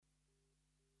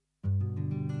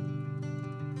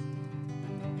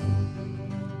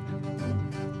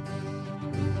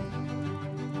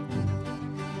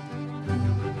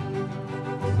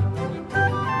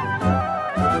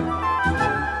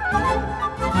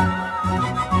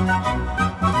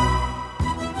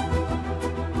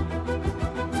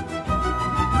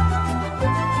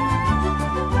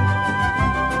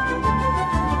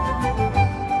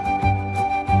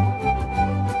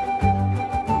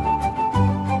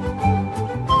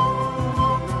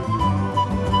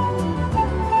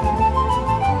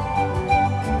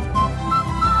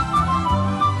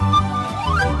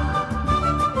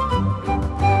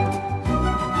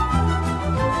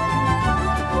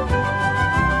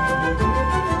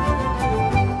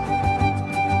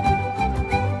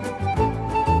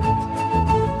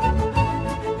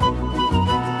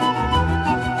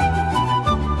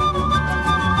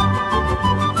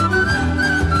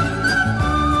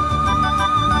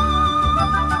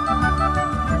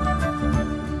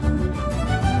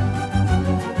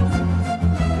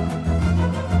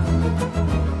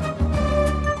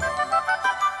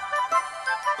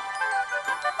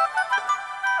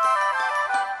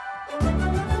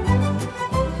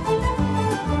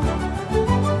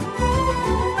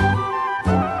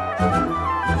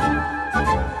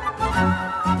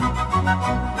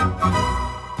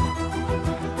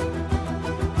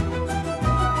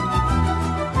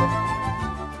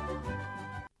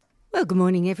Well, good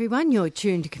morning, everyone. You're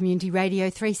tuned to Community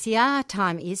Radio 3CR.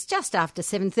 Time is just after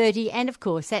 7:30, and of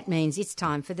course that means it's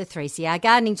time for the 3CR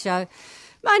Gardening Show.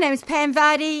 My name is Pam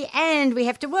Vardy, and we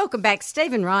have to welcome back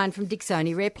Stephen Ryan from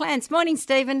Dicksoni Rare Plants. Morning,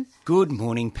 Stephen. Good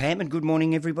morning, Pam, and good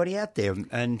morning, everybody out there.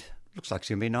 And looks like it's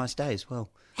going to be a nice day as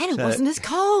well. And it wasn't as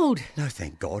cold. No,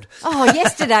 thank God. Oh,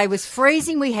 yesterday was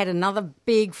freezing. We had another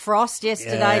big frost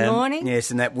yesterday morning. Yes,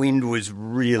 and that wind was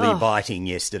really biting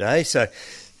yesterday. So,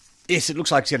 yes, it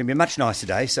looks like it's going to be a much nicer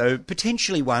day. So,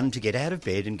 potentially one to get out of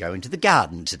bed and go into the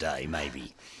garden today,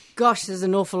 maybe. Gosh, there's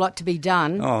an awful lot to be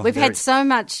done. Oh, We've had so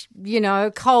much,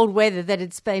 cold weather that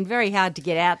it's been very hard to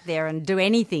get out there and do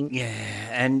anything. Yeah,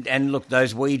 and look,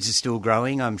 those weeds are still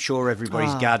growing. I'm sure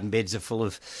everybody's garden beds are full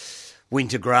of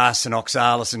winter grass and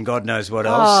oxalis and God knows what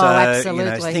else. Oh, so,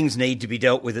 absolutely. Things need to be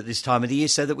dealt with at this time of the year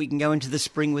so that we can go into the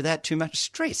spring without too much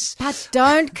stress. But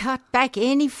don't cut back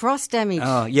any frost damage.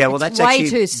 Oh, yeah, well, that's way actually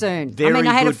too soon. very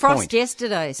I had a good frost point.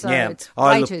 yesterday, so it's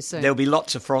way too soon. There'll be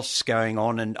lots of frosts going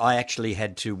on, and I actually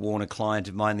had to warn a client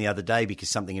of mine the other day because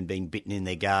something had been bitten in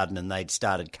their garden and they'd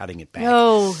started cutting it back.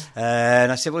 Oh.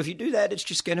 And I said, well, if you do that, it's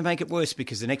just going to make it worse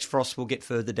because the next frost will get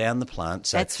further down the plant.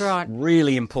 So that's right.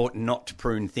 Really important not to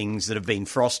prune things that have been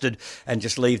frosted and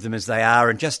just leave them as they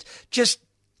are and just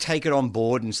take it on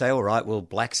board and say, all right, well,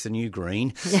 black's the new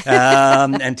green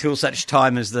until such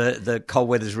time as the cold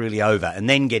weather's really over, and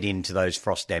then get into those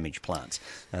frost-damaged plants.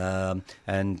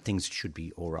 And things should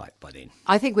be all right by then.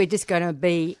 I think we're just going to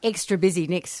be extra busy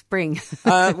next spring.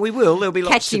 We will. There'll be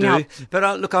lots to do. Up.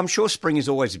 But look, I'm sure spring is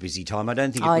always a busy time. I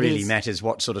don't think it really is. matters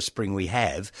what sort of spring we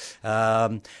have.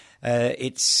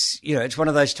 It's one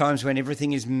of those times when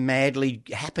everything is madly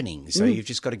happening. So you've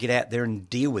just got to get out there and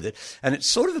deal with it. And it's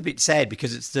sort of a bit sad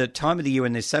because it's the time of the year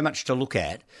when there's so much to look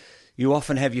at. You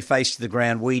often have your face to the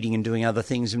ground weeding and doing other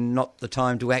things and not the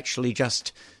time to actually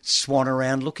just swan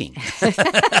around looking,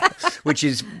 which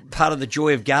is part of the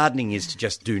joy of gardening is to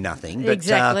just do nothing. But,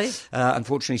 exactly.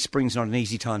 Unfortunately, spring's not an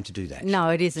easy time to do that. No,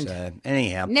 it isn't. So,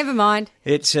 anyhow. Never mind.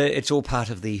 It's all part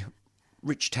of the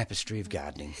rich tapestry of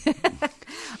gardening.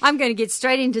 I'm going to get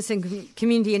straight into some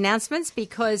community announcements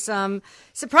because,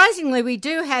 surprisingly, we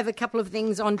do have a couple of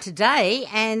things on today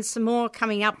and some more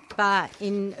coming up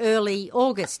in early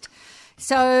August.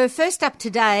 So first up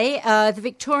today, the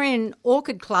Victorian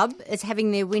Orchid Club is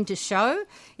having their winter show.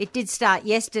 It did start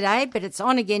yesterday, but it's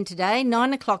on again today,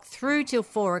 9 o'clock through till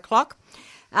 4 o'clock.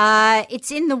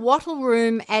 It's in the Wattle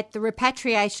Room at the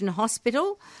Repatriation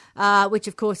Hospital, which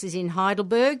of course is in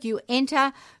Heidelberg. You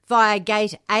enter via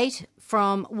Gate 8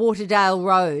 from Waterdale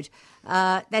Road.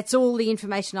 That's all the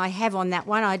information I have on that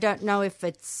one. I don't know if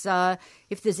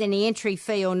if there's any entry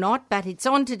fee or not, but it's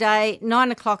on today,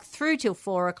 9 o'clock through till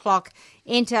 4 o'clock.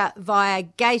 Enter via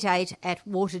Gate 8 at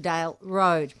Waterdale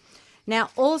Road. Now,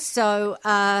 also,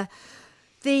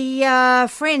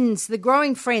 the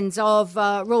growing friends of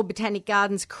Royal Botanic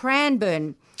Gardens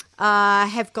Cranbourne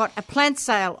have got a plant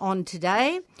sale on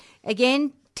today.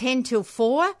 Again, 10 till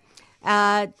 4.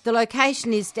 The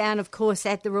location is down, of course,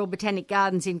 at the Royal Botanic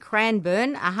Gardens in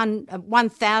Cranbourne,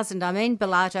 1000,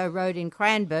 Bellato Road in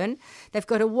Cranbourne. They've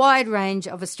got a wide range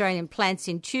of Australian plants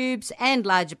in tubes and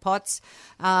larger pots.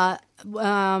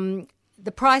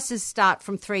 The prices start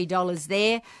from $3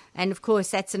 there, and of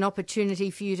course that's an opportunity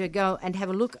for you to go and have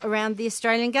a look around the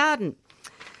Australian garden.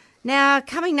 Now,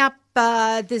 coming up,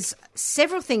 there's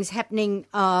several things happening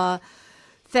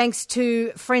thanks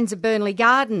to Friends of Burnley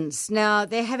Gardens. Now,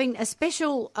 they're having a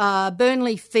special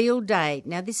Burnley Field Day.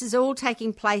 Now, this is all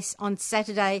taking place on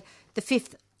Saturday, the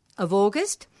 5th of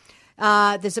August.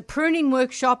 There's a pruning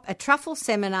workshop, a truffle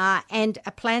seminar and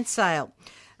a plant sale.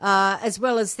 As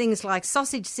well as things like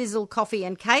sausage sizzle, coffee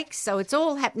and cakes. So it's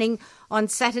all happening on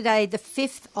Saturday, the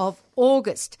 5th of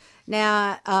August.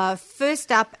 Now,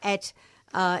 first up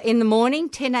in the morning,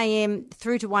 10 a.m.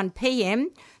 through to 1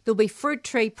 p.m, there'll be fruit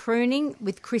tree pruning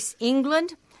with Chris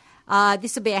England.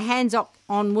 This will be a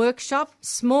hands-on workshop,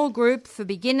 small group for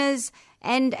beginners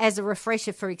and as a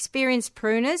refresher for experienced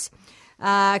pruners.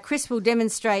 Chris will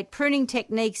demonstrate pruning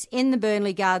techniques in the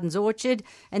Burnley Gardens orchard,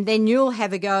 and then you'll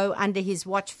have a go under his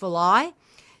watchful eye.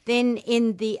 Then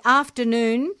in the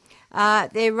afternoon,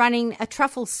 they're running a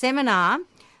truffle seminar.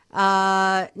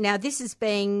 Now, this is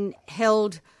being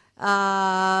held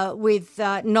with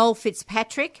Noel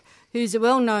Fitzpatrick, who's a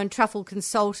well-known truffle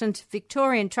consultant,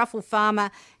 Victorian truffle farmer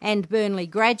and Burnley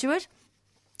graduate.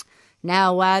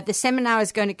 Now, the seminar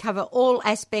is going to cover all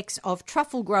aspects of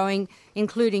truffle growing,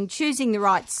 including choosing the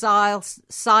right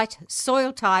site,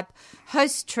 soil type,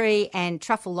 host tree and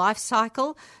truffle life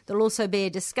cycle. There'll also be a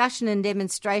discussion and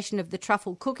demonstration of the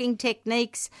truffle cooking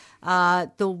techniques,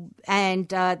 the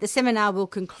seminar will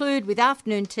conclude with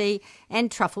afternoon tea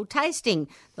and truffle tasting.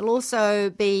 There'll also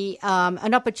be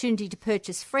an opportunity to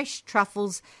purchase fresh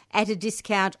truffles at a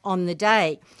discount on the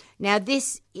day. Now,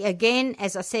 this, again,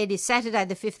 as I said, is Saturday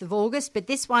the 5th of August, but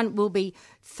this one will be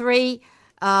 3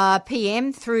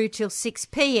 p.m. through till 6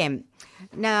 p.m.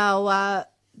 Now,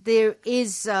 there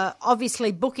is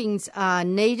obviously bookings are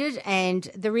needed, and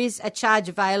there is a charge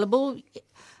available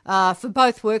for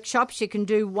both workshops. You can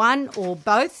do one or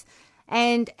both.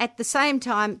 And at the same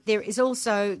time, there is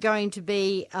also going to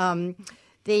be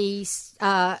the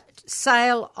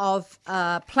sale of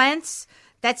plants.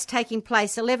 That's taking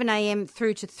place 11 a.m.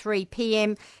 through to 3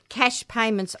 p.m. Cash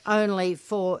payments only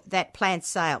for that plant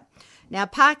sale. Now,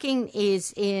 parking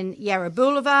is in Yarra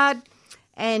Boulevard,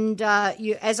 and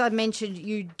as I mentioned,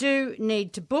 you do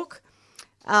need to book.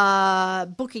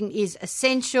 Booking is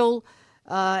essential.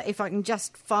 If I can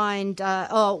just find...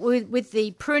 with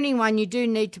the pruning one, you do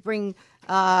need to bring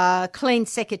clean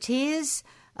secateurs.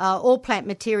 All plant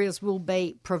materials will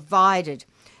be provided.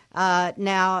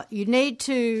 Now, you need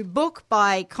to book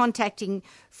by contacting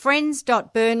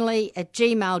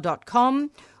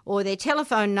friends.burnley@gmail.com, or their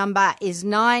telephone number is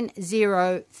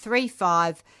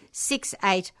 9035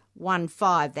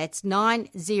 6815. That's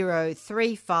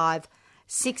 9035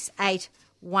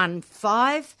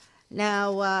 6815.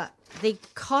 Now, the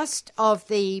cost of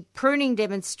the pruning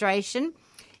demonstration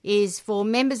is for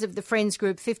members of the Friends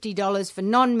Group $50, for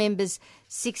non-members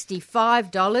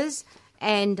 $65,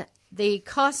 and the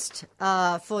cost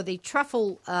for the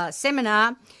truffle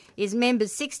seminar is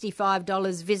members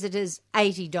 $65, visitors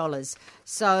 $80.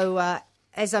 So,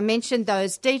 as I mentioned,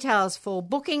 those details for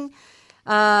booking,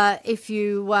 if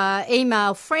you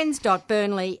email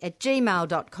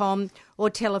friends.burnley@gmail.com or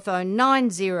telephone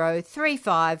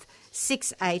 9035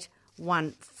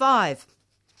 6815.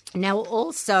 Now,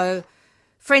 also,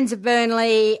 Friends of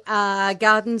Burnley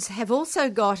Gardens have also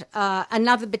got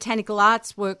another botanical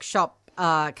arts workshop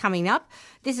coming up.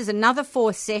 This is another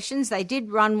 4 sessions. They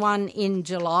did run one in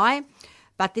July,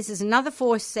 but this is another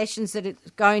 4 sessions that are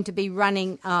going to be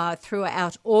running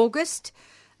throughout August.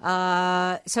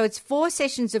 So it's 4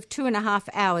 sessions of 2.5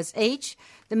 hours each.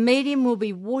 The medium will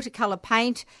be watercolour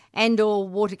paint and or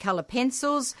watercolour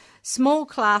pencils, small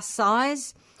class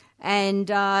size, and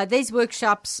these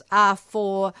workshops are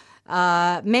for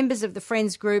members of the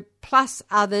Friends Group plus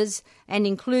others, and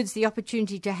includes the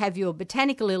opportunity to have your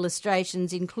botanical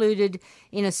illustrations included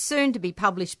in a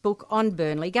soon-to-be-published book on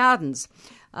Burnley Gardens.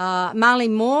 Marley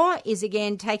Moore is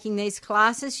again taking these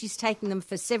classes. She's taking them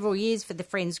for several years for the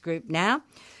Friends Group now.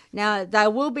 Now, they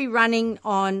will be running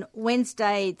on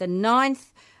Wednesday the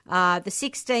 9th, the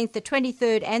 16th, the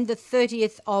 23rd and the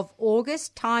 30th of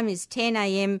August. Time is 10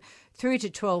 a.m. through to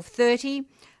 12:30.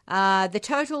 The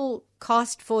total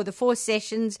cost for the 4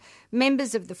 sessions,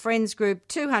 members of the Friends Group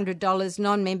 $200,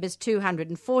 non-members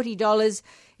 $240.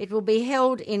 It will be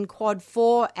held in Quad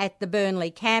 4 at the Burnley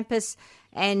campus,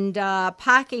 and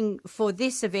parking for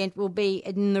this event will be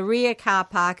in the rear car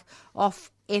park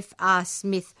off F.R.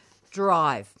 Smith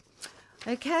Drive.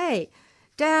 Okay,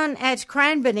 down at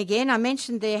Cranbourne again, I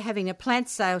mentioned they're having a plant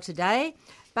sale today,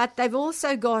 but they've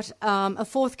also got a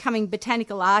forthcoming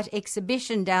botanical art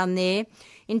exhibition down there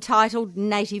entitled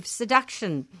Native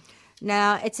Seduction.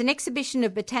 Now, it's an exhibition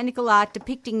of botanical art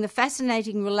depicting the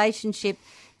fascinating relationship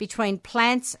between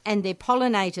plants and their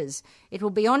pollinators. It will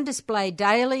be on display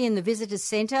daily in the Visitors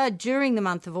Centre during the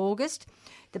month of August.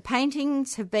 The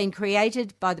paintings have been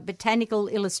created by the Botanical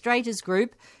Illustrators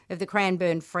Group of the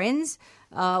Cranbourne Friends.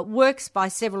 Works by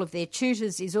several of their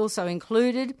tutors is also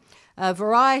included. A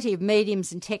variety of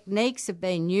mediums and techniques have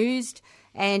been used,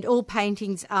 and all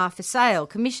paintings are for sale.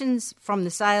 Commissions from the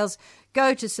sales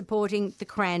go to supporting the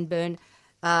Cranbourne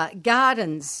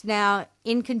Gardens. Now,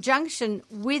 in conjunction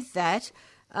with that,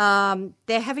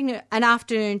 they're having an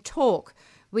afternoon talk,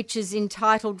 which is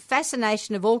entitled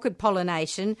Fascination of Orchid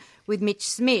Pollination with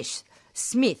Mitch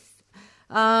Smith.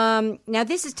 Now,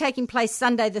 this is taking place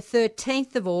Sunday the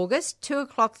 13th of August, 2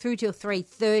 o'clock through till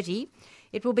 3:30.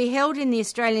 It will be held in the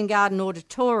Australian Garden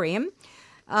Auditorium,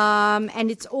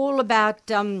 and it's all about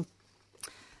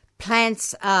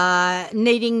plants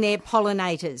needing their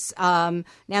pollinators.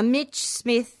 Now, Mitch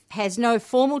Smith has no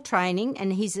formal training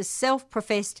and he's a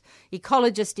self-professed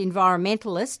ecologist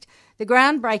environmentalist. The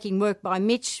groundbreaking work by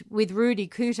Mitch with Rudy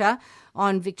Cooter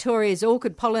on Victoria's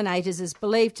orchid pollinators is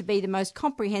believed to be the most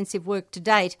comprehensive work to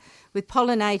date, with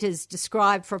pollinators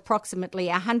described for approximately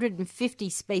 150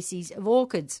 species of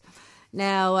orchids.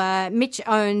 Now, Mitch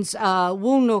owns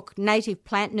Woolnook Native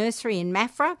Plant Nursery in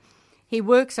Maffra. He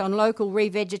works on local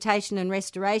revegetation and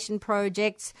restoration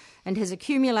projects and has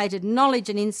accumulated knowledge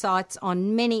and insights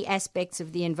on many aspects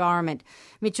of the environment.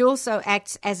 Mitch also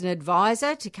acts as an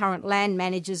advisor to current land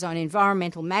managers on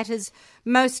environmental matters,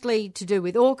 mostly to do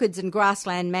with orchids and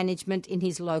grassland management in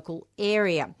his local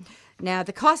area. Now,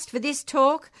 the cost for this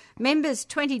talk, members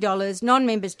 $20,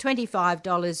 non-members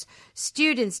 $25,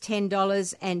 students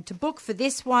 $10, and to book for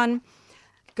this one,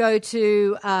 go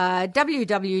to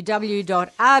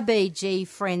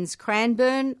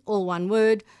www.rbgfriendscranbourne, all one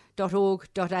word,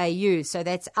 .org.au. So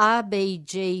that's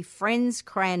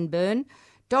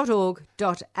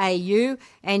rbgfriendscranbourne.org.au,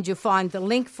 and you'll find the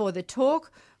link for the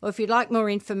talk. Or if you'd like more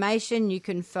information, you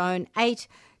can phone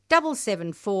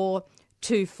 8774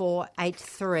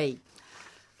 2483.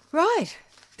 Right.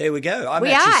 There we go.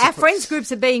 Our friends groups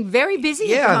are being very busy.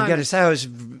 Yeah, at the I'm moment. going to say I was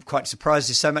quite surprised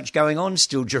there's so much going on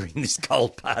still during this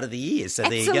cold part of the year. So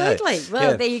Absolutely. There you go.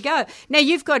 Well, there you go. Now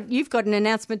you've got an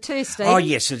announcement too, Steve. Oh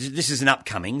yes, so this is an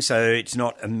upcoming, so it's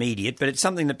not immediate, but it's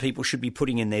something that people should be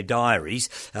putting in their diaries.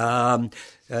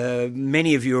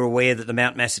 Many of you are aware that the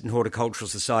Mount Macedon Horticultural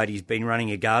Society has been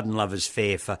running a Garden Lovers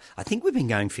Fair for, I think we've been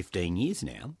going 15 years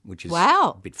now, which is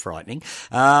a bit frightening.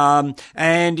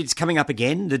 And it's coming up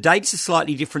again. The dates are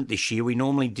slightly different this year. We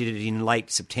normally did it in late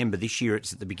September. This year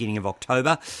it's at the beginning of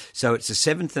October. So it's the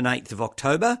 7th and 8th of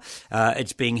October.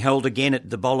 It's being held again at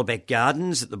the Bollerbeck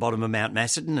Gardens at the bottom of Mount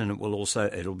Macedon, and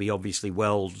it'll be obviously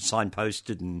well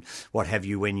signposted and what have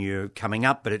you when you're coming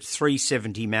up, but it's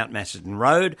 370 Mount Macedon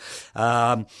Road.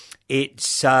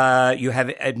 It's you have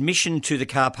admission to the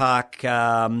car park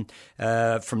from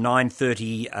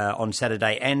 9:30 on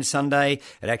Saturday and Sunday.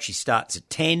 It actually starts at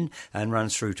 10 and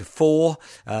runs through to 4.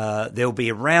 There'll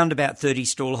be around about 30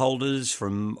 stall holders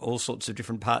from all sorts of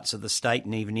different parts of the state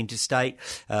and even interstate,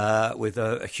 with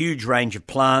a huge range of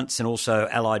plants and also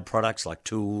allied products like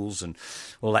tools and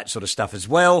all that sort of stuff as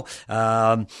well.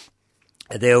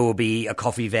 There will be a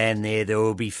coffee van there. There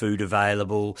will be food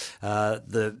available.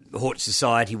 The Hort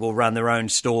Society will run their own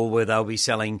stall where they'll be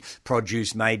selling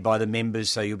produce made by the members,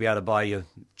 so you'll be able to buy your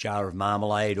jar of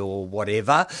marmalade or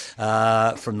whatever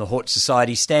from the Hort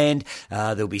Society stand.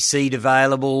 There'll be seed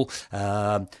available.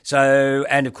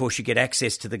 And of course you get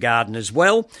access to the garden as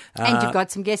well. And you've got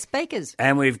some guest speakers.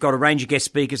 And we've got a range of guest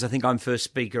speakers. I think I'm first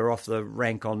speaker off the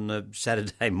rank on the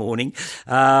Saturday morning.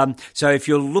 So if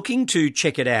you're looking to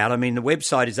check it out, I mean, the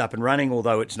website is up and running,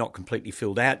 although it's not completely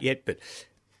filled out yet, but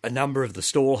a number of the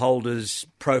stall holders'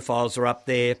 profiles are up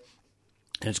there.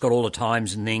 And it's got all the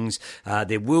times and things.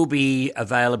 There will be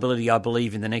availability, I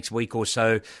believe, in the next week or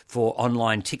so for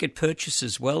online ticket purchase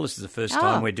as well. This is the first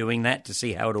time we're doing that to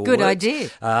see how it all works. Good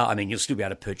idea. I mean, you'll still be able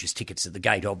to purchase tickets at the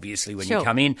gate, obviously, when you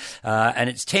come in.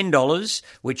 And it's $10,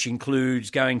 which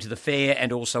includes going to the fair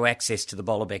and also access to the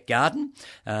Bollerbeck Garden.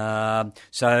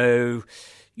 So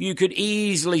you could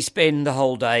easily spend the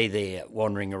whole day there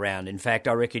wandering around. In fact,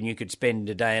 I reckon you could spend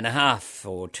a day and a half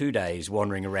or 2 days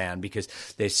wandering around because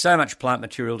there's so much plant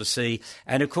material to see.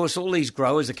 And, of course, all these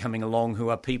growers are coming along who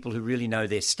are people who really know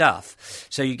their stuff.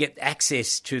 So you get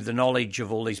access to the knowledge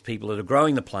of all these people that are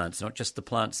growing the plants, not just the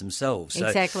plants themselves. So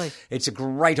exactly. It's a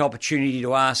great opportunity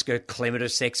to ask a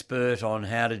clematis expert on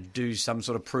how to do some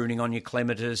sort of pruning on your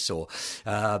clematis or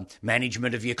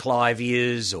management of your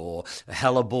clivias or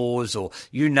hellebores or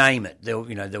you name it.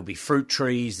 There'll be fruit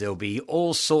trees, there'll be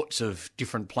all sorts of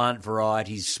different plant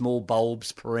varieties, small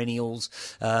bulbs, perennials,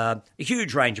 a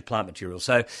huge range of plant material.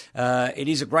 So it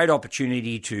is a great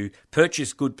opportunity to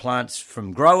purchase good plants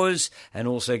from growers and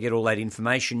also get all that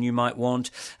information you might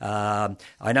want. I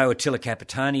know Attila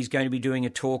Capitani is going to be doing a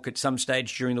talk at some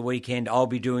stage during the weekend. I'll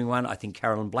be doing one. I think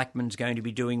Carolyn Blackman's going to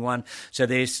be doing one. So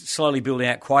they're slowly building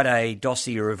out quite a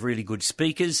dossier of really good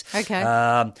speakers. Okay.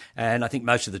 And I think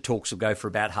most of the talks will go for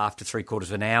about half to 3/4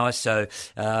 of an hour. So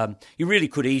you really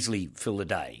could easily fill the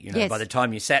day. Yes. By the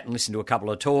time you sat and listened to a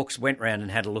couple of talks, went round and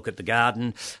had a look at the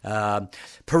garden,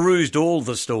 perused all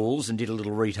the stalls and did a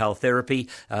little retail therapy,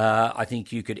 I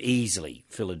think you could easily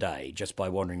fill a day just by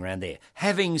wandering around there.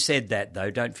 Having said that, though,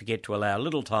 don't forget to allow a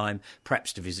little time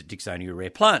perhaps to visit Dicksonia Rare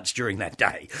Plants during that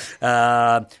day,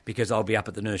 because I'll be up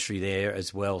at the nursery there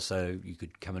as well, so you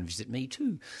could come and visit me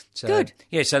too. So, good.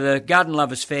 Yeah, so the Garden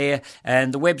Lovers Fair,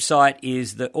 and the website is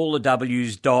all the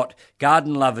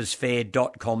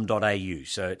W's.gardenloversfair.com.au.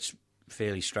 So it's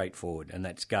fairly straightforward, and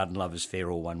that's Garden Lovers Fair,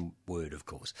 all one word, of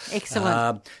course.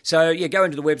 Excellent. So go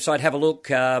into the website, have a look.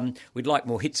 We'd like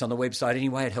more hits on the website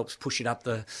anyway. It helps push it up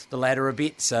the ladder a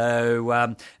bit.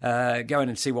 So go in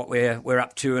and see what we're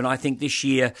up to. And I think this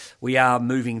year we are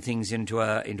moving things into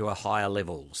a higher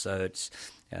level. So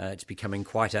it's becoming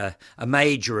quite a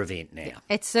major event now.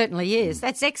 It certainly is.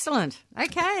 That's excellent.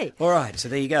 Okay. All right, so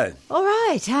there you go. All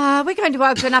right. We're going to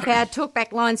open up our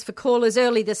talkback lines for callers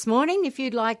early this morning. If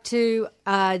you'd like to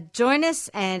join us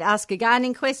and ask a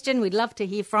gardening question, we'd love to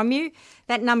hear from you.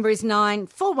 That number is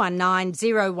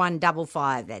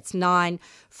 9419 That's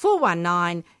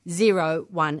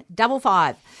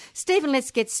 9419 Stephen,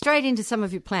 let's get straight into some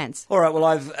of your plants. All right,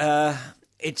 well,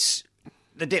 it's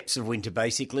the depths of winter,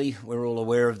 basically. We're all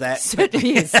aware of that.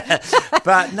 Certainly is.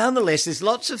 But nonetheless, there's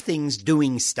lots of things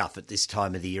doing stuff at this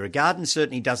time of the year. A garden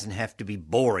certainly doesn't have to be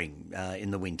boring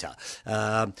in the winter.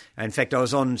 In fact, I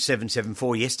was on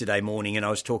 774 yesterday morning and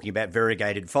I was talking about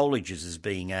variegated foliages as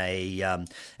being an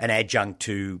adjunct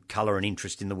to colour and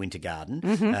interest in the winter garden.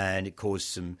 Mm-hmm. And it caused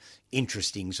some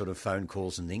interesting sort of phone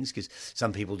calls and things because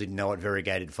some people didn't know what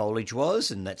variegated foliage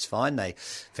was, and that's fine. They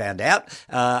found out.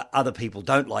 Other people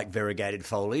don't like variegated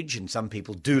foliage, and some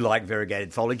people do like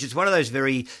variegated foliage. It's one of those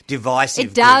very divisive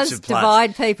It does groups of plants.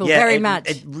 divide people very much.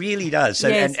 It really does. So,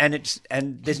 yes.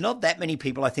 and there's not that many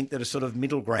people, I think, that are sort of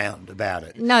middle ground about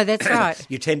it. No, that's right.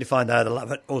 You tend to find they either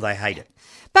love it or they hate it.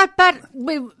 But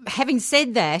having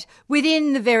said that,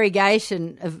 within the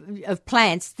variegation of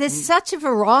plants, there's such a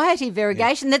variety of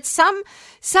variegation that some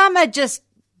are just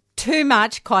too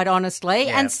much, quite honestly,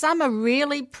 and some are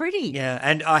really pretty. Yeah,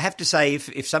 and I have to say,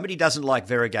 if somebody doesn't like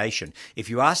variegation, if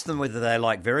you ask them whether they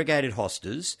like variegated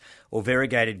hostas or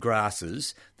variegated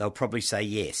grasses, they'll probably say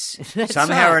yes.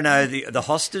 Somehow right. or another, the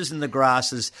hostas and the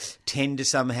grasses tend to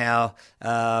somehow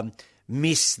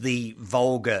miss the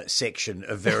vulgar section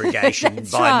of variegation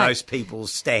by most people's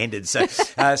standards.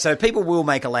 So people will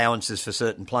make allowances for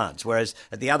certain plants, whereas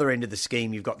at the other end of the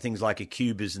scheme, you've got things like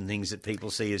acubas and things that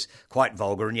people see as quite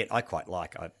vulgar, and yet I quite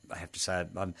like. I have to say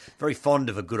I'm very fond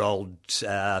of a good old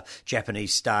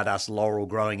Japanese stardust laurel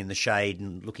growing in the shade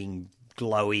and looking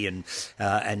glowy and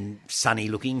sunny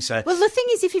looking. So, well, the thing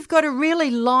is, if you've got a really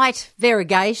light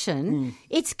variegation,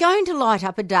 it's going to light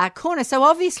up a dark corner. So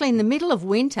obviously in the middle of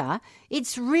winter,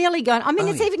 it's really going,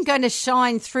 it's even going to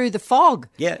shine through the fog.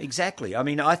 Yeah, exactly. I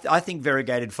mean, I think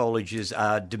variegated foliages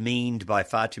are demeaned by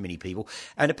far too many people.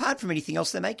 And apart from anything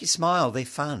else, they make you smile. They're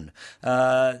fun.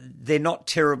 They're not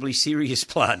terribly serious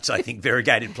plants, I think,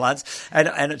 variegated plants.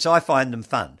 And so I find them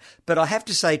fun. But I have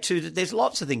to say, too, that there's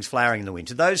lots of things flowering in the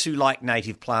winter. Those who like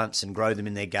native plants and grow them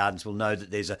in their gardens will know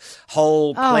that there's a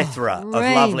whole plethora of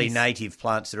lovely native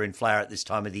plants that are in flower at this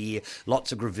time of the year.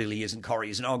 Lots of grevilleas and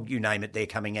correas and you name it, they're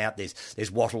coming out.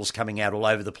 There's wattles coming out all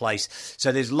over the place.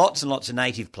 So there's lots and lots of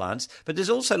native plants, but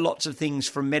there's also lots of things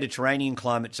from Mediterranean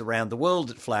climates around the world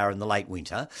that flower in the late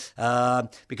winter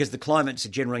because the climates are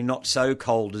generally not so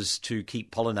cold as to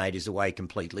keep pollinators away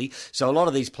completely. So a lot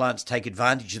of these plants take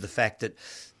advantage of the fact that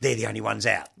they're the only ones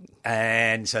out.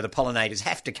 And so the pollinators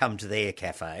have to come to their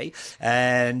cafe.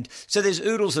 And so there's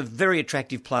oodles of very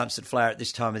attractive plants that flower at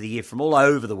this time of the year from all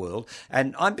over the world.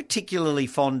 And I'm particularly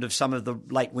fond of some of the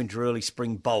late winter, early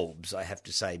spring bulbs, I have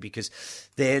to say, because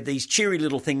they're these cheery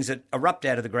little things that erupt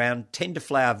out of the ground, tend to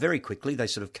flower very quickly. They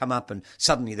sort of come up and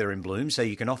suddenly they're in bloom. So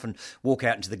you can often walk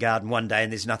out into the garden one day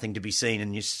and there's nothing to be seen,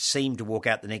 and you seem to walk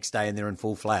out the next day and they're in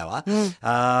full flower.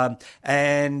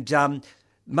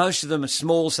 Most of them are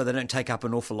small, so they don't take up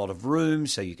an awful lot of room,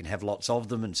 so you can have lots of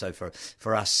them. And so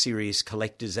for us serious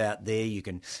collectors out there, you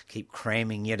can keep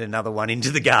cramming yet another one into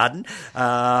the garden.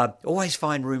 Always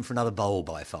find room for another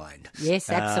bulb, I find. Yes,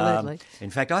 absolutely.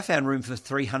 In fact, I found room for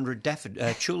 300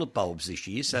 tulip bulbs this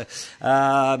year, so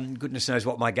goodness knows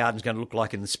what my garden's going to look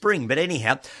like in the spring. But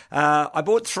anyhow, I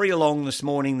brought 3 along this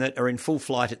morning that are in full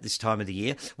flight at this time of the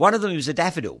year. One of them is a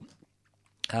daffodil.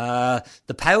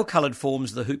 The pale-coloured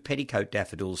forms of the hoop petticoat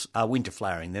daffodils are winter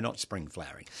flowering. They're not spring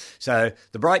flowering. So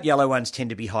the bright yellow ones tend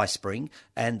to be high spring,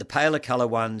 and the paler colour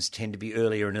ones tend to be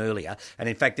earlier and earlier. And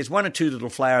in fact, there's 1 or 2 that'll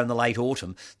flower in the late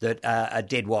autumn that are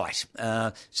dead white.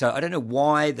 So I don't know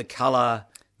why the colour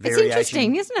variation. It's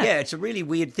interesting, isn't it? Yeah, it's a really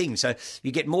weird thing. So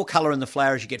you get more colour in the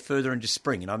flower as you get further into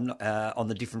spring, and I'm not, on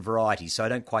the different varieties, so I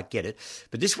don't quite get it.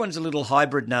 But this one's a little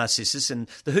hybrid narcissus, and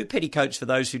the hoop petticoats, for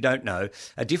those who don't know,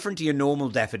 are different to your normal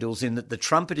daffodils in that the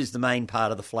trumpet is the main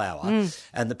part of the flower,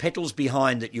 and the petals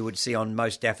behind that you would see on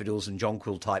most daffodils and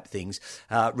jonquil type things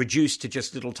reduced to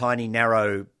just little tiny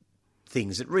narrow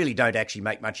things that really don't actually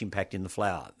make much impact in the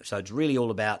flower. So it's really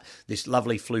all about this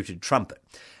lovely fluted trumpet.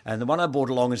 And the one I brought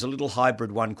along is a little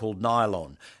hybrid one called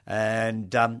Nylon.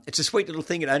 And it's a sweet little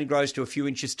thing. It only grows to a few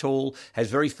inches tall, has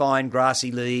very fine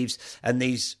grassy leaves, and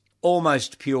these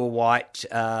almost pure white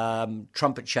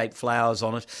trumpet-shaped flowers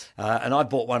on it. And I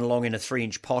bought one along in a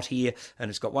 3-inch pot here, and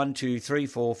it's got 1, 2, 3,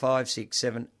 4, 5, 6,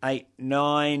 7, 8,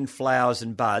 9 flowers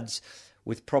and buds,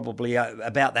 with probably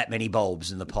about that many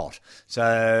bulbs in the pot.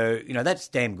 So, that's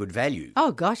damn good value.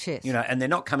 Oh, gosh, yes. And they're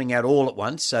not coming out all at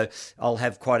once, so I'll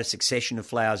have quite a succession of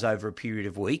flowers over a period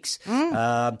of weeks.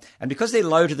 And because they're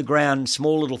low to the ground,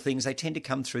 small little things, they tend to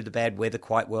come through the bad weather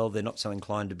quite well. They're not so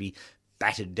inclined to be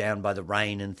battered down by the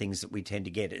rain and things that we tend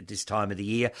to get at this time of the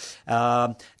year.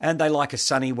 And they like a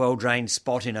sunny, well-drained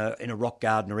spot in a rock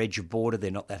garden or edge of border.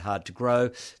 They're not that hard to grow.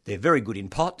 They're very good in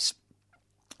pots.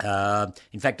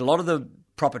 In fact, a lot of the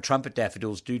proper trumpet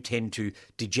daffodils do tend to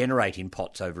degenerate in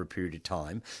pots over a period of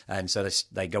time, and so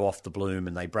they go off the bloom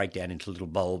and they break down into little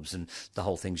bulbs, and the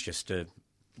whole thing's just a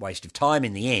waste of time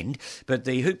in the end. But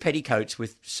the hoop petticoats,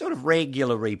 with sort of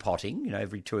regular repotting,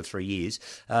 every 2 or 3 years,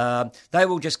 they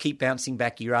will just keep bouncing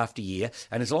back year after year,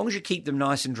 and as long as you keep them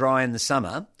nice and dry in the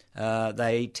summer,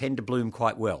 they tend to bloom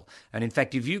quite well. And in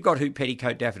fact, if you've got hoop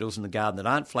petticoat daffodils in the garden that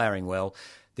aren't flowering well,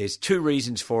 there's 2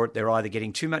 reasons for it. They're either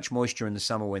getting too much moisture in the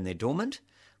summer when they're dormant,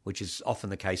 which is often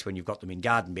the case when you've got them in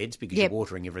garden beds because you're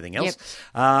watering everything else.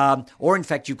 Or, in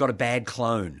fact, you've got a bad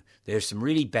clone. There's some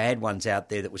really bad ones out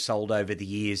there that were sold over the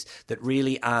years that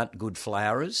really aren't good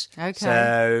flowerers. Okay.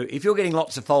 So if you're getting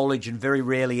lots of foliage and very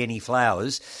rarely any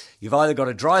flowers, you've either got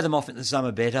to dry them off in the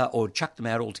summer better or chuck them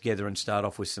out altogether and start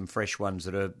off with some fresh ones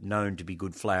that are known to be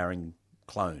good flowering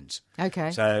clones.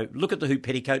 Okay. So look at the hoop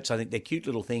petticoats. I think they're cute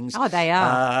little things. Oh, they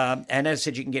are. And as I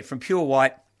said, you can get from pure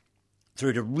white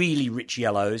through to really rich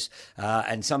yellows,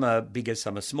 and some are bigger,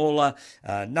 some are smaller.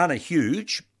 None are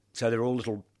huge, so they're all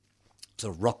little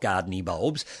sort of rock gardeny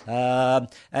bulbs, and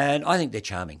I think they're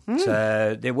charming.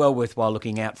 So they're well worthwhile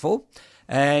looking out for.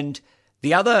 And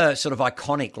the other sort of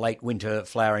iconic late winter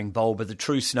flowering bulb are the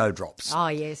true snowdrops. Oh,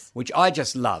 yes. Which I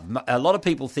just love. A lot of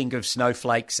people think of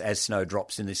snowflakes as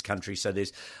snowdrops in this country, so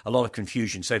there's a lot of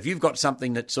confusion. So if you've got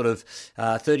something that's sort of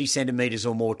 30 centimetres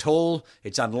or more tall,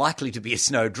 it's unlikely to be a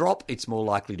snowdrop. It's more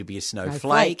likely to be a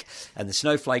snowflake. And the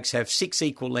snowflakes have 6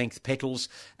 equal length petals,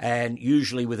 and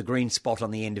usually with a green spot on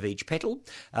the end of each petal.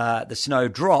 The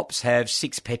snowdrops have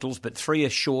 6 petals, but 3 are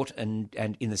short and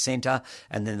in the centre,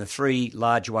 and then the 3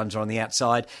 larger ones are on the outside.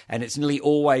 And it's nearly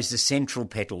always the central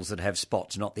petals that have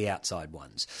spots, not the outside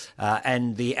ones.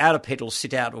 And the outer petals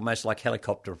sit out almost like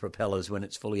helicopter propellers when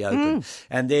it's fully open.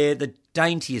 And they're the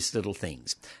daintiest little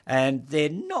things. And they're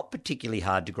not particularly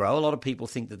hard to grow. A lot of people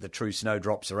think that the true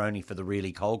snowdrops are only for the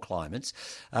really cold climates.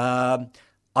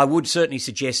 I would certainly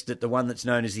suggest that the one that's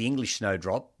known as the English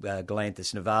snowdrop,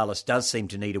 Galanthus nivalis, does seem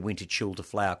to need a winter chill to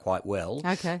flower quite well.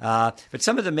 Okay. But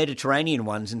some of the Mediterranean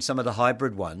ones and some of the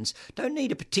hybrid ones don't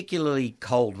need a particularly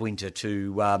cold winter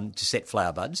to set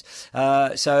flower buds.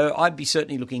 So I'd be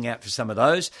certainly looking out for some of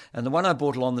those. And the one I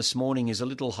brought along this morning is a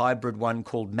little hybrid one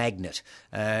called Magnet.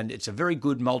 And it's a very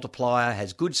good multiplier,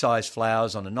 has good sized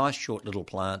flowers on a nice short little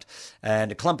plant. And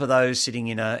a clump of those sitting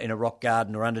in a rock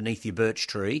garden or underneath your birch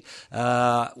tree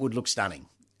would look stunning.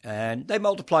 And they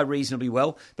multiply reasonably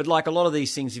well. But like a lot of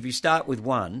these things, if you start with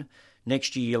 1,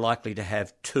 next year you're likely to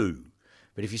have 2.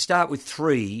 But if you start with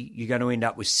 3, you're going to end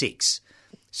up with 6.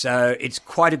 So it's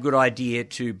quite a good idea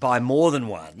to buy more than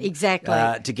one. Exactly.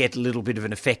 To get a little bit of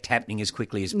an effect happening as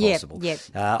quickly as possible. Yep.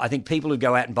 I think people who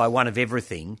go out and buy one of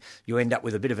everything, you end up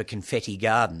with a bit of a confetti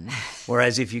garden.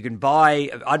 Whereas if you can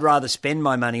I'd rather spend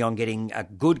my money on getting a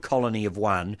good colony of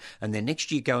one and then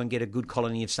next year go and get a good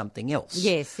colony of something else.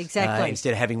 Yes, exactly.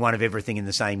 Instead of having one of everything in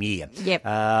the same year. Yep.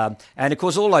 And of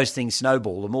course, all those things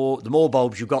snowball. The more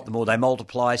bulbs you've got, the more they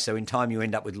multiply. So in time, you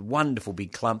end up with wonderful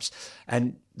big clumps.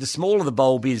 And the smaller the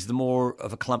bulb is, the more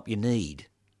of a clump you need.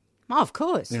 Oh, of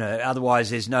course. Otherwise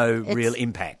there's no real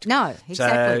impact. No,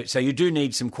 exactly. So you do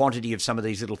need some quantity of some of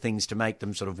these little things to make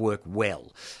them sort of work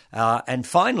well. And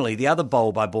finally, the other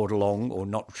bulb I brought along, or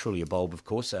not truly a bulb, of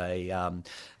course, a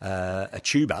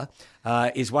tuber,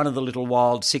 is one of the little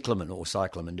wild cyclamen or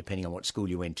cyclamen, depending on what school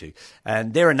you went to.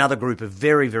 And they're another group of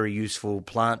very, very useful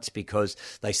plants because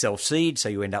they self-seed, so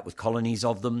you end up with colonies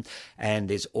of them. And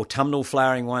there's autumnal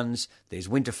flowering ones, there's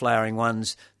winter flowering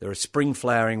ones, there are spring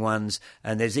flowering ones,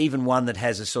 and there's even one that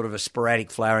has a sort of a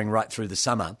sporadic flowering right through the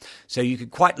summer. So you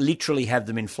could quite literally have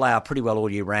them in flower pretty well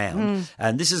all year round.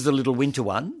 And this is the little winter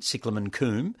one, Cyclamen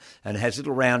coum, and it has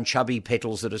little round chubby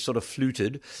petals that are sort of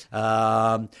fluted.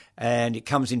 And it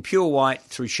comes in pure white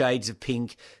through shades of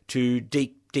pink to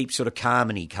deep deep sort of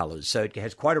carmine colours. So it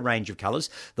has quite a range of colours.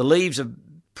 The leaves are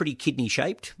pretty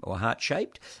kidney-shaped or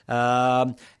heart-shaped,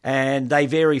 and they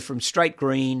vary from straight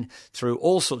green through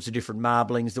all sorts of different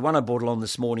marblings. The one I bought along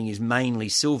this morning is mainly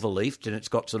silver-leafed, and it's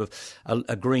got sort of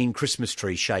a green Christmas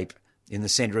tree shape in the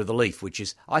centre of the leaf, which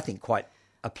is, I think, quite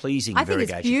a pleasing variegation. I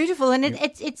think it's beautiful, and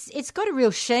it's got a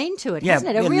real sheen to it,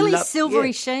 hasn't it? A really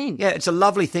silvery sheen. Yeah, it's a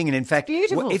lovely thing, and in fact,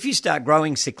 beautiful. If you start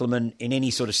growing cyclamen in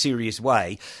any sort of serious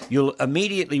way, you'll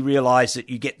immediately realise that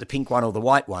you get the pink one or the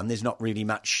white one. There's not really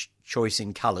much choice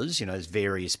in colours, there's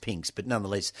various pinks, but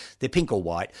nonetheless they're pink or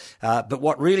white. But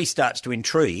what really starts to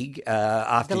intrigue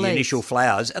after the initial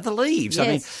flowers are the leaves. Yes.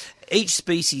 I mean, each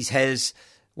species has,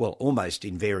 well, almost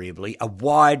invariably, a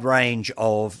wide range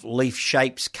of leaf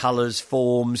shapes, colours,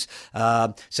 forms.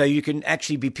 So you can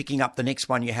actually be picking up the next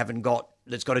one you haven't got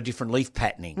that's got a different leaf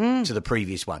patterning to the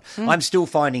previous one. I'm still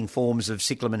finding forms of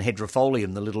Cyclamen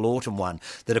hedrifolium, the little autumn one,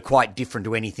 that are quite different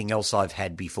to anything else I've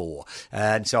had before.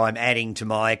 And so I'm adding to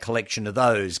my collection of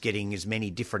those, getting as many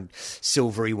different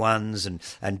silvery ones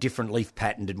and different leaf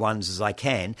patterned ones as I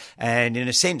can. And in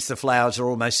a sense, the flowers are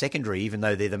almost secondary, even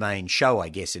though they're the main show, I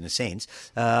guess, in a sense.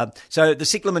 So the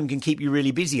Cyclamen can keep you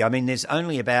really busy. I mean, there's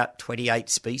only about 28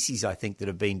 species, I think, that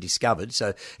have been discovered.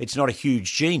 So it's not a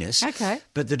huge genus. Okay.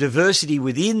 But the diversity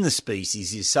within the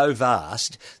species is so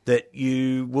vast that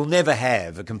you will never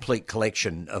have a complete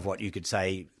collection of what you could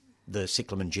say the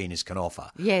Cyclamen genus can offer.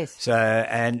 Yes. So,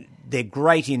 and they're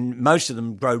great most of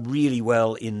them grow really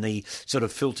well in the sort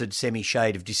of filtered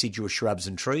semi-shade of deciduous shrubs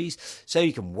and trees. So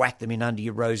you can whack them in under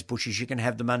your rose bushes, you can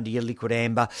have them under your liquid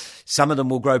amber. Some of them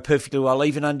will grow perfectly well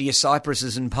even under your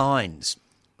cypresses and pines.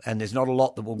 And there's not a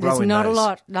lot that will grow in those. There's not a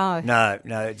lot, no.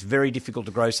 No, it's very difficult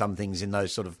to grow some things in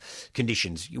those sort of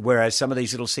conditions, whereas some of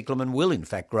these little cyclamen will, in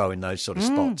fact, grow in those sort of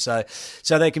spots.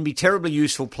 So they can be terribly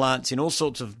useful plants in all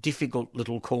sorts of difficult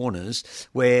little corners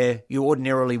where you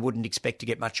ordinarily wouldn't expect to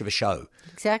get much of a show.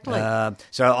 Exactly.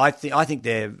 So I think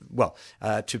they're, well,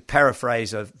 to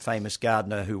paraphrase a famous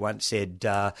gardener who once said,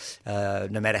 no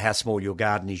matter how small your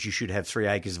garden is, you should have 3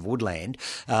 acres of woodland.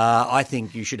 I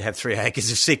think you should have 3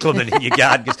 acres of cyclamen in your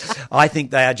garden. I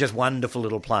think they are just wonderful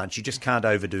little plants. You just can't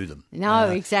overdo them.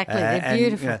 No, exactly. They're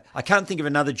beautiful. I can't think of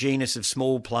another genus of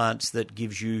small plants that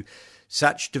gives you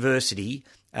such diversity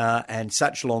and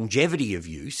such longevity of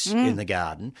use in the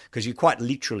garden, because you quite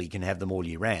literally can have them all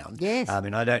year round. Yes. I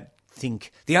mean, I don't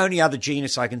think the only other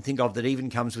genus I can think of that even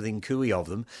comes within cooey of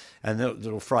them, and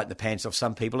that'll frighten the pants off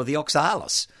some people, are the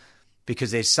oxalis.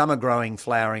 Because there's summer growing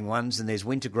flowering ones and there's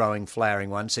winter growing flowering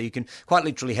ones, so you can quite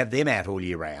literally have them out all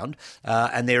year round.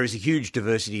 And there is a huge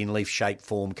diversity in leaf shape,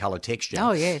 form, colour, texture.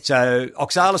 Oh, yes. So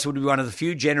oxalis would be one of the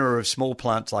few genera of small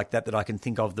plants like that I can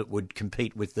think of that would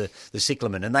compete with the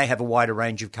cyclamen, and they have a wider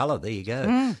range of colour. There you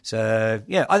go. So,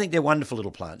 yeah, I think they're wonderful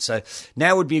little plants. So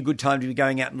now would be a good time to be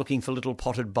going out and looking for little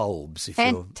potted bulbs if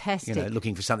you're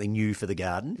looking for something new for the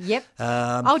garden. Yep.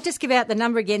 I'll just give out the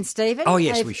number again, Stephen. Oh,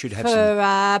 yes, we should have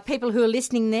for people who are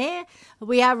listening there.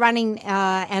 We are running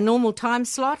our normal time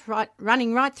slot,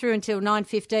 running right through until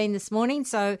 9:15 this morning.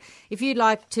 So if you'd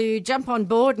like to jump on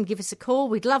board and give us a call,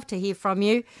 we'd love to hear from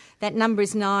you. That number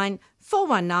is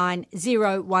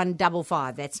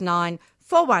 94190155. That's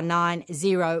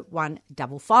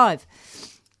 94190155.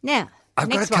 Now, I've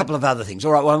got a couple of other things.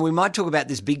 All right, well, we might talk about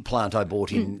this big plant I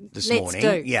bought in this morning.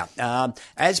 Let's do. Yeah.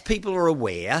 As people are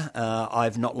aware,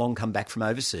 I've not long come back from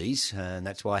overseas, and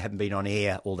that's why I haven't been on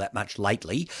air all that much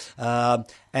lately.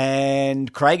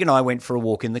 And Craig and I went for a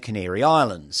walk in the Canary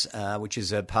Islands, which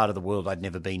is a part of the world I'd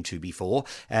never been to before,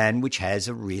 and which has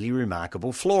a really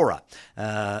remarkable flora.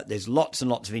 There's lots and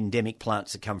lots of endemic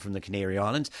plants that come from the Canary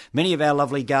Islands. Many of our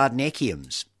lovely garden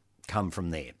echiums come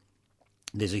from there.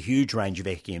 There's a huge range of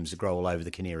echiums that grow all over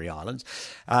the Canary Islands.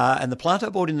 And the plant I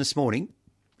bought in this morning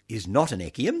is not an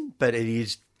echium, but it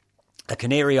is a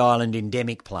Canary Island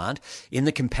endemic plant in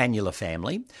the Campanula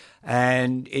family.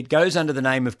 And it goes under the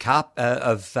name of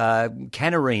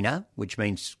Canarina, which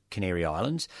means Canary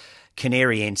Islands,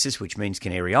 Canariensis, which means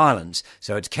Canary Islands.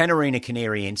 So it's Canarina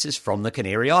canariensis from the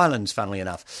Canary Islands, funnily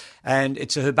enough. And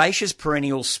it's a herbaceous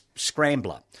perennial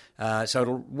scrambler. So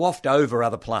it'll waft over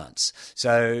other plants.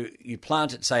 So you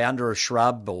plant it, say, under a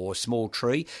shrub or a small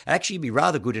tree. Actually, it'd be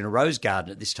rather good in a rose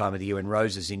garden at this time of the year when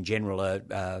roses in general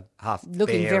are half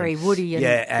looking bare very woody.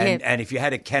 And if you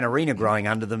had a Canarina growing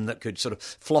under them that could sort of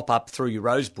flop up through your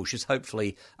rose bushes,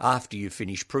 hopefully after you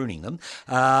finish pruning them.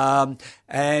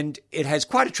 And it has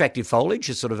quite attractive foliage,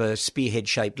 a sort of a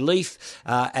spearhead-shaped leaf.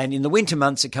 And in the winter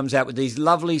months, it comes out with these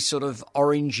lovely sort of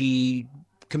orangey,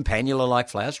 campanula-like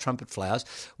flowers, trumpet flowers,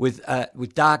 with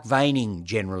dark veining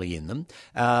generally in them.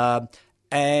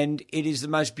 And it is the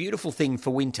most beautiful thing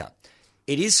for winter.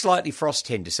 It is slightly frost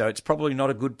tender, so it's probably not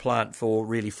a good plant for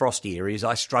really frosty areas.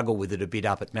 I struggle with it a bit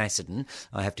up at Macedon.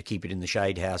 I have to keep it in the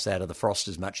shade house out of the frost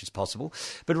as much as possible.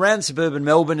 But around suburban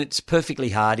Melbourne, it's perfectly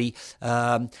hardy,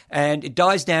 and it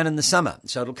dies down in the summer.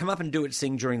 So it'll come up and do its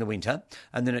thing during the winter,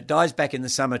 and then it dies back in the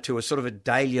summer to a sort of a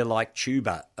dahlia-like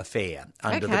tuber affair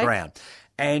under the ground.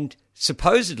 And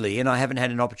supposedly, and I haven't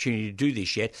had an opportunity to do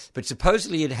this yet, but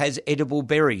supposedly it has edible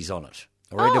berries on it.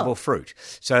 Or edible fruit.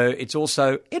 So it's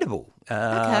also edible.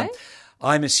 I'm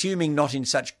assuming not in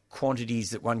such quantities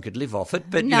that one could live off it,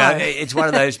 but you know, it's one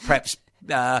of those perhaps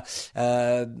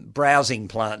browsing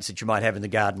plants that you might have in the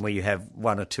garden where you have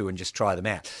one or two and just try them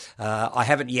out. I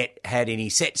haven't yet had any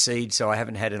set seeds, so I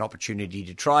haven't had an opportunity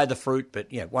to try the fruit, but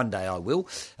one day I will.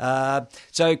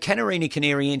 So Canerina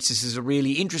canariensis is a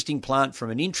really interesting plant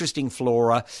from an interesting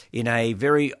flora in a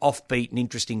very offbeat and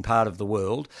interesting part of the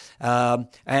world.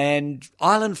 And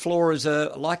island floras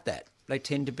are like that. They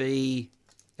tend to be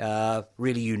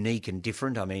really unique and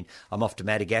different. I mean, I'm off to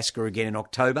Madagascar again in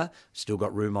October. Still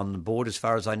got room on the board as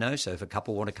far as I know, so if a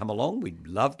couple want to come along, we'd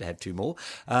love to have two more.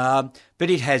 But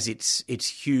it has its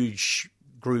huge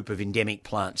group of endemic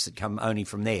plants that come only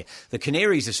from there. The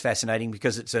Canaries is fascinating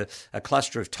because it's a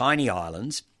cluster of tiny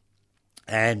islands,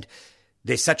 and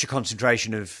there's such a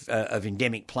concentration of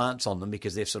endemic plants on them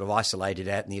because they're sort of isolated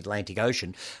out in the Atlantic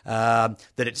Ocean that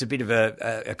it's a bit of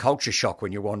a culture shock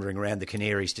when you're wandering around the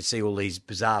Canaries to see all these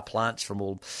bizarre plants from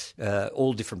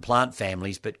all different plant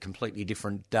families, but completely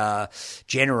different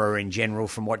genera in general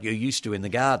from what you're used to in the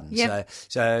garden. Yep.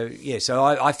 So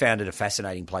I found it a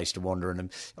fascinating place to wander,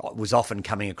 and I was often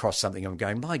coming across something and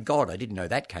going, my God, I didn't know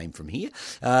that came from here.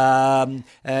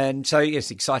 And so,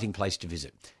 yes, exciting place to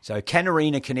visit. So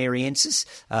Canerina canariensis.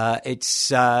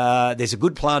 There's a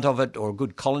good plant of it, or a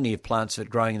good colony of plants of it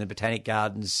growing in the Botanic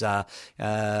Gardens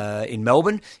in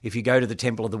Melbourne. If you go to the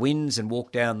Temple of the Winds and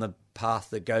walk down the path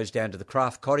that goes down to the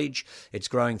Craft Cottage, it's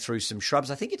growing through some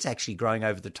shrubs. I think it's actually growing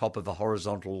over the top of a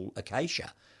horizontal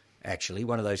acacia. Actually,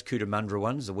 one of those Cootamundra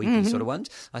ones, the weepy sort of ones.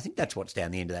 I think that's what's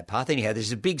down the end of that path. Anyhow,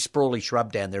 there's a big sprawly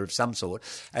shrub down there of some sort,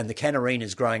 and the Canerina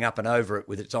is growing up and over it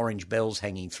with its orange bells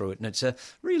hanging through it, and it's a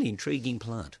really intriguing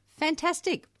plant.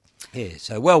 Fantastic. Yeah,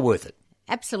 so well worth it.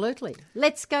 Absolutely.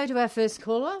 Let's go to our first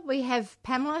caller. We have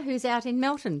Pamela, who's out in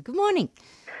Melton. Good morning.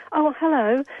 Oh,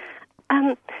 hello.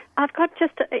 I've got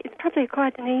it's probably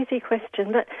quite an easy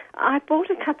question, but I bought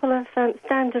a couple of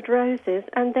standard roses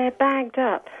and they're bagged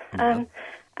up.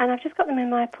 And I've just got them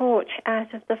in my porch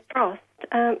out of the frost,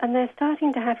 and they're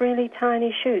starting to have really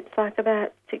tiny shoots, like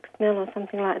about 6 mil or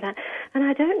something like that. And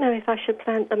I don't know if I should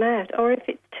plant them out or if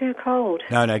it's too cold.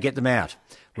 No, get them out.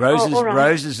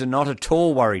 Roses are not at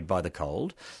all worried by the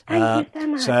cold. Thank you so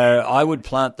much. So I would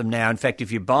plant them now. In fact,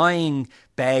 if you're buying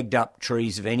bagged up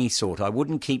trees of any sort, I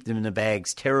wouldn't keep them in the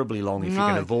bags terribly long if you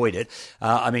can avoid it.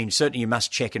 I mean, certainly you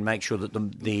must check and make sure that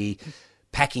the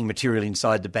packing material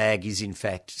inside the bag is in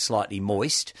fact slightly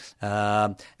moist,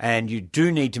 and you do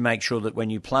need to make sure that when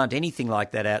you plant anything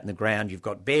like that out in the ground, you've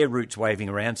got bare roots waving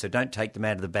around, so don't take them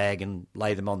out of the bag and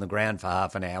lay them on the ground for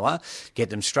half an hour. Get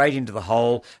them straight into the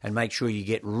hole and make sure you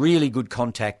get really good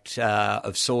contact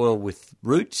of soil with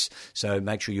roots, so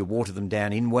make sure you water them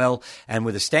down in well. And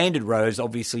with a standard rose,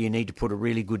 obviously you need to put a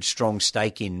really good strong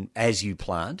stake in as you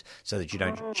plant so that you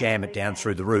don't jam it down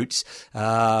through the roots,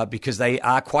 because they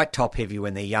are quite top heavy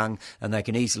when they're young, and they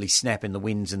can easily snap in the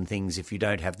winds and things if you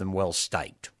don't have them well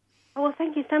staked. Oh, well,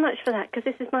 thank you so much for that, because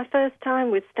this is my first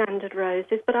time with standard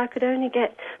roses, but I could only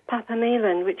get Papa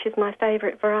Milan, which is my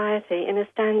favourite variety, in a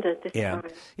standard this time.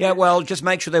 Yeah, well, just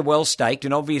make sure they're well staked,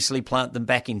 and obviously plant them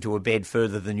back into a bed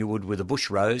further than you would with a bush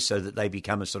rose so that they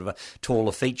become a sort of a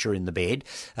taller feature in the bed.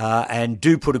 And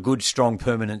do put a good, strong,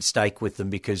 permanent stake with them,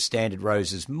 because standard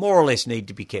roses more or less need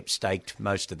to be kept staked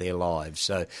most of their lives.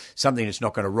 So something that's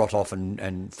not going to rot off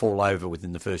and fall over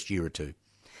within the first year or two.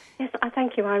 Yes,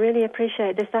 thank you. I really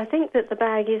appreciate this. I think that the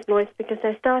bag is moist because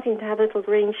they're starting to have little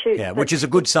green shoots. Yeah, which is a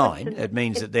good sign. It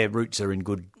means that their roots are in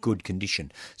good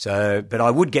condition. So, but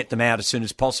I would get them out as soon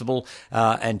as possible,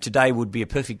 and today would be a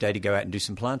perfect day to go out and do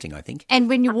some planting, I think. And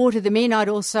when you water them in, I'd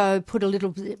also put a little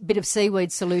bit of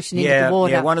seaweed solution into the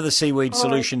water. Yeah, one of the seaweed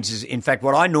solutions is, in fact,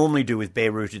 what I normally do with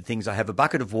bare-rooted things, I have a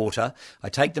bucket of water, I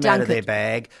take them out of their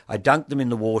bag, I dunk them in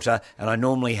the water, and I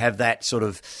normally have that sort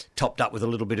of topped up with a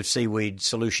little bit of seaweed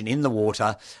solution in the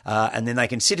water, and then they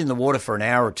can sit in the water for an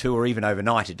hour or two or even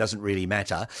overnight. It doesn't really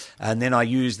matter. And then I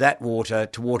use that water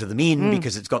to water them in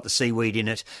because it's got the seaweed in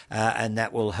it, and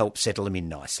that will help settle them in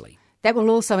nicely. That will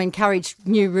also encourage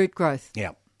new root growth.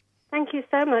 Yeah. Thank you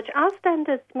so much. Are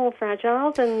standards more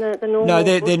fragile than the normal? No,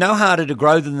 they're no harder to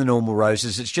grow than the normal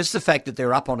roses. It's just the fact that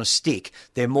they're up on a stick.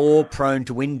 They're more prone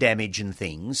to wind damage and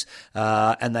things,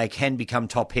 and they can become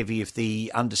top-heavy if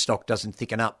the understock doesn't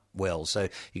thicken up well. So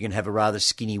you can have a rather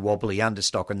skinny, wobbly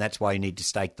understock, and that's why you need to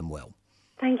stake them well.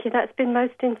 Thank you. That's been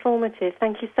most informative.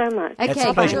 Thank you so much.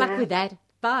 Okay, good luck with that.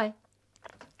 Bye.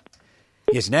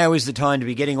 Yes, now is the time to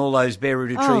be getting all those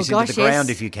bare-rooted trees into the ground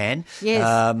if you can.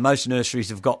 Yes. Most nurseries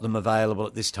have got them available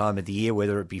at this time of the year,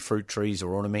 whether it be fruit trees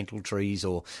or ornamental trees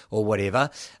or whatever.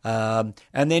 And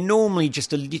they're normally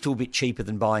just a little bit cheaper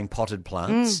than buying potted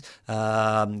plants.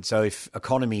 So if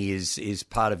economy is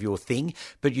part of your thing,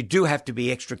 but you do have to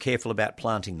be extra careful about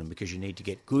planting them because you need to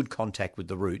get good contact with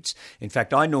the roots. In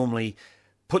fact, I normally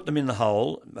put them in the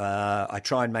hole. I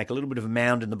try and make a little bit of a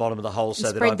mound in the bottom of the hole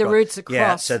so that I've got roots across.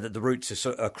 Yeah, so that the roots are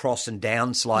sort of across and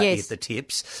down slightly at the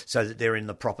tips, so that they're in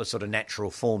the proper sort of natural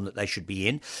form that they should be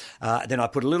in. Then I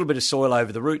put a little bit of soil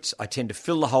over the roots. I tend to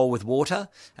fill the hole with water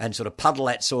and sort of puddle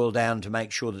that soil down to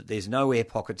make sure that there's no air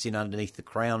pockets in underneath the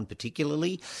crown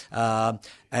particularly. And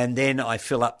then I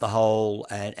fill up the hole,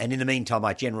 and in the meantime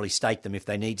I generally stake them if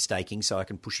they need staking, so I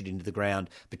can push it into the ground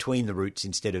between the roots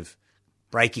instead of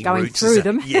breaking going roots. Through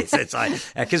them. Yes, that's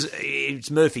right. Because it's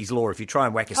Murphy's Law. If you try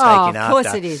and whack a stake in of course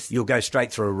after, it is. You'll go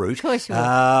straight through a root. Of course you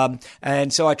will.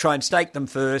 And so I try and stake them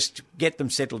first, get them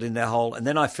settled in their hole, and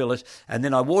then I fill it, and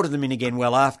then I water them in again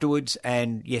well afterwards.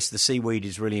 And yes, the seaweed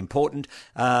is really important.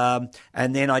 And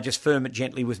then I just firm it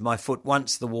gently with my foot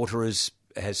once the water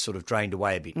has sort of drained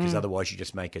away a bit, because otherwise you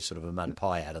just make a sort of a mud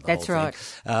pie out of the whole thing.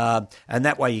 That's right. And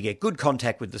that way you get good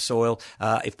contact with the soil.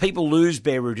 If people lose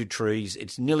bare-rooted trees,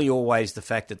 it's nearly always the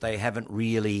fact that they haven't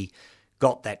really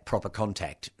got that proper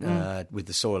contact with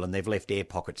the soil, and they've left air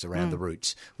pockets around the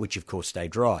roots, which of course stay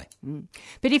dry.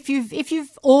 But if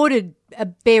you've ordered a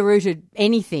bare-rooted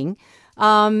anything,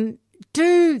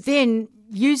 do then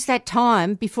use that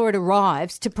time before it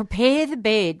arrives to prepare the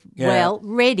bed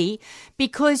ready,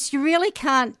 because you really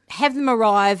can't have them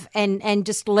arrive and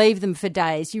just leave them for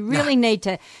days. You really need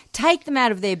to take them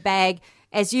out of their bag,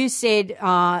 as you said,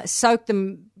 soak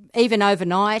them even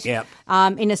overnight in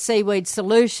a seaweed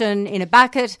solution in a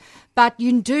bucket. But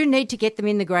you do need to get them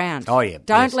in the ground. Oh, yeah.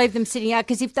 Don't leave them sitting out,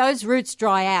 because if those roots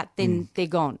dry out, then they're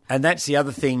gone. And that's the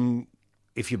other thing.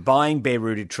 If you're buying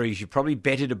bare-rooted trees, you're probably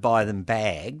better to buy them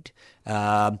bagged,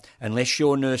 unless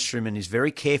your nurseryman is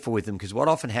very careful with them, because what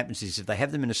often happens is if they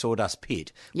have them in a sawdust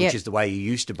pit, which is the way you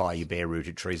used to buy your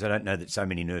bare-rooted trees. I don't know that so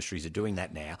many nurseries are doing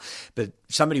that now, but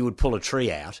somebody would pull a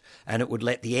tree out and it would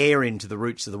let the air into the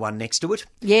roots of the one next to it.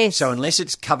 Yes. So unless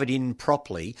it's covered in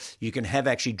properly, you can have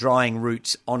actually drying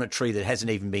roots on a tree that hasn't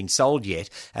even been sold yet.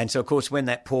 And so, of course, when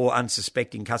that poor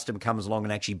unsuspecting customer comes along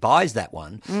and actually buys that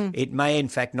one, it may in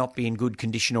fact not be in good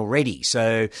condition already.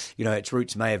 So, its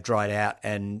roots may have dried out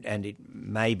and it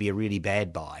may be a really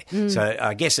bad buy. So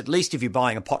I guess at least if you're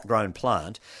buying a pot-grown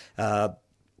plant,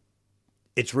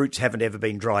 its roots haven't ever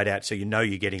been dried out, so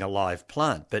you're getting a live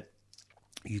plant. But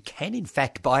you can, in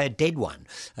fact, buy a dead one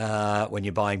when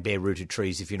you're buying bare-rooted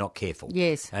trees if you're not careful.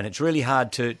 Yes. And it's really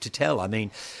hard to tell. I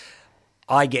mean,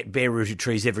 I get bare-rooted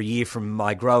trees every year from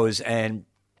my growers, and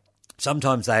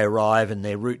sometimes they arrive and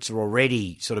their roots are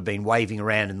already sort of been waving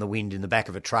around in the wind in the back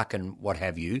of a truck and what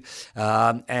have you.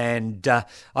 And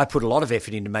I put a lot of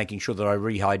effort into making sure that I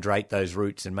rehydrate those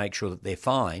roots and make sure that they're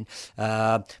fine.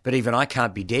 But even I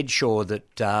can't be dead sure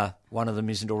that one of them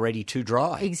isn't already too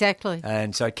dry. Exactly.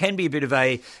 And so it can be a bit of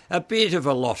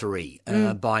a lottery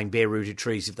buying bare-rooted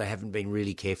trees if they haven't been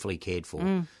really carefully cared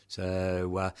for.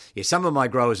 So, some of my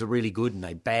growers are really good, and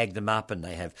they bag them up, and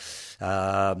they have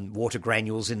water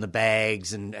granules in the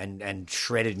bags and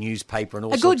shredded newspaper and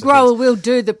all sorts of things. A good grower will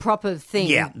do the proper thing.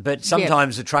 Yeah, but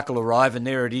sometimes the truck will arrive, and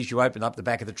there it is. You open up the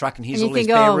back of the truck, and here's and all these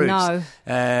think, bare oh, roots. No.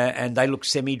 And they look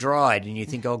semi-dried, and you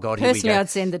think, oh, God, here we go. Personally, I'd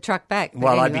send the truck back.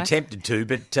 Well, anyway. I'd be tempted to,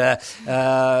 but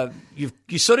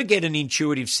you sort of get an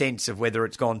intuitive sense of whether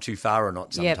it's gone too far or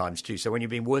not sometimes too. So when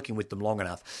you've been working with them long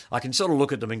enough, I can sort of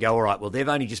look at them and go, all right, well, they've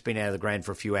only just been out of the ground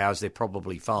for a few hours. They're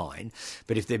probably fine.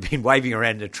 But if they've been waving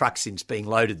around in a truck since being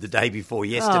loaded the day before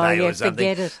yesterday or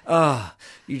something, forget it.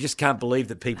 You just can't believe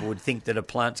that people would think that a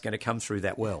plant's going to come through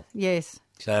that well. Yes.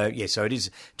 So it is,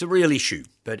 it's a real issue.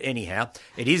 But anyhow,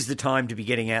 it is the time to be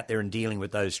getting out there and dealing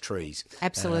with those trees.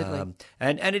 Absolutely.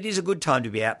 And it is a good time to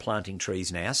be out planting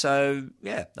trees now. So,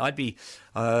 I'd be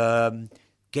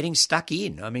getting stuck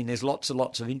in. I mean, there's lots and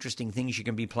lots of interesting things you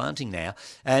can be planting now.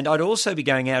 And I'd also be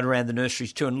going out around the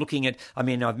nurseries too and looking at, I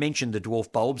mean, I've mentioned the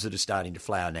dwarf bulbs that are starting to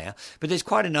flower now, but there's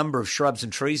quite a number of shrubs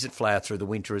and trees that flower through the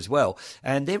winter as well.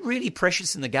 And they're really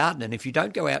precious in the garden. And if you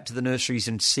don't go out to the nurseries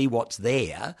and see what's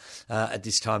there at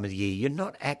this time of the year, you're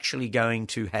not actually going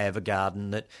to have a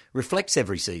garden that reflects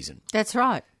every season. That's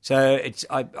right. So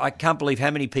I can't believe how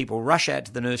many people rush out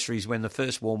to the nurseries when the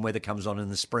first warm weather comes on in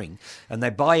the spring, and they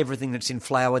buy everything that's in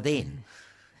flower then.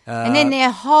 And then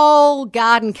their whole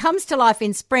garden comes to life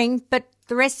in spring, but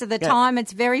the rest of the time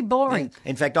it's very boring.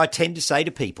 In fact, I tend to say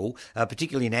to people,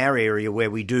 particularly in our area where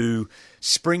we do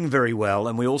spring very well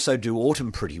and we also do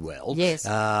autumn pretty well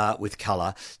with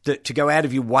colour, to go out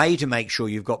of your way to make sure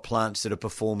you've got plants that are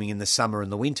performing in the summer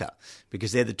and the winter,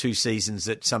 because they're the two seasons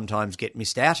that sometimes get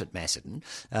missed out at Macedon.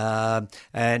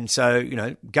 And so, you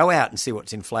know, go out and see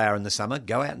what's in flower in the summer,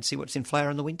 go out and see what's in flower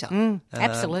in the winter.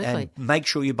 Absolutely. And make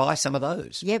sure you buy some of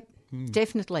those. Yep,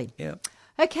 definitely. Yeah.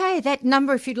 Okay, that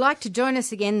number, if you'd like to join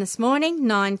us again this morning,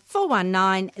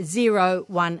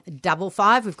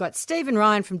 94190155. We've got Stephen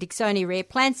Ryan from Dicksonia Rare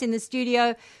Plants in the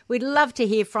studio. We'd love to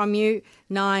hear from you,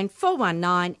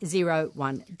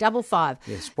 94190155.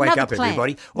 Yes, wake up,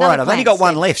 everybody. All right, I've only got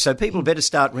one left, so people better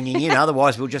start ringing in,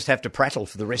 otherwise we'll just have to prattle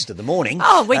for the rest of the morning.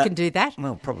 Oh, we can do that.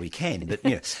 Well, probably can, but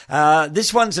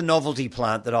this one's a novelty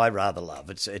plant that I rather love.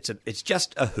 It's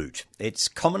just a hoot. It's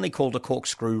commonly called a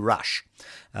corkscrew rush.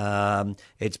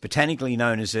 It's botanically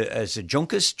known as a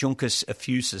Juncus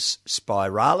effusus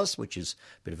spiralis, which is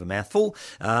a bit of a mouthful.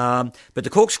 But the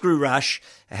corkscrew rush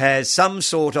has some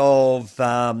sort of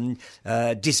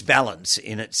disbalance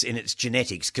in its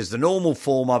genetics, because the normal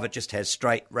form of it just has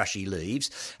straight rushy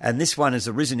leaves, and this one has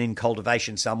arisen in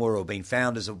cultivation somewhere or been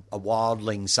found as a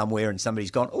wildling somewhere, and somebody's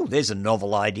gone, oh, there's a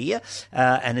novel idea,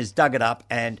 and has dug it up,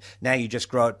 and now you just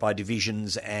grow it by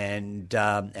divisions, and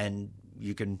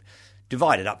you can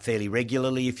divide it up fairly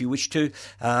regularly if you wish to.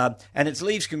 And its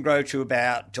leaves can grow to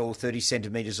about 30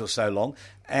 centimetres or so long.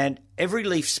 And every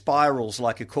leaf spirals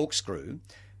like a corkscrew,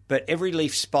 but every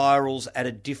leaf spirals at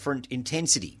a different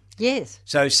intensity. Yes.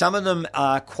 So some of them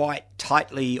are quite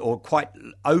tightly or quite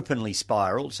openly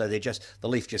spiraled, so the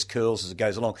leaf just curls as it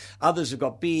goes along. Others have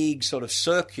got big sort of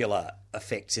circular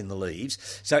effects in the leaves.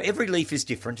 So every leaf is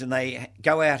different, and they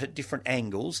go out at different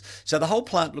angles. So the whole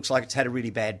plant looks like it's had a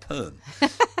really bad perm,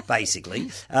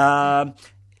 basically.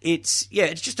 It's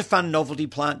just a fun novelty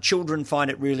plant. Children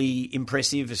find it really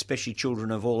impressive, especially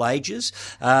children of all ages.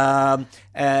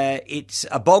 It's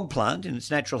a bog plant. In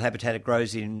its natural habitat, it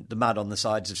grows in the mud on the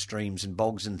sides of streams and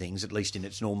bogs and things, at least in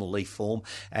its normal leaf form.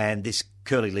 And this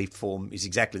curly leaf form is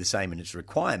exactly the same in its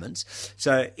requirements.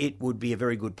 So it would be a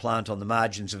very good plant on the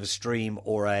margins of a stream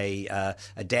or a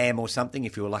dam or something,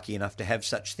 if you were lucky enough to have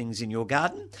such things in your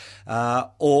garden.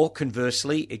 Or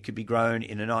conversely, it could be grown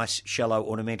in a nice shallow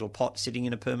ornamental pot sitting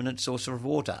in a permanent saucer of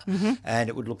water. Mm-hmm. And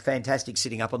it would look fantastic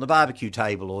sitting up on the barbecue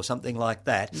table or something like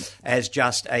that as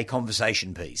just a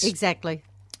conversation piece. Exactly.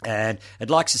 And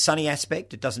it likes a sunny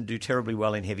aspect. It doesn't do terribly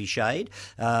well in heavy shade.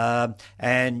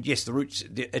 And yes, the roots,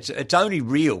 its only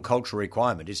real cultural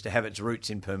requirement is to have its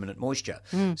roots in permanent moisture.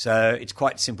 So it's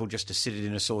quite simple just to sit it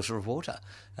in a saucer of water.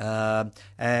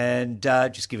 And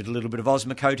just give it a little bit of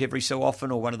Osmocote every so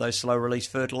often, or one of those slow-release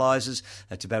fertilisers.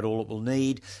 That's about all it will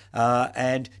need.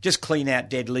 And just clean out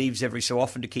dead leaves every so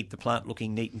often to keep the plant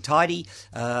looking neat and tidy.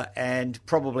 And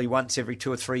probably once every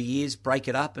 2 or 3 years, break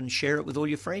it up and share it with all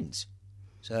your friends.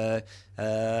 So,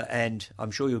 and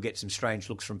I'm sure you'll get some strange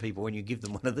looks from people when you give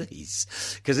them one of these,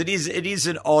 because it is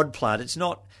an odd plant. It's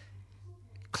not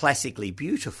classically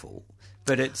beautiful,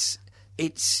 but it's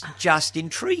just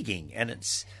intriguing, and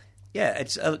it's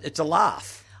a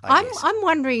laugh. I'm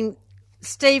wondering,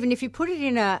 Stephen, if you put it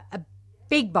in a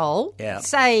big bowl,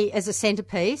 say as a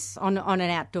centrepiece on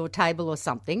an outdoor table or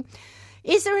something,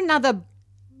 is there another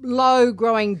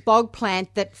low-growing bog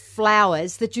plant that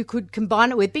flowers that you could combine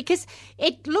it with? Because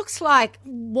it looks like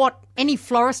what any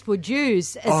florist would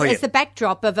use as the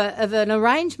backdrop of an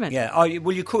arrangement. Yeah,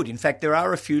 well, you could. In fact, there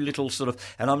are a few little sort of,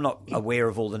 and I'm not aware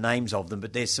of all the names of them,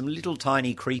 but there's some little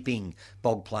tiny creeping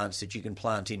bog plants that you can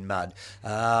plant in mud.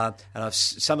 And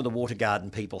some of the water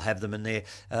garden people have them, and they're,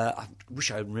 I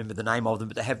wish I remember the name of them,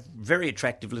 but they have very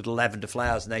attractive little lavender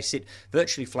flowers, and they sit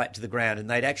virtually flat to the ground, and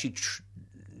they'd actually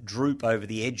droop over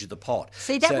the edge of the pot.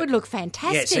 See, that would look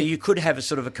fantastic. Yeah, so you could have a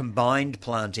sort of a combined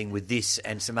planting with this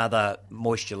and some other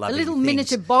moisture-loving things. A little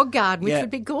miniature bog garden, which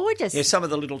would be gorgeous. Yeah, some of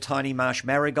the little tiny marsh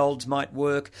marigolds might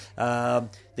work.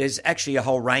 there's actually a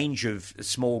whole range of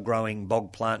small growing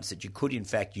bog plants that you could in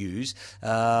fact use,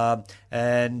 and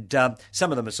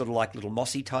some of them are sort of like little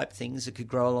mossy type things that could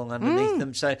grow along underneath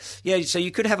them. So so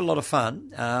you could have a lot of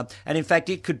fun, and in fact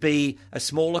it could be a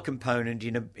smaller component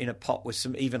in a pot with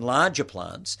some even larger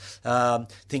plants,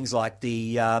 things like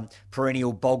the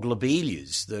perennial bog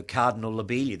lobelias, the cardinal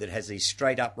lobelia that has these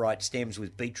straight upright stems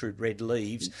with beetroot red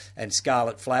leaves and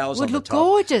scarlet flowers Would on look the top.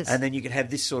 gorgeous. And then you could have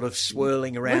this sort of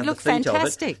swirling around Would look the feet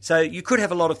fantastic. of it. So you could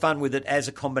have a lot of fun with it as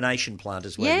a combination plant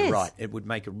as well. Yes. You're right. It would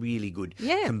make a really good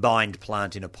Yeah. combined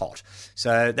plant in a pot.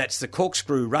 So that's the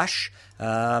corkscrew rush,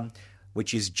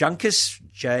 which is Juncus,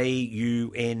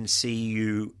 Juncus,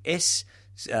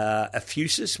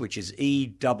 effusus, which is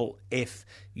EFFUSUS,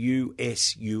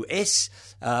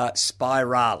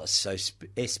 spiralis, so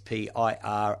SPIRALIS,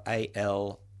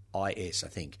 I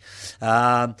think.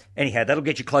 Anyhow, that'll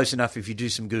get you close enough if you do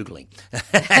some Googling.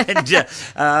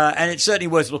 And it's certainly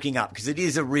worth looking up because it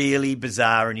is a really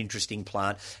bizarre and interesting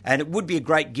plant. And it would be a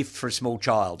great gift for a small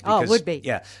child. Because, it would be.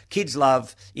 Yeah, kids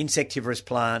love insectivorous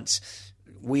plants,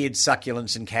 weird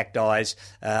succulents and cacti,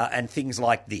 and things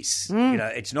like this. You know,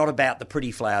 it's not about the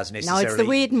pretty flowers necessarily. No, it's the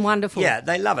weird and wonderful. Yeah,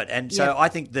 they love it. And so I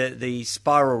think the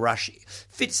Spiral Rush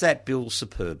fits that bill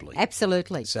superbly.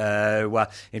 Absolutely. So,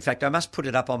 in fact, I must put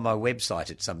it up on my website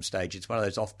at some stage. It's one of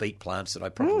those offbeat plants that I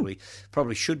probably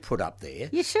should put up there.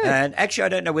 You should. And actually, I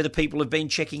don't know whether people have been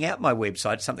checking out my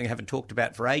website. It's something I haven't talked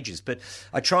about for ages. But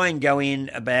I try and go in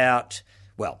about,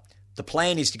 the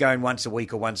plan is to go in once a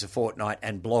week or once a fortnight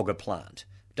and blog a plant.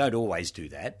 Don't always do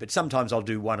that, but sometimes I'll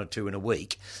do one or two in a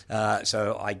week.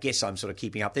 So I guess I'm sort of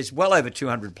keeping up. There's well over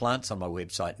 200 plants on my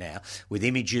website now with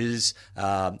images,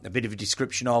 a bit of a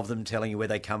description of them, telling you where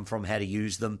they come from, how to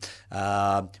use them,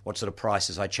 what sort of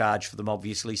prices I charge for them,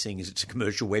 obviously, seeing as it's a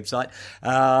commercial website.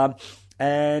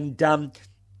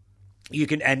 You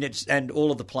can, and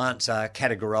all of the plants are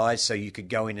categorised, so you could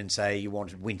go in and say you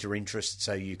wanted winter interest,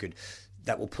 so you could.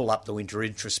 That will pull up the winter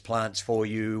interest plants for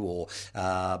you, or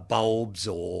bulbs,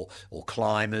 or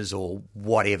climbers, or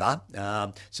whatever.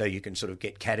 So you can sort of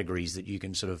get categories that you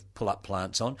can sort of pull up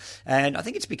plants on. And I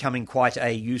think it's becoming quite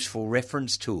a useful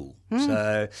reference tool.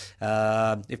 So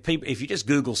if you just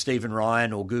Google Stephen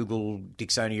Ryan or Google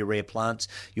Dicksonia rare plants,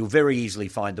 you'll very easily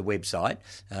find the website,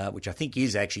 which I think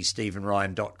is actually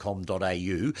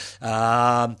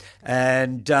stephenryan.com.au.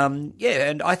 And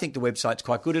I think the website's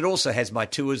quite good. It also has my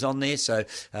tours on there. So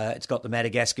it's got the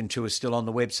Madagascan tour still on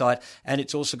the website, and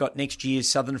it's also got next year's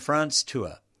Southern France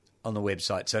tour on the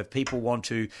website. So if people want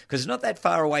to, because it's not that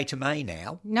far away to May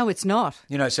now. No, it's not.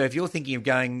 You know, so if you're thinking of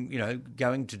going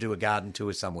to do a garden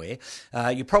tour somewhere,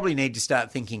 you probably need to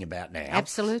start thinking about now.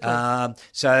 Absolutely.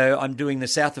 So I'm doing the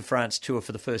South of France tour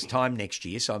for the first time next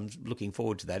year, so I'm looking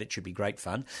forward to that. It should be great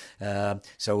fun.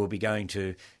 So we'll be going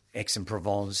to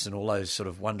Aix-en-Provence and all those sort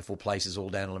of wonderful places all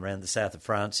down around the south of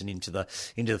France and into the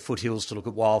foothills to look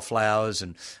at wildflowers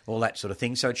and all that sort of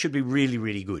thing. So it should be really,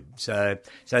 really good. So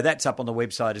that's up on the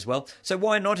website as well. So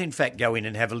why not, in fact, go in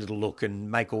and have a little look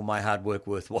and make all my hard work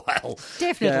worthwhile?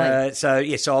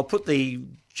 Definitely. So I'll put the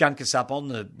Juncus up on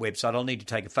the website. I'll need to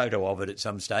take a photo of it at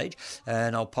some stage,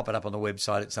 and I'll pop it up on the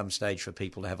website at some stage for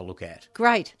people to have a look at.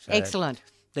 Great. So, excellent.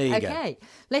 There you go. Okay,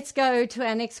 let's go to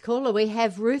our next caller. We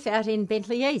have Ruth out in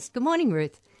Bentley East. Good morning,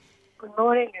 Ruth. Good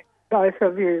morning, both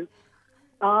of you.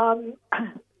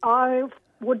 I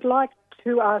would like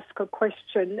to ask a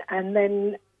question and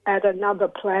then add another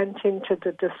plant into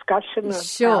the discussion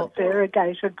of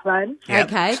variegated plants. Yeah,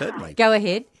 okay, certainly. Go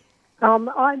ahead.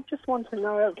 I just want to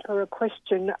know for a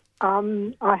question.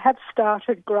 I have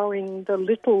started growing the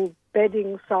little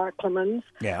bedding cyclamens,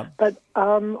 but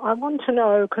I want to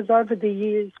know, because over the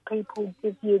years people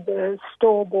give you the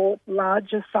store-bought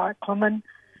larger cyclamen,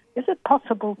 is it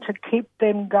possible to keep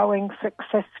them going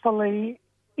successfully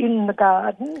in the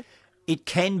garden? It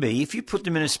can be, if you put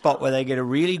them in a spot where they get a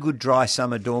really good dry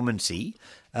summer dormancy,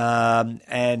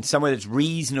 and somewhere that's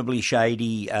reasonably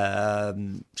shady,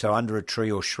 so under a tree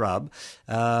or shrub,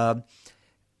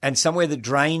 and somewhere that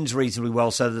drains reasonably well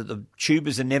so that the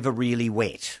tubers are never really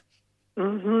wet.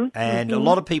 And a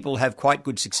lot of people have quite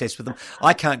good success with them.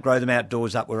 I can't grow them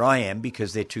outdoors up where I am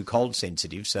because they're too cold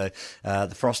sensitive, so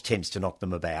the frost tends to knock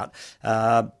them about.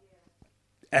 And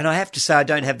I have to say I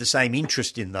don't have the same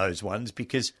interest in those ones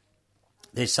because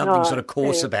there's something sort of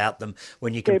coarse about them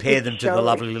when you compare them to the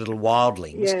lovely little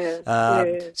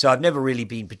wildlings. So I've never really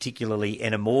been particularly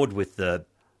enamoured with the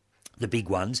big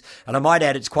ones. And I might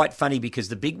add, it's quite funny because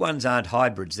the big ones aren't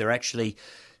hybrids. They're actually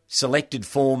selected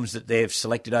forms that they've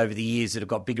selected over the years that have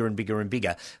got bigger and bigger and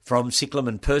bigger from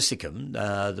Cyclamen persicum,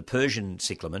 the Persian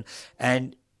cyclamen.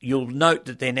 And you'll note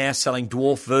that they're now selling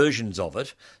dwarf versions of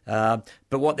it. But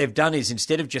what they've done is,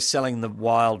 instead of just selling the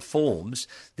wild forms,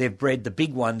 they've bred the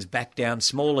big ones back down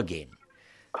small again.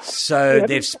 So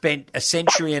they've spent a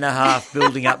century and a half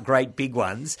building up great big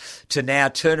ones to now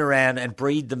turn around and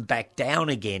breed them back down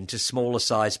again to smaller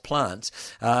sized plants.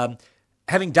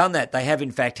 Having done that, they have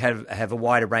in fact have a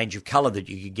wider range of colour that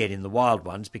you could get in the wild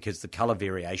ones, because the colour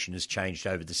variation has changed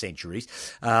over the centuries.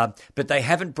 But they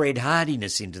haven't bred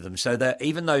hardiness into them, so that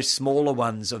even those smaller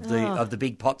ones of the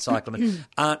big pot cyclamen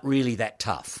aren't really that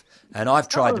tough. And I've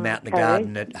tried them out in the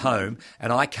garden at home,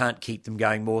 and I can't keep them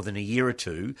going more than a year or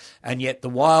two. And yet the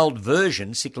wild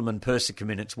version, Cyclamen persicum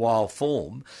in its wild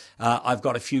form, I've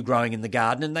got a few growing in the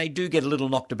garden, and they do get a little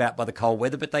knocked about by the cold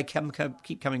weather, but they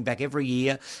keep coming back every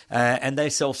year, and they're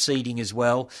self-seeding as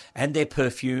well, and they're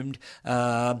perfumed.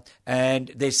 And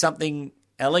there's something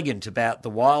elegant about the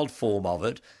wild form of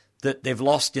it that they've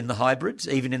lost in the hybrids,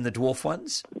 even in the dwarf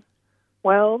ones.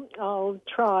 Well, I'll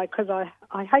try, because I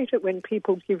hate it when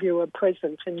people give you a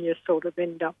present and you sort of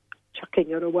end up chucking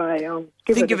it away.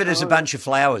 Think of it as a bunch of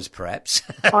flowers, perhaps.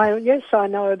 Yes, I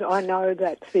know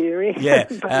that theory. Yeah,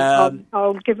 but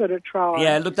I'll give it a try.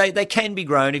 Yeah, look, they can be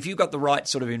grown. If you've got the right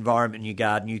sort of environment in your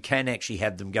garden, you can actually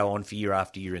have them go on for year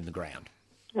after year in the ground.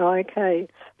 Okay.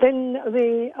 Then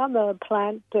the other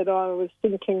plant that I was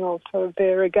thinking of for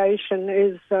variegation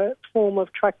is a form of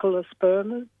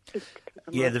Trachelospermum.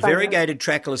 Yeah, the variegated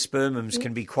Trachelospermums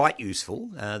can be quite useful.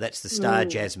 That's the star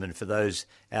jasmine for those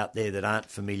out there that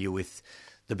aren't familiar with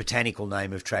the botanical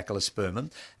name of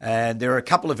Trachelospermum. And there are a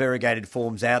couple of variegated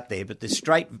forms out there, but the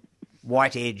straight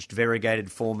white-edged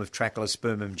variegated form of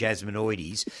Trachelospermum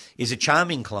jasminoides is a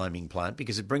charming climbing plant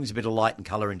because it brings a bit of light and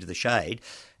colour into the shade.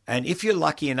 And if you're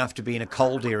lucky enough to be in a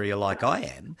cold area like I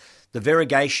am, the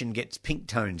variegation gets pink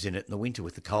tones in it in the winter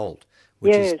with the cold,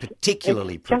 which is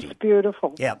particularly pretty. Just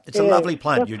beautiful. Yeah, it's a lovely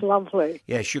plant. Just lovely.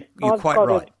 Yes, you're quite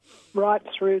right. Right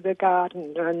through the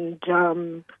garden,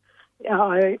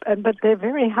 but they're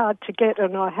very hard to get,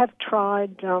 and I have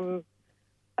tried and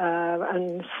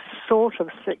sort of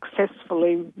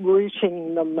successfully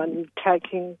rooting them and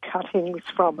taking cuttings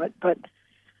from it, but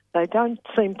they don't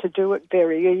seem to do it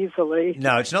very easily.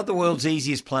 No, it's not the world's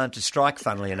easiest plant to strike,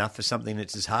 funnily enough, for something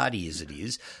that's as hardy as it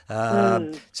is.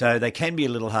 So they can be a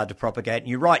little hard to propagate. And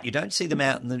you're right, you don't see them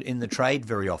out in the trade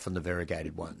very often, the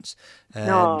variegated ones. And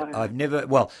no. I've never...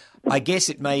 Well, I guess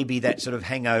it may be that sort of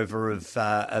hangover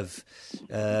of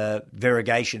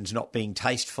variegations not being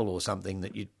tasteful or something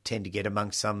that you tend to get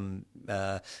amongst some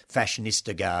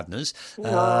fashionista gardeners.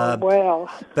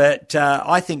 But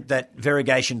I think that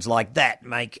variegations like that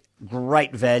make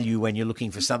great value when you're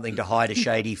looking for something to hide a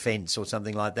shady fence or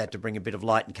something like that to bring a bit of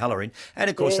light and colour in. And,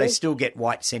 of course, they still get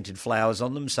white scented flowers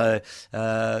on them, so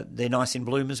they're nice in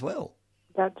bloom as well.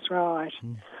 That's right.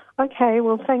 Okay,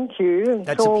 well, thank you.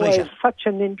 That's a pleasure. Always such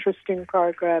an interesting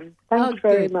program. Thanks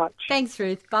very much. Thanks,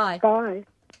 Ruth. Bye. Bye.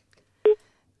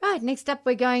 Right, next up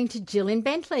we're going to Jill in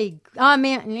Bentley. I'm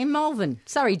in Malvern.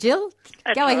 Sorry, Jill.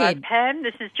 Go ahead. Pam,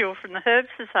 this is Jill from the Herb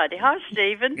Society. Hi,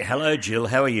 Stephen. Hello, Jill.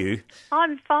 How are you?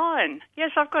 I'm fine.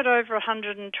 Yes, I've got over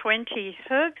 120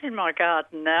 herbs in my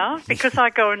garden now because I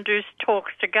go and do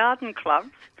talks to garden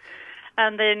clubs.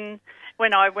 And then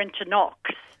when I went to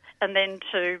Knox and then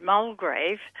to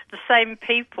Mulgrave, the same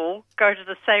people go to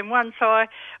the same one. So I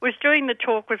was doing the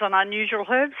talk was on unusual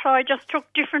herbs, so I just took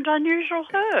different unusual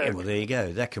herbs. Yeah, well, there you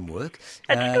go. That can work.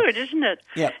 It's good, isn't it?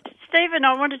 Yeah. Stephen,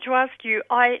 I wanted to ask you,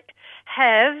 I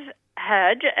have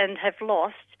had and have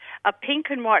lost a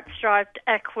pink and white striped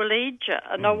Aquilegia,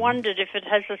 and I wondered if it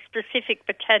has a specific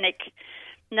botanic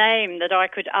name that I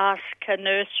could ask a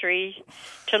nursery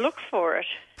to look for it.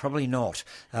 Probably not.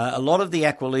 A lot of the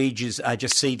Aquilegias are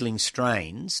just seedling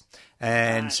strains,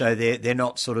 and so they're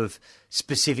not sort of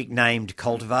specific named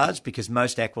cultivars because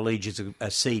most Aquilegias are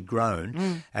seed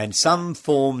grown, and some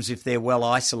forms, if they're well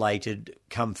isolated,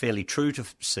 come fairly true to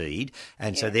seed,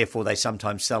 and so therefore they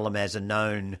sometimes sell them as a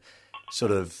known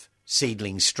sort of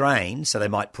seedling strain, so they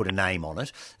might put a name on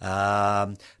it.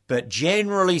 But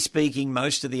generally speaking,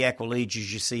 most of the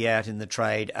Aquilegias you see out in the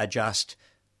trade are just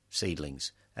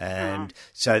seedlings. And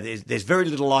so there's very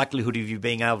little likelihood of you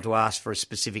being able to ask for a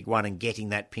specific one and getting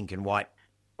that pink and white.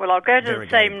 Well, I'll go to the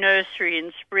same nursery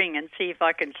in spring and see if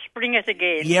I can spring it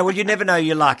again. Yeah, well, you never know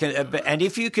your luck. And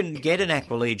if you can get an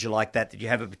Aquilegia like that you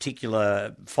have a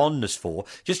particular fondness for,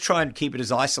 just try and keep it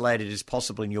as isolated as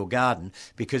possible in your garden,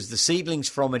 because the seedlings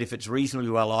from it, if it's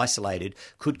reasonably well isolated,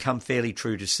 could come fairly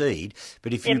true to seed.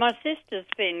 But if my sister's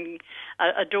been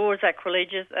adores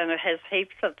Aquilegias and has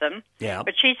heaps of them. Yeah.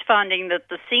 But she's finding that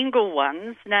the single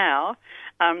ones now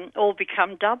all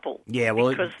become double. Yeah, well,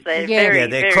 because they're they're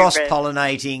very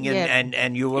cross-pollinating,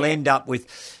 and you will end up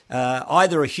with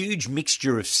either a huge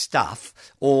mixture of stuff,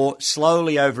 or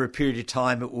slowly over a period of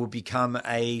time it will become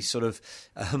a sort of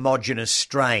a homogenous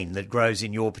strain that grows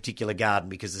in your particular garden,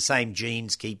 because the same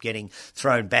genes keep getting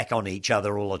thrown back on each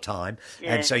other all the time.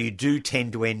 Yeah. And so you do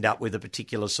tend to end up with a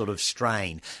particular sort of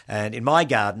strain. And in my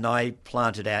garden, I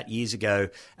planted out years ago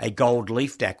a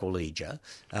gold-leafed Aquilegia,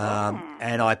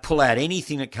 and I pull out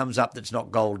anything that comes up that's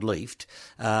not gold-leafed.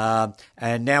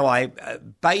 And now I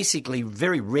basically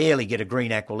very rarely get a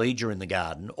green Aquilegia in the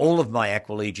garden. All of my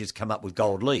Aquilegias come up with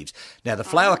gold leaves. Now, the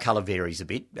flower colour varies a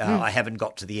bit. I haven't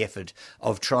got to the effort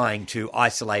of trying to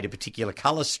isolate a particular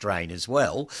colour strain as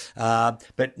well.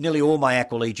 But nearly all my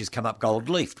Aquilegias come up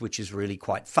gold-leafed, which is really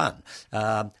quite fun.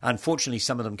 Unfortunately,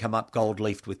 some of them come up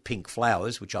gold-leafed with pink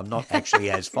flowers, which I'm not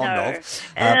actually as fond of.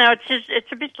 No,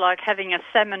 it's a bit like having a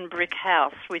salmon brick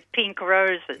house with pink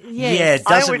roses. Yes. Yeah, it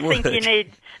doesn't I always work. think you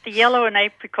need the yellow and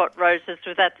apricot roses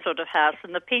with that sort of house,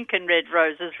 and the pink and red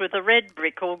roses with a red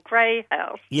brick or grey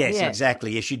house. Yes, Yeah.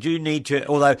 exactly. Yes, you do need to,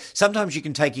 although sometimes you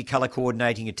can take your colour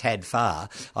coordinating a tad far.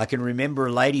 I can remember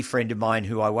a lady friend of mine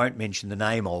who I won't mention the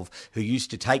name of, who used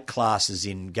to take classes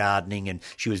in gardening, and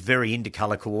she was very into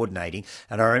colour coordinating.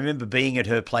 And I remember being at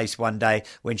her place one day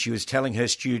when she was telling her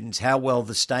students how well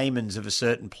the stamens of a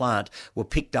certain plant were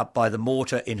picked up by the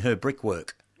mortar in her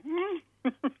brickwork.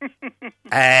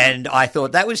 And I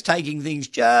thought that was taking things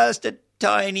just a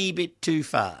tiny bit too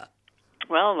far.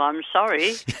 Well, I'm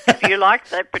sorry if you like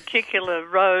that particular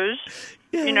rose.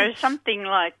 Yeah. You know, something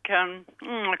like I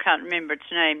can't remember its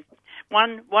name.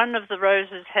 One of the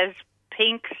roses has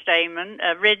pink stamen,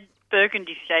 red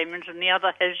burgundy stamens, and the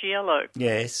other has yellow.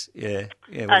 Yes, yeah.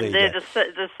 Well, And there you they're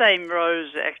go. the same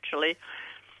rose, actually.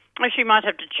 Well, she might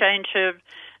have to change her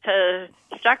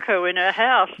stucco in her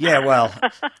house. Yeah, well,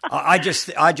 I just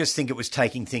think it was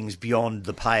taking things beyond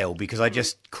the pale, because I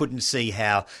just couldn't see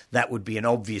how that would be an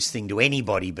obvious thing to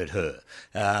anybody but her.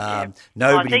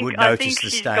 Nobody would notice I think the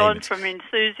she's stain. gone from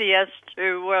enthusiast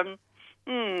to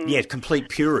Yeah, complete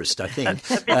purist, I think.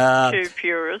 a bit too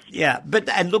purist. Yeah,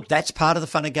 and look, that's part of the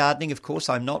fun of gardening. Of course,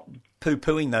 I'm not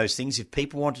poo-pooing those things. If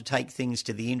people want to take things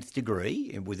to the nth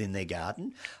degree within their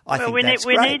garden, I think that's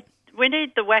great. We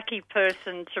need the wacky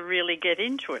person to really get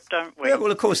into it, don't we? Yeah, well,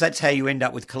 of course, that's how you end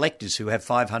up with collectors who have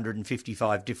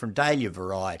 555 different dahlia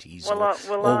varieties or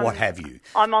what have you.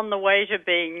 I'm on the way to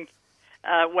being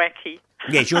wacky.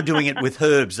 Yes, you're doing it with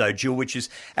herbs, though, Jill, which is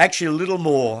actually a little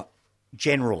more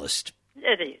generalist.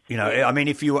 It is. You know, I mean,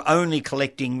 if you were only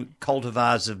collecting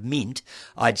cultivars of mint,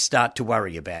 I'd start to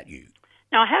worry about you.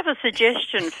 Now, I have a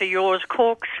suggestion for yours,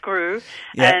 corkscrew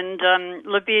Yeah. and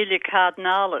Lobelia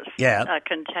cardinalis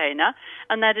container,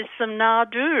 and that is some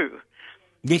nardoo.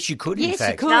 Yes, you could, in Yes, you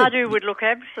fact. could. Nardoo would look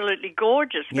absolutely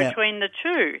gorgeous Yeah. between the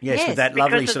two. Yes, with that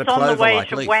lovely because sort it's of on the way clover-like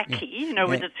to leaf. wacky, you know,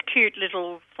 with Yeah. its cute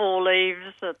little four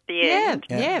leaves at the Yeah, end.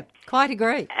 yeah, quite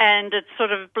agree. And it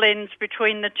sort of blends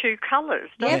between the two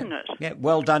colours, doesn't it? Yeah,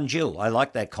 well done, Jill. I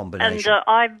like that And combination.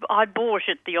 I bought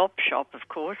at the op shop, of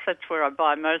course. That's where I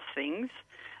buy most things,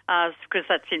 because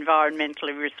that's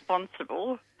environmentally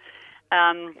responsible.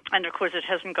 And, of course, it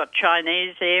hasn't got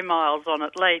Chinese air miles on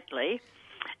it lately.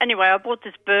 Anyway, I bought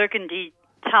this burgundy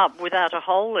tub without a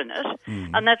hole in it,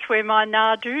 and that's where my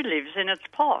nardoo lives, in its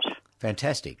pot.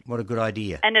 Fantastic. What a good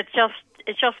idea. And it's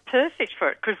just perfect for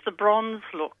it, because the bronze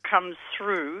look comes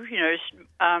through, you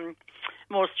know,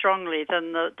 more strongly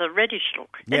than the reddish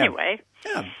look. Yeah. Anyway.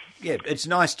 Yeah, it's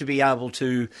nice to be able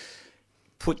to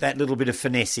put that little bit of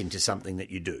finesse into something that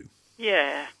you do.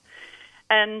 Yeah.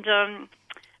 And,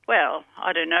 well,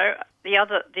 I don't know. The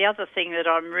other thing that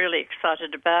I'm really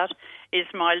excited about is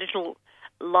my little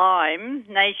lime,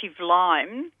 native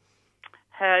lime,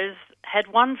 has had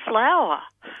one flower.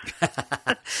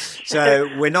 So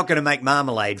we're not going to make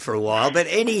marmalade for a while, but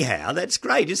anyhow, that's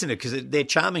great, isn't it? Because they're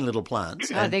charming little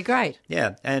plants. Oh, they're great.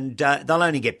 Yeah, and they'll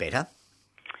only get better.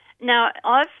 Now,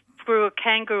 I've grew a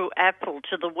kangaroo apple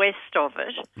to the west of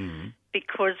it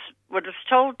because what was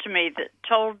told to me,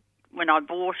 when I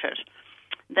bought it,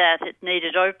 that it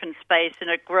needed open space and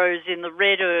it grows in the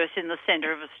red earth in the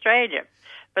centre of Australia.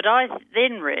 But I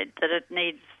then read that it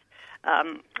needs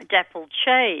dappled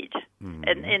shade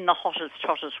in the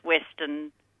hottest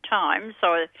western time.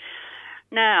 So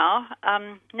now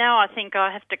I think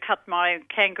I have to cut my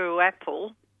kangaroo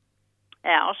apple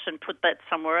out and put that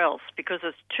somewhere else because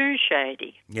it's too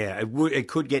shady. Yeah, it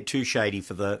could get too shady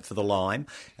for the lime,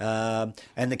 and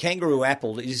the kangaroo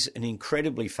apple is an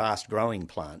incredibly fast growing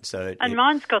plant. So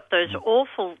mine's got those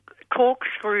awful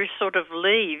corkscrew sort of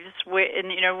leaves,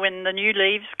 when the new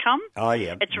leaves come. Oh,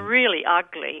 yeah. It's really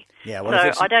ugly. Yeah,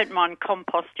 well, so I don't mind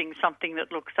composting something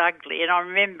that looks ugly. And I'm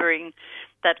remembering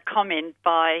that comment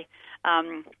by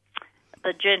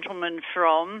the gentleman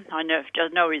from, I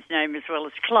know his name as well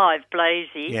as Clive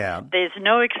Blasey. Yeah. There's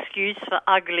no excuse for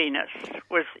ugliness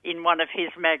was in one of his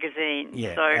magazines.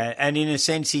 Yeah, so, and in a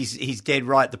sense, he's dead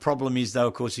right. The problem is, though,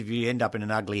 of course, if you end up in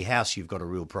an ugly house, you've got a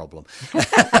real problem.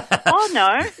 Oh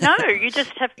no! You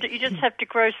just have to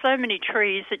grow so many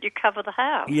trees that you cover the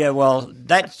house. Yeah, well,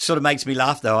 that sort of makes me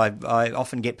laugh, though. I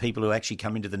often get people who actually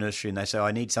come into the nursery and they say,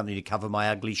 I need something to cover my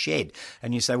ugly shed.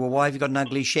 And you say, well, why have you got an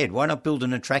ugly shed? Why not build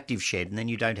an attractive shed and then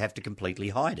you don't have to completely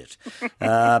hide it?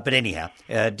 But anyhow,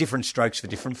 different strokes for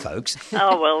different folks.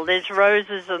 Oh, well, there's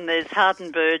roses and there's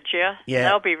Hardenbergia. Yeah.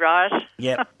 They'll be right.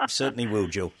 Yeah, certainly will,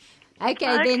 Jill.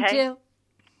 Okay, then, Jill.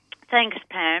 Thanks,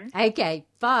 Pam. Okay,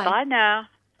 bye. Bye now.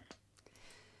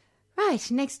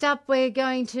 Right, next up we're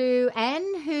going to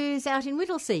Anne, who's out in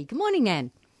Whittlesea. Good morning,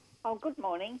 Anne. Oh, good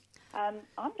morning. I'm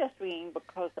just ringing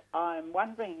because I'm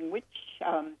wondering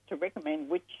to recommend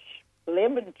which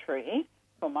lemon tree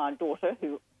for my daughter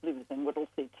who lives in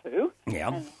Whittlesea too. Yeah.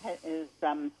 And is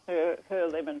her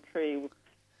lemon tree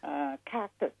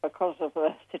carked it because of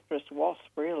the citrus wasp,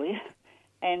 really.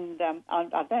 And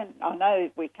I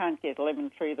know we can't get a lemon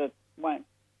tree that won't.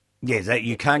 Yeah,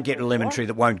 you can't get a lemon tree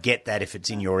that won't get that if it's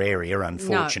in your area,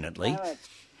 unfortunately. No, it's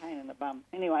a pain in the bum.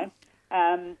 Anyway,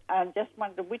 I just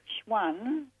wonder which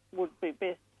one would be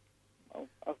best,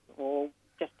 or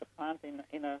just to plant in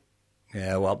a...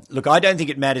 Yeah, well, look, I don't think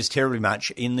it matters terribly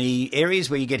much. In the areas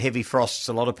where you get heavy frosts,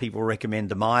 a lot of people recommend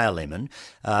the Meyer lemon,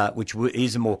 which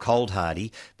is a more cold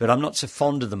hardy, but I'm not so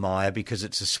fond of the Meyer because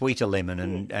it's a sweeter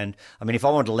lemon. And I mean, if I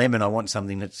want a lemon, I want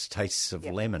something that tastes of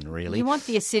lemon, really. You want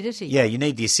the acidity. Yeah, you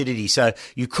need the acidity. So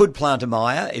you could plant a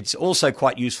Meyer. It's also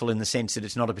quite useful in the sense that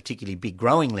it's not a particularly big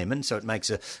growing lemon, so it makes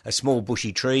a small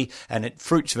bushy tree, and it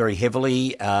fruits very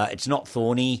heavily. It's not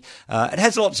thorny. It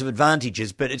has lots of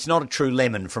advantages, but it's not a true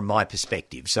lemon from my perspective.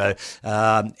 So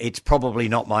it's probably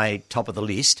not my top of the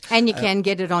list. And you can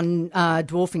get it on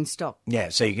dwarfing stock. Yeah,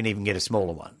 so you can even get a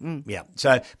smaller one. Yeah.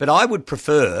 So, but I would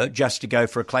prefer just to go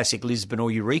for a classic Lisbon or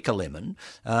Eureka lemon.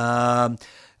 I've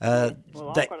got a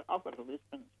Lisbon.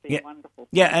 It's been wonderful.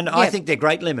 Yeah, and I think they're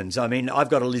great lemons. I mean, I've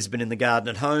got a Lisbon in the garden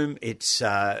at home. It's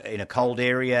in a cold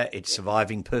area. It's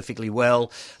surviving perfectly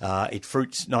well. It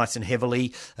fruits nice and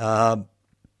heavily.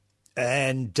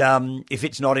 And if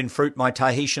it's not in fruit, my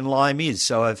Tahitian lime is.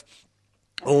 So I've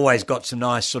always got some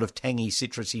nice sort of tangy,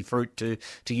 citrusy fruit to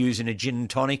use in a gin and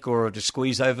tonic or to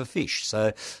squeeze over fish.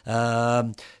 So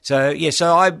I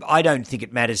don't think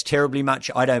it matters terribly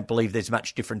much. I don't believe there's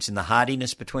much difference in the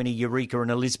hardiness between a Eureka and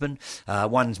a Lisbon.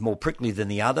 One's more prickly than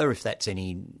the other, if that's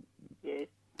any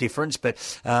difference. But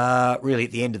really,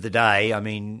 at the end of the day, I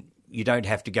mean, you don't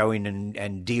have to go in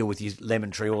and deal with your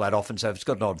lemon tree all that often. So if it's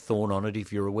got an odd thorn on it,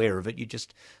 if you're aware of it, you're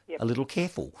just a little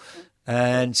careful.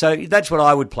 And so that's what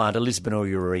I would plant, a Lisbon or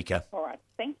Eureka. All right.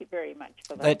 Thank you very much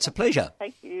for that. It's a pleasure.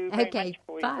 Thank you very much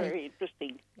for your very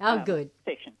interesting session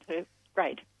too.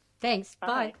 Great. Thanks.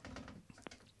 Bye.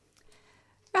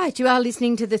 Right, you are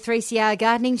listening to the 3CR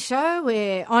Gardening Show.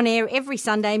 We're on air every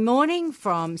Sunday morning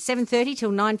from 7:30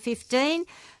 till 9:15.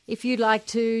 If you'd like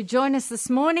to join us this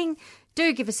morning,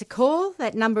 do give us a call.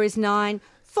 That number is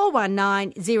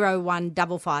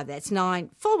 94190155. That's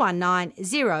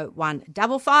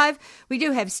 94190155. We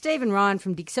do have Stephen Ryan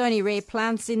from Dicksonia Rare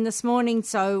Plants in this morning,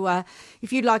 so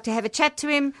if you'd like to have a chat to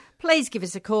him, please give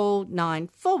us a call,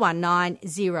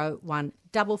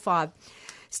 94190155.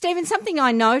 Stephen, something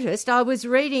I noticed, I was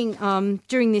reading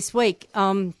during this week,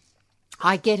 I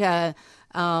get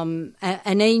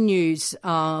an e-news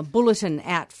bulletin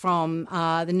out from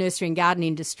the nursery and garden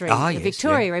industry in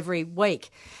Victoria every week.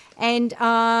 And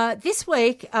this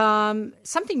week,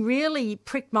 something really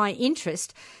pricked my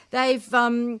interest. They've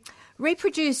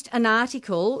reproduced an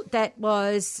article that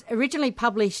was originally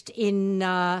published in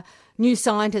New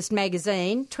Scientist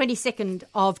magazine, 22nd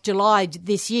of July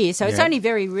this year, so it's only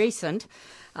very recent.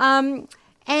 And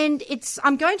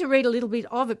I'm going to read a little bit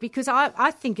of it because I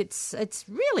think it's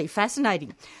really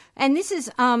fascinating. And this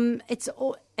is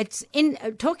it's in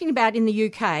talking about in the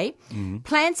UK,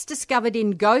 plants discovered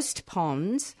in ghost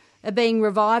ponds are being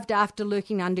revived after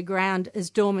lurking underground as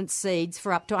dormant seeds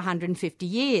for up to 150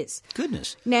 years.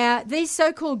 Goodness. Now, these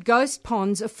so-called ghost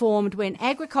ponds are formed when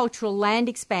agricultural land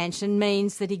expansion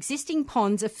means that existing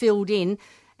ponds are filled in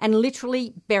and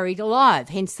literally buried alive,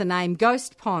 hence the name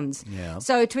ghost ponds. Yeah.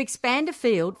 So to expand a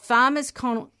field, farmers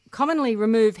commonly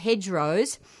remove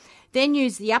hedgerows, then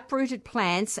use the uprooted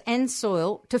plants and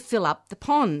soil to fill up the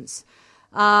ponds.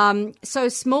 So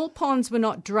small ponds were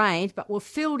not drained but were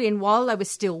filled in while they were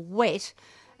still wet.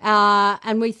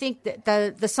 And we think that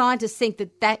the scientists think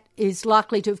that is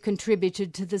likely to have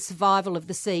contributed to the survival of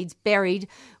the seeds buried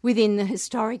within the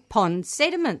historic pond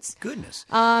sediments. Goodness.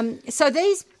 So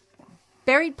these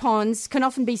buried ponds can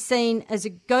often be seen as a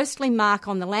ghostly mark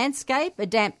on the landscape, a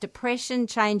damp depression,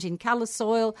 change in colour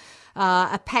soil,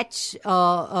 a patch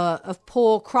of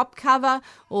poor crop cover,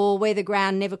 or where the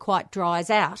ground never quite dries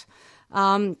out.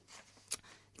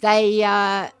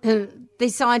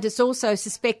 These scientists also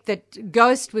suspect that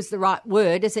ghost was the right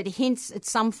word, as it hints at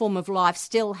some form of life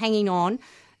still hanging on,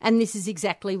 and this is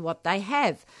exactly what they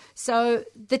have. So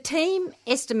the team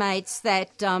estimates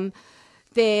that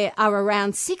there are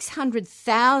around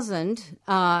 600,000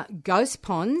 ghost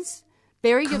ponds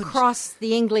buried across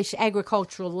the English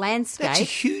agricultural landscape. That's a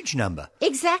huge number.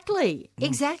 Exactly.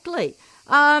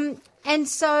 And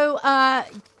so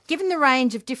given the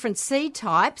range of different seed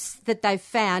types that they've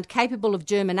found capable of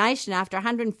germination after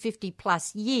 150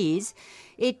 plus years,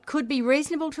 it could be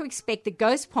reasonable to expect that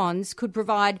ghost ponds could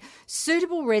provide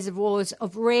suitable reservoirs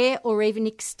of rare or even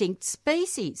extinct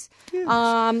species.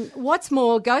 What's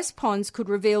more, ghost ponds could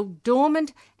reveal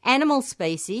dormant animal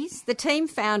species. The team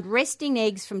found resting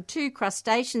eggs from 2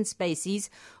 crustacean species,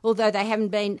 although they haven't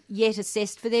been yet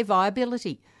assessed for their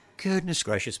viability. Goodness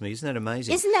gracious me, isn't that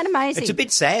amazing? Isn't that amazing? It's a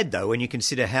bit sad, though, when you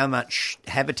consider how much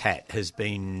habitat has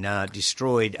been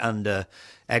destroyed under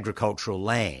agricultural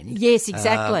land. Yes,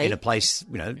 exactly. In a place,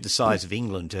 the size of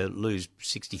England, to lose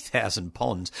 60,000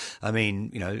 ponds. I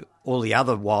mean, all the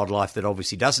other wildlife that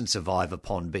obviously doesn't survive a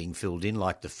pond being filled in,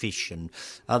 like the fish and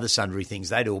other sundry things,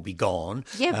 they'd all be gone.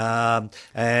 Yep.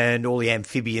 And all the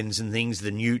amphibians and things,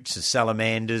 the newts, the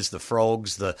salamanders, the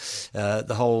frogs, the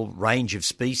whole range of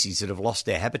species that have lost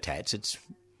their habitats. It's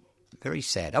very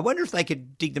sad. I wonder if they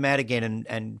could dig them out again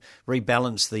and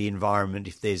rebalance the environment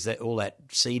if there's all that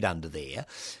seed under there.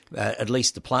 At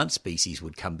least the plant species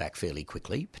would come back fairly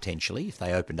quickly, potentially, if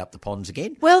they opened up the ponds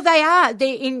again. Well, they are.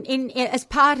 As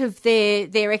part of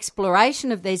their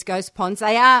exploration of these ghost ponds,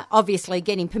 they are obviously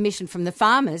getting permission from the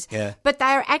farmers, but they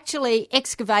are actually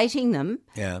excavating them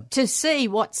to see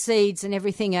what seeds and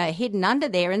everything are hidden under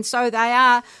there. And so they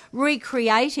are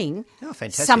recreating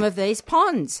some of these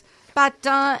ponds. But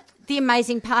the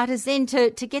amazing part is then to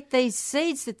get these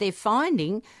seeds that they're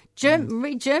finding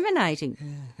regerminating. Yeah.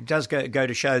 It does go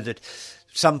to show that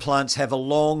some plants have a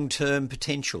long-term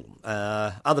potential.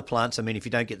 Other plants, I mean, if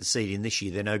you don't get the seed in this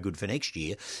year, they're no good for next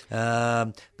year.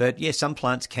 But, yeah, some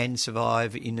plants can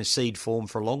survive in a seed form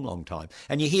for a long, long time.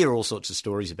 And you hear all sorts of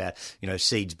stories about,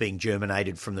 seeds being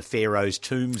germinated from the pharaohs'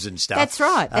 tombs and stuff. That's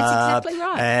right. That's exactly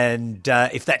right. And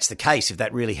if that's the case, if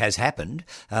that really has happened,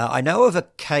 I know of a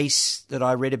case that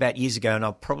I read about years ago, and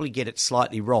I'll probably get it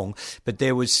slightly wrong, but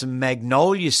there was some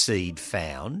magnolia seed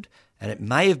found, and it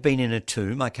may have been in a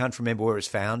tomb. I can't remember where it was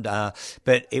found,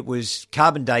 but it was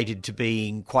carbon dated to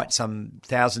being quite some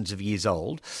thousands of years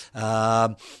old.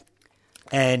 And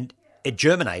it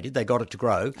germinated. They got it to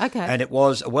grow. Okay. And it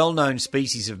was a well-known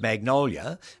species of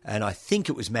magnolia, and I think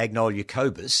it was Magnolia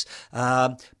cobus.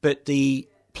 But the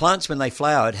plants, when they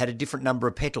flowered, had a different number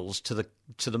of petals to the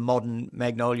modern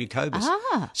Magnolia cobus.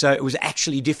 So it was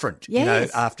actually different.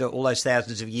 Yes. After all those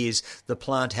thousands of years, the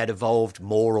plant had evolved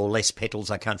more or less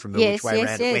petals. I can't remember which way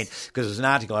around it went, because it was an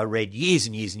article I read years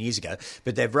and years and years ago.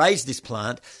 But they've raised this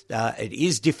plant. It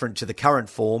is different to the current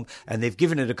form, and they've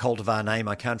given it a cultivar name.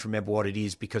 I can't remember what it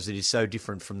is because it is so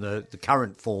different from the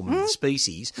current form of the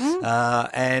species.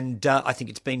 And I think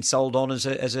it's been sold on as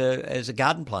a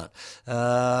garden plant,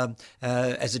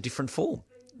 as a different form.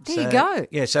 There you go.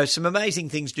 Yeah, so some amazing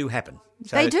things do happen.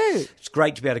 So they do. It's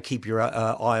great to be able to keep your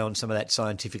eye on some of that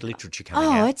scientific literature coming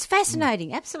out. Oh, it's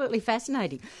fascinating. Absolutely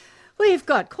fascinating. We've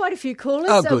got quite a few callers,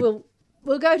 so good.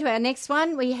 We'll go to our next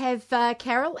one. We have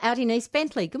Carol out in East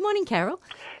Bentley. Good morning, Carol.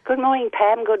 Good morning,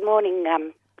 Pam. Good morning,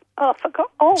 I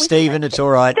forgot. Stephen, it's all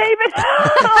right. Stephen.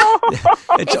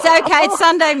 It's okay. It's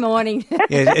Sunday morning.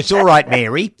 Yeah, it's all right,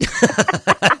 Mary.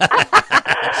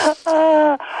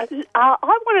 I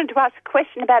wanted to ask a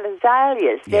question about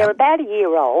azaleas. They're about a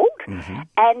year old,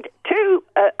 and 2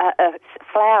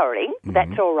 flowering.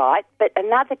 That's all right, but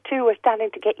another 2 are starting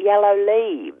to get yellow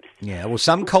leaves. Yeah, well,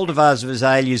 some cultivars of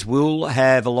azaleas will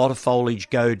have a lot of foliage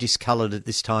go discoloured at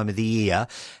this time of the year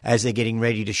as they're getting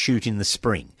ready to shoot in the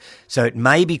spring. So it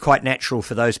may be quite natural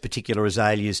for those particular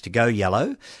azaleas to go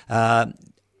yellow.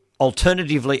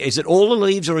 Alternatively, is it all the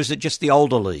leaves or is it just the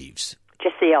older leaves?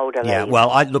 Just the the older leaves. Yeah,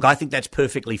 well, I think that's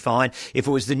perfectly fine. If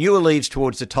it was the newer leaves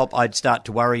towards the top, I'd start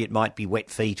to worry. It might be wet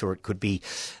feet, or it could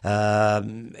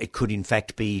in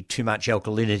fact be too much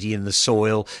alkalinity in the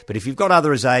soil. But if you've got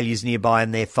other azaleas nearby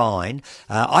and they're fine,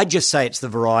 I'd just say it's the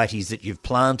varieties that you've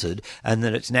planted and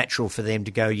that it's natural for them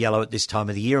to go yellow at this time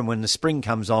of the year. And when the spring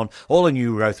comes on, all the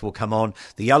new growth will come on.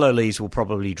 The yellow leaves will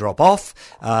probably drop off,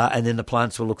 and then the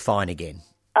plants will look fine again.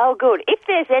 Oh, good. If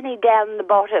there's any down the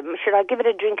bottom, should I give it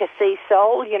a drink of sea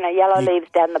salt? Yellow leaves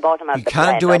down the bottom of the plant.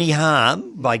 You can't do any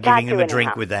harm by giving them a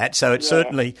drink with that, so it's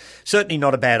certainly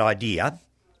not a bad idea.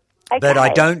 Okay. But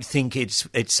I don't think it's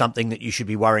something that you should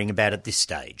be worrying about at this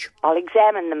stage. I'll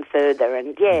examine them further,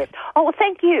 and yes. Oh, well,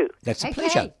 thank you. That's a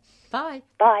pleasure. Bye.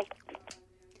 Bye.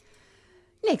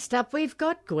 Next up, we've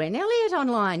got Gwen Elliott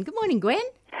online. Good morning, Gwen.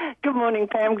 Good morning,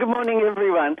 Pam. Good morning,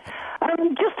 everyone.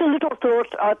 Just a little thought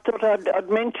I thought I'd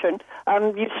mention.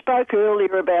 You spoke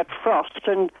earlier about frost,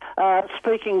 and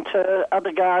speaking to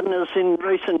other gardeners in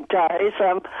recent days,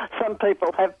 some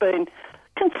people have been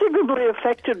considerably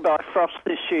affected by frost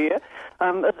this year.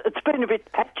 It's been a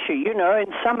bit patchy,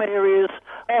 in some areas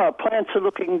plants are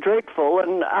looking dreadful,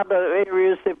 and other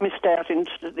areas they've missed out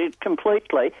it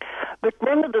completely. But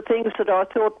one of the things that I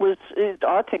thought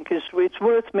it's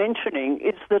worth mentioning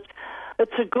is that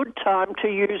it's a good time to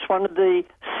use one of the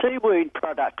seaweed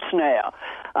products now,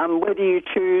 whether you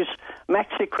choose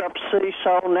Maxicrop, Sea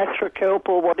Sol, Natrakelp,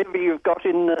 or whatever you've got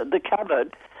in the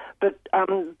cupboard. But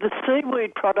the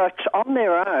seaweed products on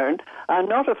their own are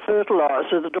not a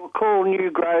fertiliser that will cause new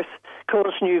growth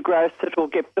that will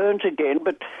get burnt again,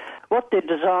 but what they're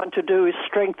designed to do is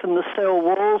strengthen the cell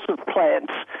walls of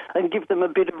plants and give them a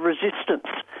bit of resistance.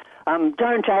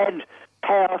 Don't add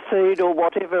power feed or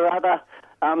whatever other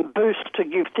boost to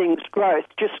give things growth.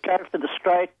 Just go for the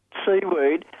straight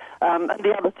seaweed. And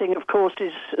the other thing, of course,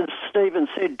 is, as Stephen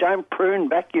said, don't prune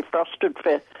back your frosted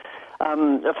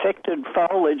affected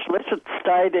foliage. Let it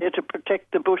stay there to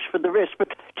protect the bush for the rest. But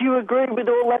do you agree with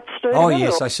all that, Stephen? Oh,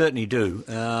 yes, I certainly do.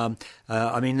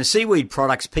 The seaweed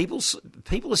products, people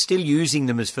are still using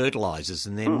them as fertilisers,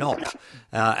 and they're not.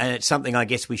 And it's something I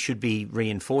guess we should be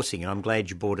reinforcing, and I'm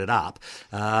glad you brought it up.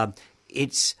 I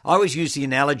always use the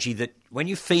analogy that when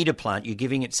you feed a plant, you're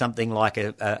giving it something like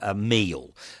a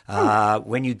meal.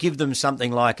 When you give them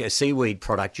something like a seaweed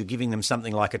product, you're giving them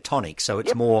something like a tonic. So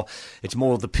it's more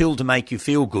the pill to make you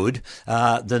feel good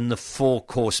than the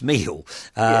 4-course meal.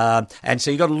 And so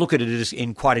you've got to look at it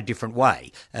in quite a different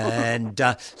way. And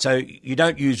so you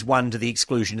don't use one to the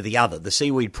exclusion of the other. The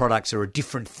seaweed products are a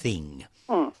different thing.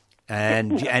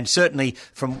 And certainly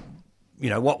from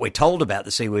what we're told about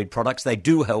the seaweed products, they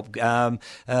do help solve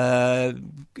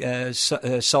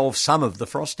some of the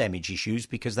frost damage issues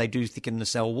because they do thicken the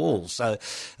cell walls. So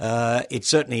it's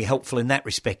certainly helpful in that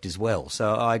respect as well.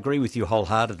 So I agree with you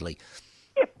wholeheartedly.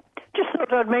 Yep. Just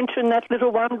thought I'd mention that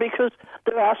little one because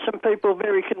there are some people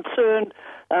very concerned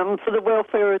for the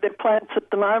welfare of their plants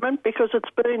at the moment because it's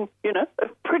been,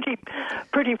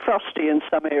 pretty frosty in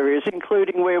some areas,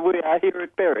 including where we are here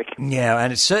at Berwick. Yeah,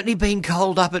 and it's certainly been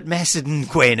cold up at Macedon,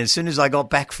 Gwen. As soon as I got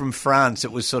back from France,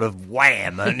 it was sort of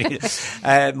wham.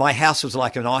 And, my house was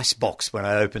like an ice box when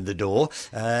I opened the door,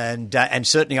 and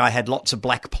certainly I had lots of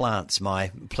black plants.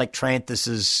 My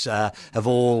plectranthus have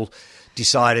all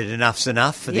decided enough's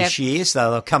enough for this year,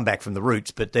 so they'll come back from the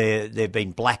roots, but they've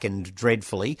been blackened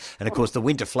dreadfully. And of course, the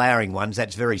winter flowering ones,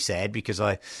 that's very sad because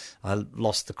I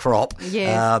lost the crop.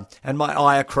 Yes. And my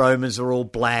Iochromas are all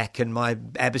black, and my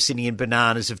Abyssinian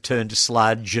bananas have turned to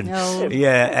sludge. And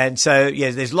and so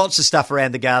there's lots of stuff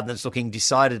around the garden that's looking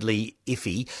decidedly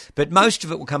iffy, but most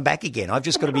of it will come back again. I've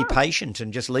just got to be patient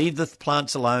and just leave the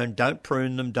plants alone. Don't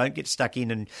prune them. Don't get stuck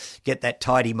in and get that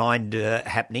tidy mind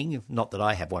happening. Not that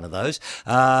I have one of those.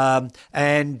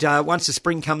 And once the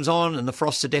spring comes on and the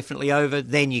frosts are definitely over,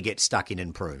 then you get stuck in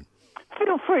and prune.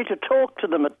 Feel free to talk to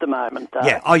them at the moment, though.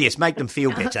 Yeah, oh yes, make them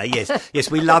feel better,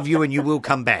 yes, we love you and you will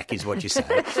come back, is what you say.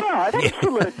 That's right,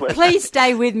 absolutely. Please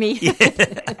stay with me.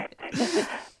 Okay,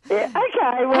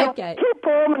 well, keep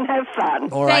warm and have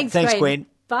fun. All right, thanks Gwen.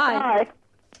 Bye.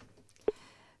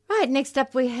 Right, next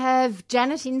up we have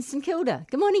Janet in St Kilda.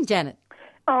 Good morning, Janet.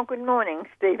 Oh, good morning,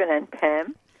 Stephen and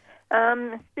Pam.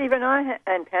 Stephen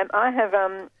and Pam, I have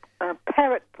a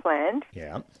parrot plant.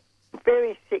 Yeah.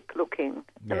 Very sick looking.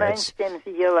 The main stems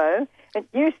are yellow. It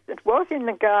was in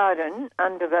the garden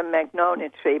under the magnolia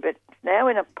tree, but it's now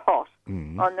in a pot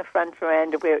on the front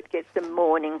veranda where it gets the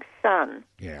morning sun.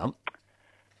 Yeah.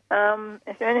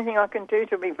 Is there anything I can do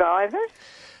to revive it?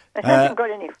 It hasn't got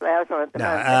any flowers on it at the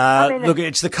moment. Look,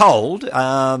 it's the cold.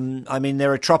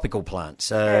 They're a tropical plant,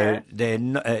 so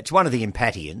it's one of the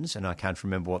impatiens, and I can't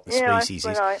remember what the species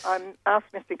is. I asked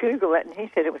Mr. Google that, and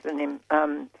he said it was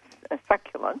a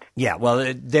succulent. Yeah,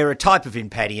 well, they're a type of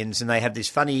impatiens, and they have this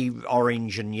funny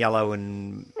orange and yellow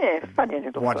and funny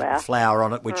little flower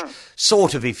on it, which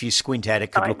sort of, if you squint at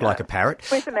it, could look like a parrot.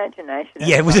 With imagination.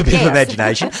 Yeah, with a bit of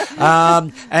imagination.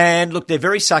 And look, they're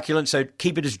very succulent, so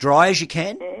keep it as dry as you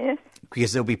can. Yes.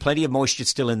 Because there'll be plenty of moisture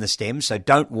still in the stem, so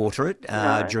don't water it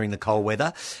during the cold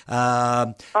weather.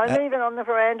 I leave it on the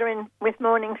veranda with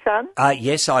morning sun?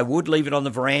 Yes, I would leave it on the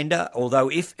veranda, although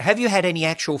have you had any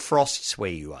actual frosts where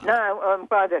you are? No,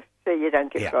 by the sea you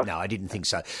don't get frost. No, I didn't think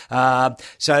so.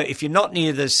 So if you're not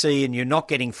near the sea and you're not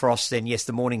getting frost, then yes,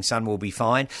 the morning sun will be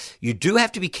fine. You do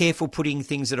have to be careful putting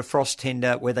things that are frost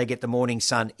tender where they get the morning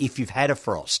sun if you've had a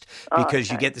frost, because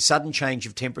you get the sudden change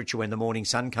of temperature when the morning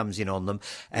sun comes in on them,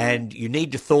 and you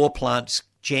need to thaw plants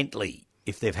gently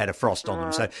if they've had a frost on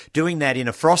them. So doing that in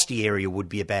a frosty area would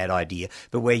be a bad idea.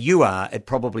 But where you are, it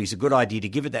probably is a good idea to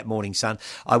give it that morning sun.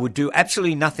 I would do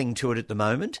absolutely nothing to it at the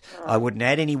moment. I wouldn't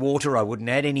add any water. I wouldn't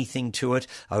add anything to it.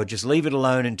 I would just leave it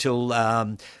alone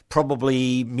until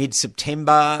probably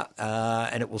mid-September,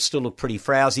 and it will still look pretty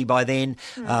frowsy by then.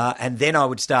 And then I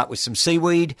would start with some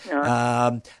seaweed,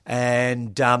 and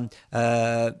then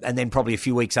probably a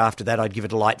few weeks after that, I'd give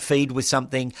it a light feed with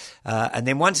something. And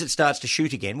then once it starts to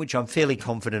shoot again, which I'm fairly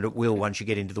confident it will once you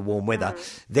get into the warm weather,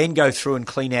 then go through and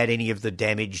clean out any of the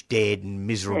damaged, dead and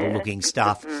miserable-looking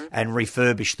stuff and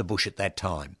refurbish the bush at that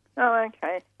time. Oh,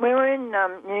 okay. We were in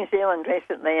New Zealand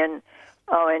recently and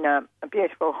in a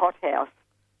beautiful hothouse.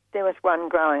 There was one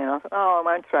growing, and I thought, I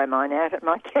won't throw mine out at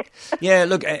my guests. Yeah,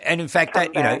 look, and in fact,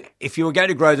 if you were going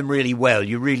to grow them really well,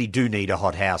 you really do need a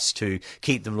hothouse to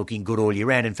keep them looking good all year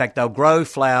round. In fact, they'll grow,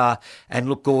 flower, and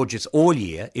look gorgeous all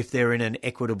year if they're in an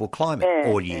equitable climate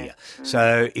all year.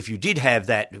 So if you did have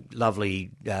that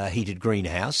lovely heated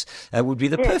greenhouse, it would be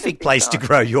the perfect place to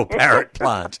grow your parrot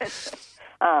plant.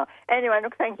 Anyway,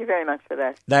 look, thank you very much for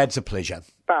that. That's a pleasure.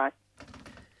 Bye.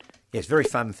 Yes, very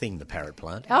fun thing, the parrot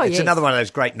plant. Oh, it's another one of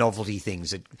those great novelty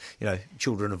things that,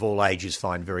 children of all ages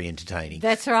find very entertaining.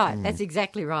 That's right. That's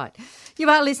exactly right. You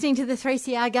are listening to the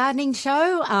 3CR Gardening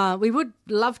Show. We would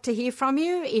love to hear from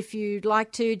you if you'd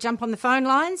like to jump on the phone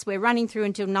lines. We're running through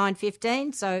until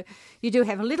 9:15, so you do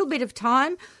have a little bit of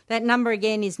time. That number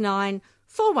again is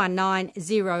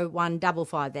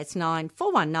 94190155. That's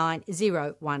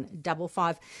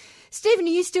 94190155. Stephen, are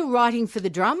you still writing for the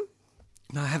Drum?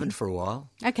 No, I haven't for a while.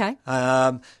 Okay.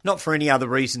 Not for any other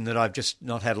reason that I've just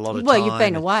not had a lot of time. Well, you've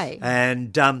been away.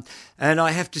 And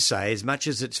I have to say, as much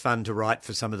as it's fun to write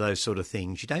for some of those sort of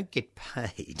things, you don't get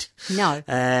paid. No.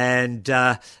 And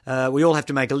we all have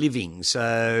to make a living,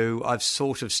 so I've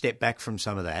sort of stepped back from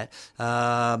some of that.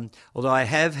 Although I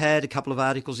have had a couple of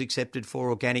articles accepted for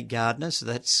Organic Gardener, so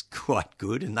that's quite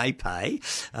good, and they pay.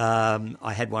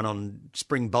 I had one on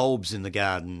spring bulbs in the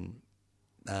garden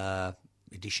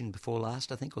edition before last,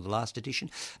 I think, or the last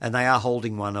edition, and they are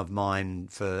holding one of mine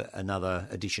for another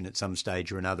edition at some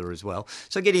stage or another as well.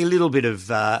 So getting a little bit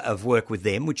of work with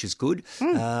them, which is good.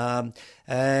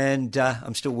 And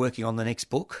I'm still working on the next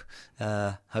book.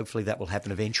 Hopefully that will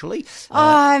happen eventually.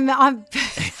 I'm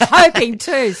hoping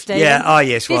too, Stephen. Yeah, oh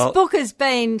yes. This book has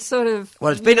been sort of...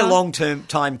 Well, it's been a long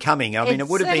time coming. I mean, it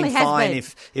would have been fine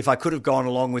if I could have gone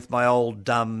along with my old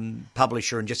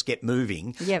publisher and just get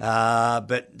moving. Yep.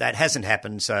 But that hasn't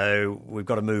happened, so we've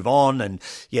got to move on. And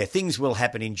yeah, things will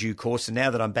happen in due course. And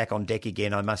now that I'm back on deck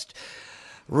again, I must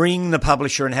ring the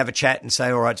publisher and have a chat and say,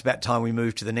 all right, it's about time we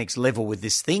move to the next level with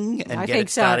this thing and get it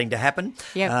starting to happen.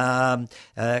 Yep.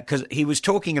 Because he was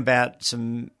talking about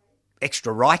some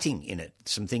extra writing in it,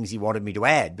 some things he wanted me to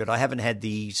add, but I haven't had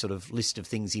the sort of list of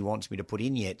things he wants me to put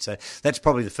in yet. So that's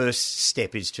probably the first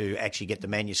step, is to actually get the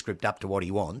manuscript up to what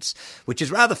he wants, which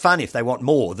is rather fun if they want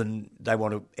more than they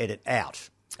want to edit out.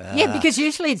 Yeah, because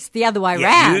usually it's the other way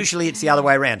around. Usually it's the other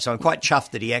way around. So I'm quite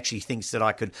chuffed that he actually thinks that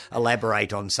I could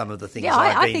elaborate on some of the things. Yeah,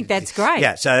 I think that's great.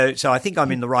 Yeah, so I think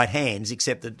I'm in the right hands,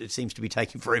 except that it seems to be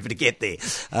taking forever to get there.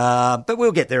 But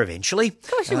we'll get there eventually. Of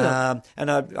course you will.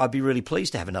 And I'd be really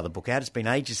pleased to have another book out. It's been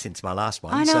ages since my last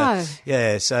one. I know.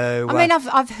 So I mean,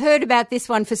 I've heard about this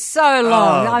one for so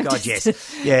long. Oh, God, yes.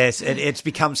 Yes, it's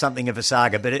become something of a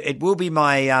saga. But it will be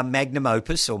my magnum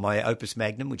opus, or my opus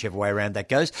magnum, whichever way around that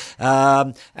goes.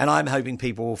 And I'm hoping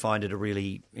people will find it a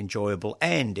really enjoyable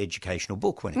and educational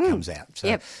book when it comes out.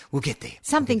 So we'll get there.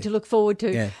 Something to look forward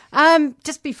to. Yeah.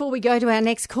 Just before we go to our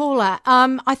next caller,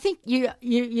 I think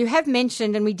you have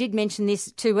mentioned, and we did mention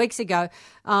this 2 weeks ago,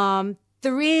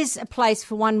 there is a place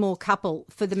for one more couple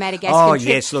for the Madagascar trip.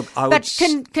 Yes, look,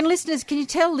 can you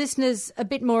tell listeners a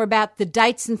bit more about the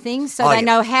dates and things so they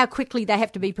know how quickly they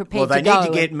have to be prepared to go? Well, they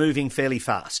need to get moving fairly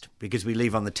fast because we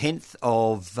leave on the 10th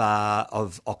of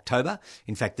October.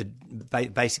 In fact,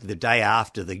 basically the day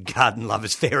after the Garden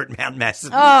Lovers Fair at Mount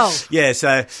Massive. Oh. Yeah,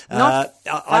 so... Not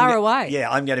far away. Yeah,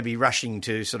 I'm going to be rushing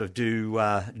to sort of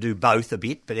do both a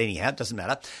bit, but anyhow, it doesn't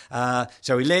matter.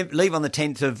 So we leave on the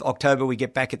 10th of October. We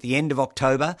get back at the end of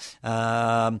October.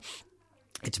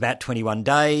 It's about 21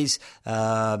 days.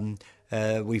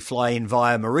 We fly in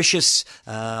via Mauritius,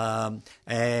 and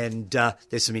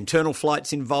there's some internal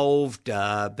flights involved,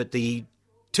 but the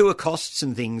tour costs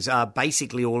and things are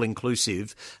basically all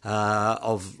inclusive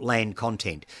of land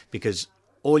content because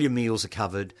all your meals are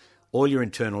covered, all your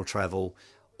internal travel,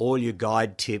 all your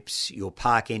guide tips, your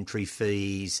park entry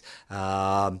fees.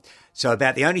 So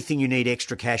about the only thing you need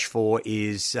extra cash for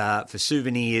is for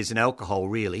souvenirs and alcohol,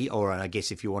 really, or I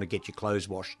guess if you want to get your clothes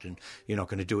washed and you're not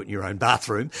going to do it in your own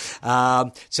bathroom.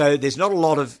 So there's not a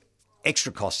lot of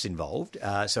extra costs involved.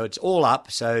 So it's all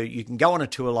up. So you can go on a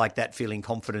tour like that feeling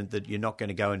confident that you're not going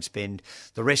to go and spend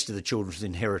the rest of the children's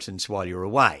inheritance while you're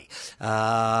away.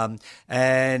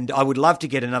 And I would love to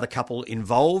get another couple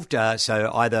involved.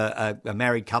 So either a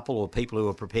married couple or people who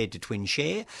are prepared to twin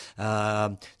share.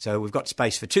 So we've got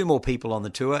space for 2 more people on the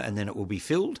tour and then it will be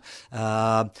filled.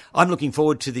 I'm looking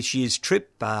forward to this year's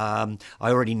trip. I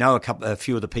already know a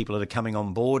few of the people that are coming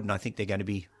on board and I think they're going to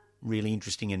be really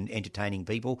interesting and entertaining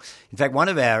people. In fact, one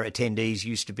of our attendees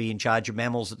used to be in charge of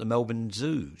mammals at the Melbourne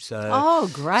Zoo. So,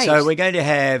 great. So we're going to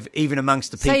have, even amongst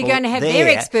the people so you're going to have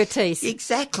their expertise.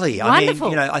 Exactly.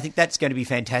 Wonderful. I think that's going to be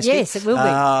fantastic. Yes, it will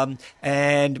be.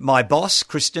 And my boss,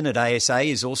 Kristen at ASA,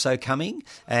 is also coming,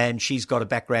 and she's got a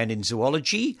background in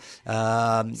zoology.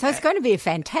 So it's going to be a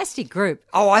fantastic group.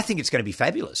 Oh, I think it's going to be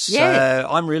fabulous. Yeah. So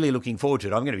I'm really looking forward to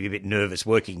it. I'm going to be a bit nervous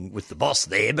working with the boss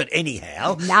there, but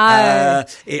anyhow. No.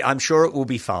 I'm sure it will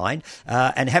be fine.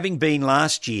 And having been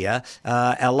last year,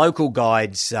 our local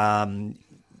guides,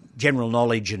 general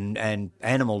knowledge and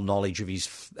animal knowledge of his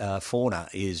fauna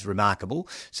is remarkable.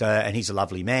 So, and he's a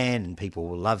lovely man and people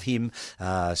will love him.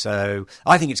 So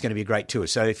I think it's going to be a great tour.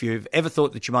 So if you've ever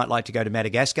thought that you might like to go to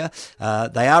Madagascar,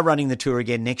 they are running the tour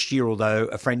again next year, although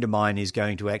a friend of mine is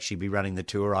going to actually be running the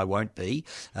tour. I won't be.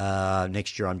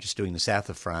 Next year I'm just doing the south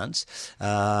of France.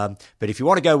 But if you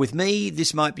want to go with me,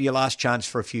 this might be your last chance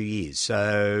for a few years.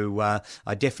 So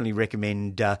I definitely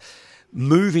recommend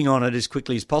moving on it as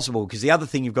quickly as possible, because the other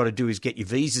thing you've got to do is get your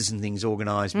visas and things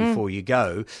organised before you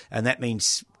go, and that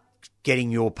means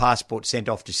getting your passport sent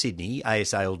off to Sydney.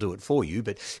 ASA will do it for you,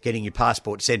 but getting your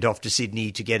passport sent off to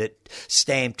Sydney to get it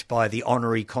stamped by the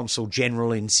Honorary Consul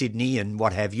General in Sydney and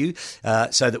what have you,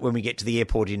 so that when we get to the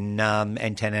airport in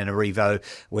Antananarivo,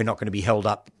 we're not going to be held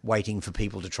up waiting for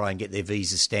people to try and get their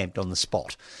visas stamped on the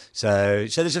spot. So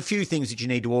there's a few things that you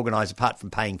need to organise apart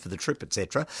from paying for the trip,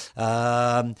 etc.,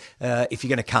 if you're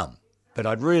going to come. But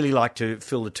I'd really like to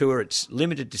fill the tour. It's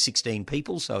limited to 16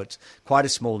 people, so it's quite a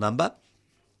small number.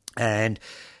 And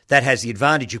that has the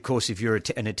advantage, of course, if you're an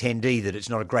attendee, that it's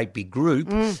not a great big group,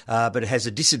 but it has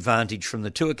a disadvantage from the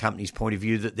tour company's point of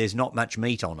view that there's not much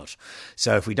meat on it.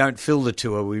 So if we don't fill the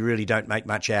tour, we really don't make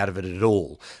much out of it at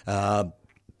all. So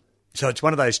it's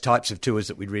one of those types of tours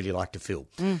that we'd really like to fill.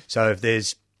 So if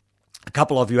there's a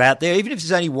couple of you out there, even if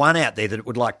there's only one out there that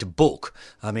would like to book,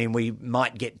 I mean, we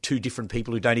might get 2 different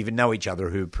people who don't even know each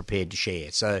other who are prepared to share.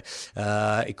 So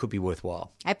it could be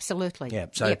worthwhile. Absolutely. Yeah.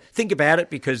 So think about it,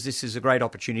 because this is a great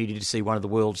opportunity to see one of the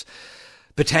world's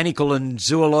botanical and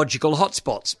zoological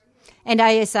hotspots. And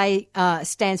ASA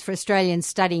stands for Australians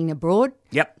Studying Abroad.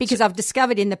 Yep. Because I've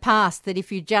discovered in the past that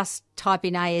if you just type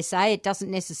in ASA, it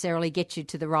doesn't necessarily get you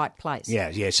to the right place.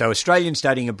 Yeah. So Australian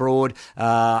Studying Abroad.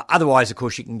 Otherwise, of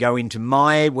course, you can go into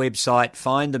my website,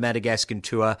 find the Madagascar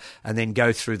tour, and then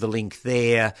go through the link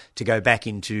there to go back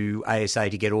into ASA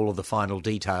to get all of the final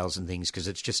details and things, because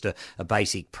it's just a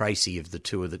basic précis of the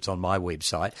tour that's on my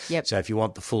website. Yep. So if you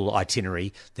want the full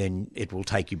itinerary, then it will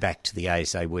take you back to the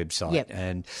ASA website. Yep.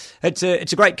 And it's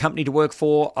a great company to work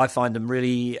for. I find them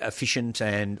really efficient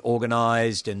and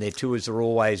organised, and their tours are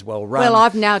always well run. Well,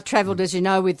 I've now travelled, as you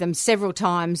know, with them several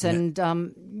times, and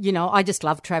I just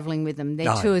love travelling with them.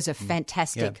 Their tours are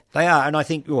fantastic. Yeah, they are, and I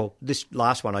think, this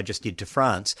last one I just did to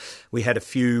France, we had a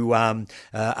few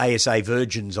ASA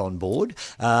virgins on board,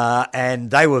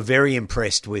 and they were very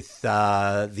impressed with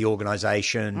the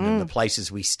organisation and the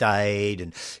places we stayed,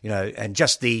 and and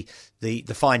just the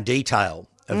fine detail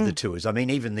of the tours. I mean,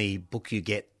 even the book you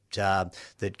get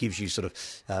that gives you sort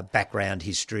of background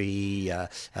history,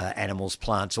 animals,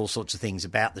 plants, all sorts of things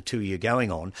about the tour you're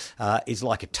going on, is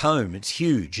like a tome. It's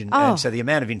huge, and so the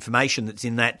amount of information that's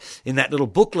in that little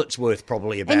booklet's worth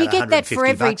probably about $150. And you get that for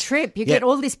every trip. You get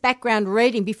all this background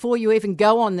reading before you even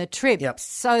go on the trip,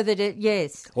 so that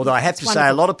Although I have to say,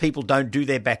 a lot of people don't do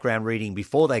their background reading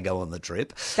before they go on the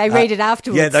trip. They read it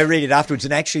afterwards. Yeah, they read it afterwards,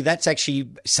 and actually,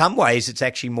 some ways it's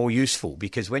actually more useful,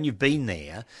 because when you've been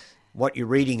there, what you're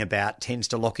reading about tends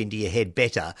to lock into your head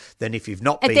better than if you've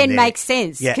not been there. It then makes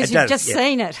sense because you've just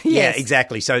seen it. Yes. Yeah,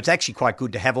 exactly. So it's actually quite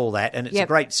good to have all that, and it's a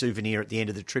great souvenir at the end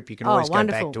of the trip. You can always go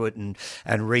back to it and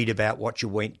read about what you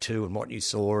went to and what you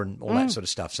saw and all that sort of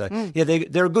stuff. So,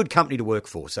 they're a good company to work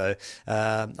for. So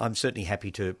I'm certainly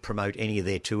happy to promote any of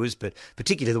their tours, but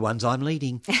particularly the ones I'm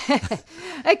leading.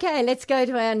 Okay, let's go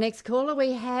to our next caller.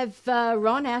 We have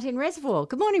Ron out in Reservoir.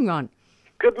 Good morning, Ron.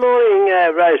 Good morning,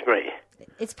 Rosemary.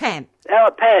 It's Pam. Oh,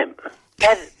 Pam.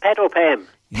 Pat or Pam?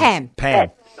 Pam.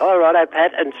 Pat. All right,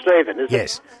 Pat and Stephen, is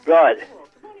it? Right.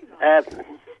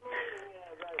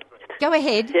 Go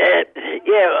ahead.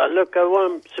 Yeah, look, I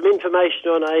want some information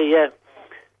on a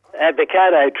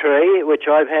avocado tree, which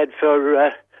I've had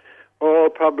for,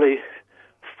 probably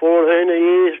 14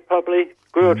 years, probably.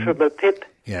 Grew it from a pip.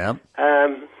 Yeah. I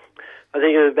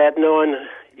think it was about 9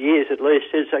 years at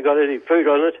least since I got any fruit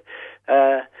on it.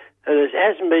 And it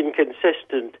hasn't been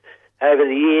consistent over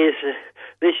the years.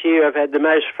 This year I've had the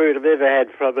most fruit I've ever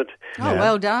had from it. Oh,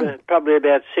 well done. Probably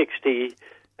about 60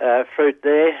 fruit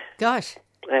there. Gosh.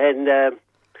 And I'm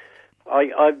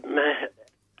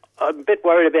a bit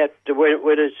worried about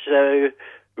when it's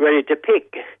ready to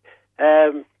pick.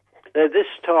 This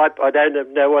type, I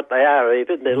don't know what they are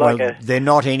even. They're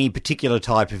not any particular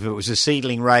type. If it was a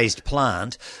seedling raised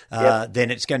plant, then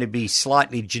it's going to be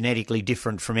slightly genetically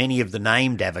different from any of the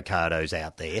named avocados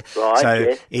out there. Right,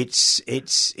 so it's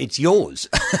yours.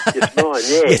 It's mine,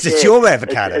 yes, it's your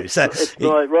avocado. It's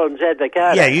my Ron's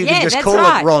avocado. Yeah, you can just call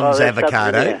it Ron's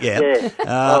avocado.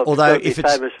 Although if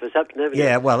it's famous for something, haven't you?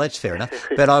 Yeah, well, that's fair enough.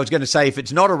 But I was going to say, if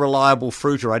it's not a reliable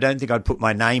fruiter, I don't think I'd put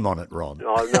my name on it, Ron.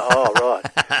 Right.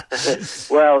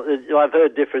 Well, I've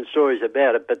heard different stories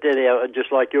about it, but then I'd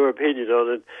just like your opinion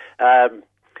on it.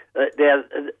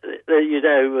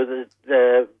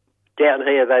 Down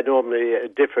here they normally a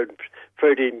different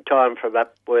fruiting time from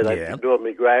up where they're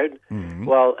normally grown. Mm-hmm.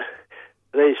 Well,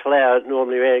 these flowers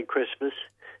normally around Christmas,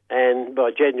 and by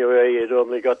January you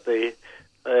normally got the,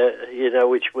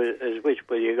 which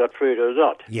you got fruit or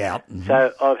not. Yeah. Mm-hmm.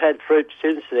 So I've had fruit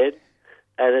since then,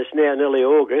 and it's now nearly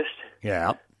August.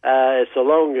 Yeah. It's the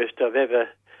longest I've ever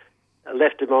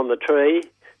left them on the tree,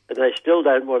 and they still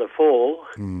don't want to fall.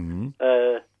 Mm-hmm.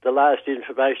 The last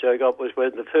information I got was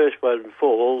when the first one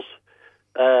falls,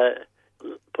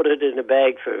 put it in a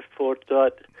bag for a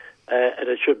fortnight, and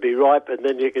it should be ripe, and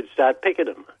then you can start picking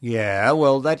them. Yeah,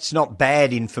 well, that's not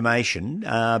bad information,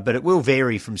 but it will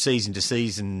vary from season to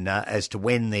season as to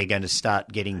when they're going to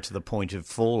start getting to the point of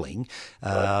falling.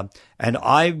 And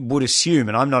I would assume,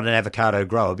 and I'm not an avocado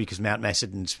grower because Mount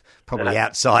Macedon's probably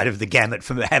outside of the gamut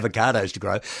for avocados to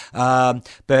grow,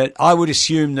 but I would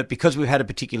assume that because we've had a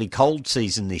particularly cold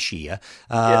season this year,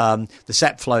 the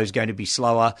sap flow is going to be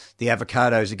slower, the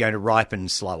avocados are going to ripen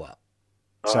slower.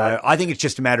 So I think it's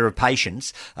just a matter of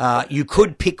patience. You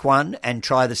could pick one and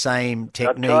try the same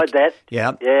technique. I've tried that.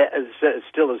 Yeah. Yeah, it's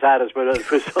still as hard as when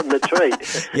it was on the tree.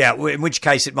 Yeah, in which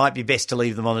case it might be best to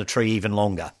leave them on the tree even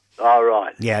longer. Oh,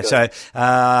 right. Yeah, good. So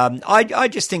I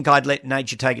just think I'd let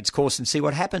nature take its course and see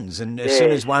what happens. And as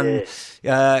soon as one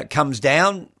comes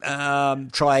down,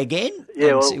 try again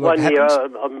and see what happens. Year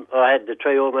I had the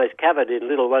tree almost covered in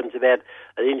little ones about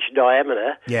an inch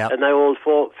diameter, and they all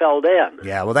fell down.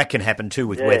 Yeah, well, that can happen too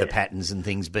with weather patterns and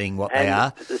things being what they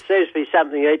are. There seems to be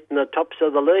something eating the tops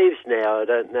of the leaves now. I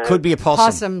don't know. Could be a possum.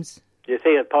 Possums. Do you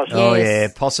think it's possums? Oh, yeah.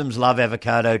 Possums love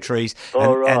avocado trees.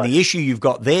 And the issue you've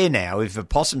got there now, if a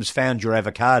possum's found your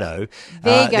avocado...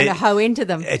 They're going to hoe into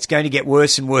them. It's going to get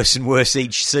worse and worse and worse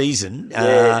each season.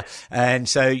 And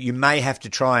so you may have to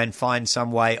try and find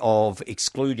some way of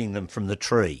excluding them from the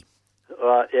tree.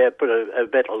 Right, put a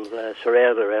metal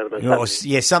surround around them or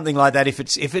something. Something like that. If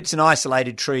it's an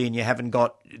isolated tree and you haven't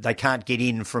got, they can't get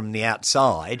in from the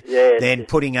outside, then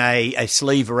putting a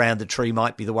sleeve around the tree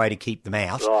might be the way to keep them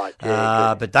out. Right,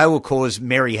 but they will cause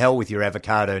merry hell with your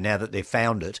avocado now that they've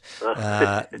found it.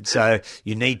 So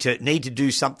you need to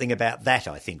do something about that,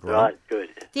 I think, Ron. Right, good.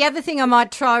 The other thing I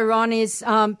might try, Ron, is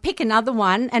pick another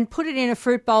one and put it in a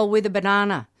fruit bowl with a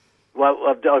banana. Well,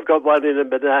 I've got one in a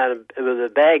banana, with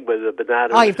a bag with a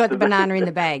banana. Oh, you've got the banana in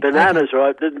the bag. Banana's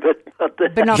right,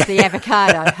 but not the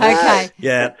avocado. Okay.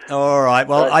 Yeah, all right.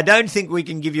 Well, I don't think we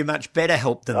can give you much better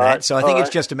help than that, so I think it's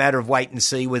just a matter of wait and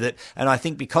see with it. And I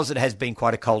think because it has been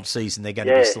quite a cold season, they're going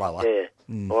to be slower. Yeah.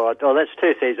 All right. Well, that's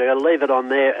two things. I've got to leave it on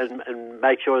there and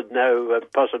make sure no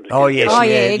possums. Oh,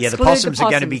 yes. Yeah. The possums are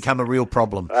going to become a real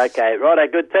problem. Okay.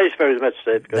 Right. Good. Thanks very much,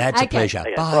 Steve. Good. That's a pleasure.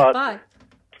 Okay. Bye. Bye.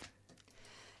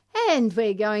 And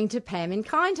we're going to Pam in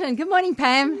Kyneton. Good morning,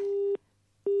 Pam.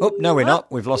 Oh, no, we're not.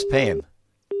 We've lost Pam.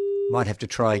 Might have to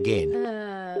try again.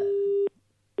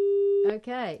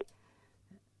 Okay.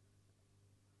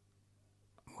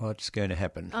 What's going to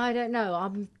happen? I don't know.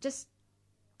 I'm just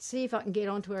see if I can get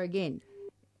onto her again.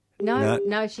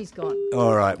 No, she's gone.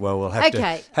 All right. Well, we'll have to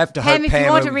hope Pam, if you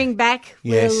want to ring back,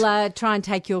 yes. We'll try and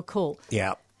take your call.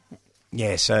 Yeah.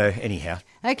 Yeah, so anyhow.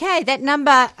 Okay, that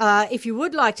number, if you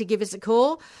would like to give us a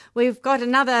call, we've got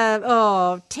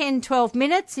another 10, 12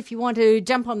 minutes. If you want to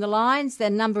jump on the lines, the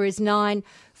number is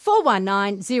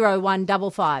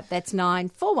 9419-0155. That's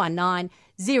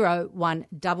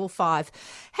 9419-0155.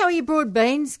 How are your broad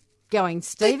beans going,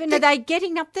 Stephen? Are they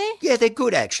getting up there? Yeah, they're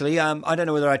good, actually. I don't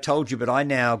know whether I told you, but I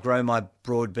now grow my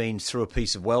broad beans through a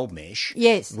piece of weld mesh.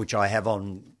 Yes. Which I have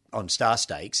on star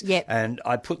stakes. Yep. And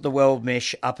I put the weld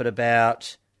mesh up at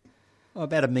about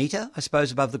a metre, I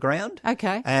suppose, above the ground.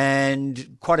 Okay.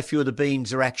 And quite a few of the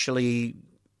beans are actually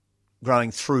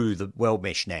growing through the weld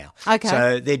mesh now. Okay.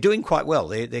 So they're doing quite well.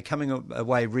 They're coming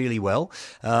away really well.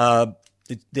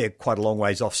 They're quite a long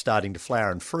ways off starting to flower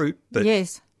and fruit. But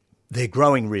yes. They're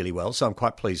growing really well, so I'm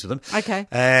quite pleased with them. Okay.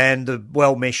 And the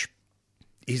weld mesh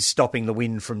is stopping the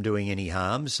wind from doing any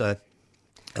harm, so...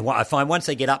 And what I find once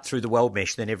they get up through the weld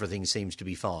mesh, then everything seems to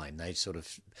be fine. They sort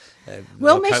of...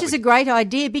 weld mesh is a great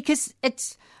idea because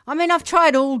it's... I mean, I've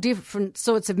tried all different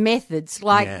sorts of methods,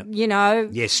 like,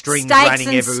 strings stakes running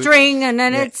and everywhere. String, and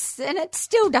it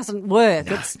still doesn't work.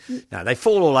 No, they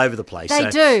fall all over the place. They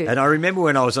do. And I remember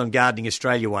when I was on Gardening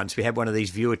Australia once, we had one of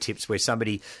these viewer tips where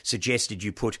somebody suggested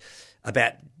you put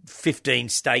about 15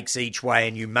 stakes each way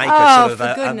and you make a sort of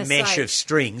a mesh of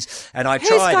strings. And I tried.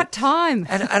 Who's got time?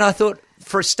 And I thought,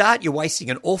 for a start, you're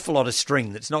wasting an awful lot of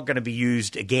string that's not going to be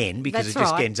used again because it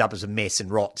just ends up as a mess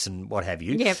and rots and what have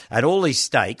you. Yep. And all these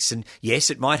stakes, and yes,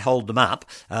 it might hold them up,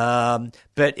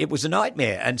 but it was a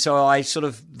nightmare. And so I sort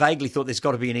of vaguely thought there's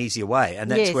got to be an easier way. And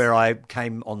that's where I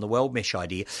came on the weld mesh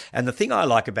idea. And the thing I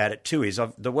like about it too is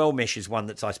the weld mesh is one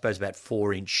that's, I suppose, about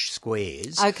 4-inch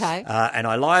squares. Okay. And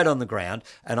I lie it on the ground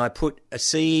and I put a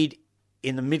seed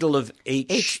in the middle of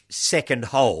each second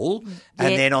hole,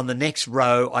 and then on the next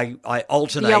row, I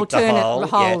alternate the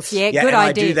holes. Yeah, good and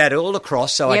idea. I do that all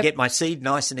across, so I get my seed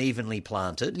nice and evenly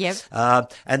planted. Yep.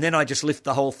 And then I just lift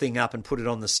the whole thing up and put it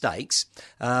on the stakes,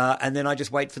 and then I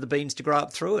just wait for the beans to grow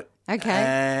up through it. Okay.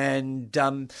 And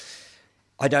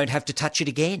I don't have to touch it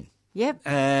again. Yep.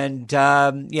 And,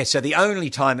 so the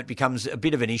only time it becomes a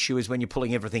bit of an issue is when you're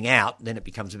pulling everything out, then it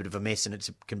becomes a bit of a mess and it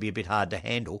can be a bit hard to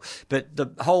handle. But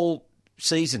the whole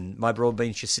season, my broad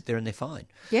beans just sit there and they're fine.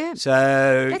 Yeah.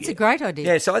 So that's a great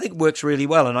idea. Yeah, so I think it works really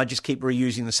well, and I just keep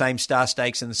reusing the same star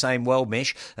stakes and the same weld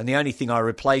mesh, and the only thing I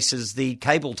replace is the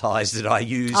cable ties that I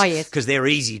use because they're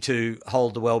easy to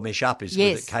hold the weld mesh up.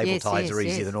 Cable ties are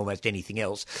easier than almost anything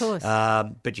else. Of course.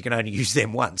 But you can only use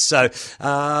them once. So,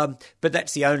 but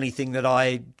that's the only thing that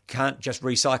I can't just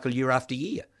recycle year after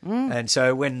year. And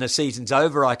so when the season's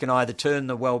over, I can either turn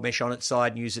the weld mesh on its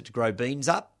side and use it to grow beans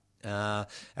up,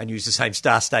 and use the same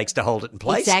star stakes to hold it in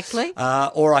place. Exactly.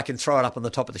 Or I can throw it up on the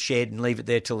top of the shed and leave it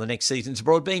there till the next season's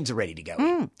broad beans are ready to go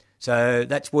in. So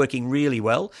that's working really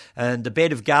well. And the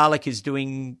bed of garlic is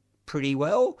doing pretty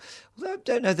well. Although I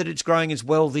don't know that it's growing as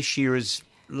well this year as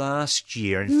last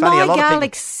year. And funny, my a lot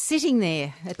garlic's of people, sitting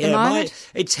there at the moment.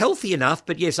 It's healthy enough,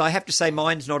 but yes, I have to say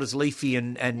mine's not as leafy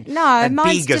and mine's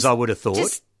big as I would have thought.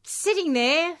 Just sitting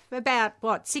there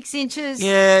about 6 inches.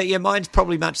 Yeah, mine's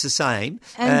probably much the same.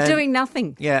 And doing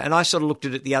nothing. Yeah, and I sort of looked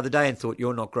at it the other day and thought,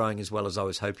 you're not growing as well as I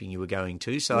was hoping you were going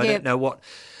to, so I don't know what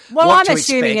I'm to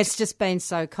assuming expect. it's just been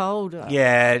so cold.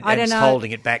 Yeah, I don't it's know.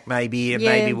 holding it back maybe, and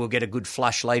maybe we'll get a good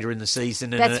flush later in the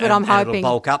season. And, That's what I'm hoping. It'll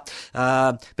bulk up.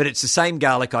 But it's the same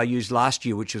garlic I used last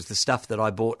year, which was the stuff that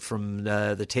I bought from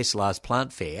the Tesla's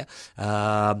plant fair.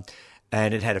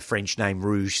 and it had a French name,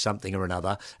 Rouge something or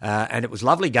another, and it was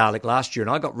lovely garlic last year, and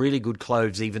I got really good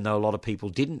cloves, even though a lot of people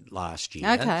didn't last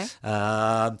year. Okay.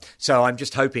 So I'm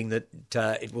just hoping that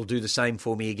it will do the same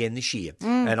for me again this year.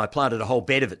 And I planted a whole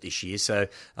bed of it this year, so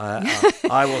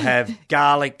I will have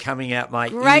garlic coming out my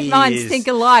ears. Great minds think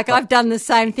alike. I've done the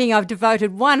same thing. I've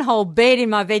devoted one whole bed in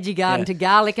my veggie garden to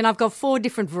garlic, and I've got 4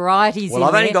 different varieties Well,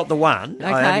 I've only got the one. Okay.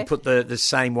 I only put the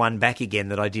same one back again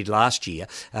that I did last year.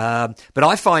 But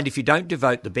I find if you don't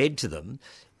devote the bed to them,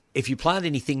 if you plant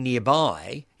anything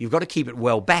nearby, you've got to keep it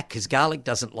well back because garlic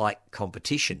doesn't like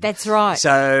competition. That's right.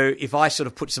 So if I sort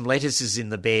of put some lettuces in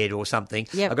the bed or something,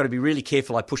 I've got to be really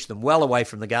careful. I push them well away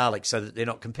from the garlic so that they're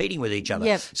not competing with each other.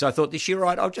 Yep. So I thought this year,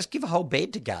 right, I'll just give a whole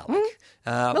bed to garlic.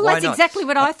 Well, that's exactly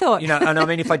what I thought. And I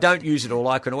mean, if I don't use it all,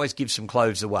 I can always give some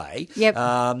cloves away. Yep.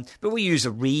 But we use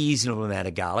a reasonable amount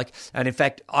of garlic. And in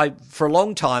fact, for a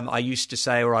long time, I used to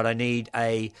say, all right, I need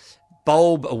a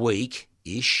bulb a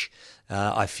week-ish.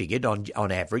 I figured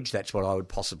on average that's what I would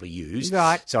possibly use.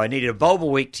 Right. So I needed a bulb a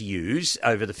week to use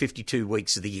over the 52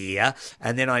 weeks of the year,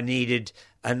 and then I needed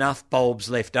enough bulbs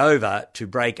left over to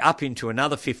break up into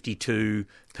another 52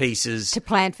 pieces to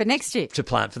plant for next year.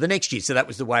 So that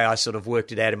was the way I sort of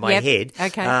worked it out in my head.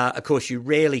 Okay. Of course, you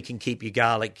rarely can keep your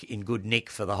garlic in good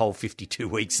nick for the whole 52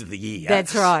 weeks of the year.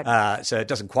 That's right. So it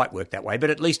doesn't quite work that way,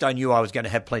 but at least I knew I was going to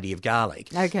have plenty of garlic.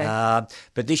 Okay.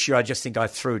 But this year I just think I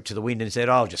threw it to the wind and said,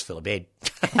 I'll just fill a bed.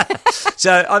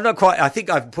 So I'm not quite – I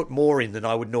think I've put more in than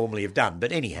I would normally have done.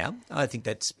 But anyhow, I think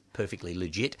that's perfectly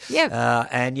legit. Yeah.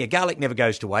 And garlic never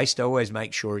goes to waste. I always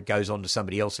make sure it goes on to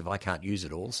somebody else if I can't use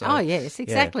it all. So, oh, yes,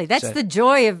 exactly. That's the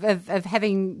joy of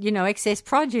having, excess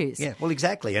produce. Yeah, well,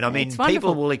 exactly. And I mean, wonderful.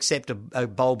 people will accept a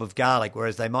bulb of garlic,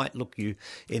 whereas they might look you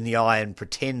in the eye and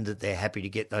pretend that they're happy to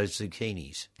get those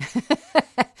zucchinis.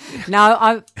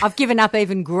 No, I've given up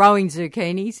even growing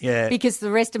zucchinis because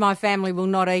the rest of my family will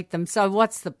not eat them. So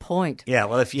what's the point? Yeah,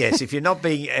 well, if you're not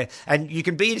being and you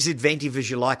can be as inventive as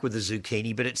you like with a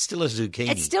zucchini, but it's still a zucchini.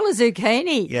 It's still a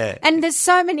zucchini. Yeah. And there's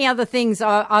so many other things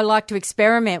I like to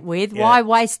experiment with. Yeah. Why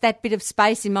waste that bit of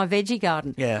space in my veggie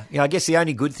garden? Yeah. I guess the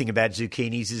only good thing about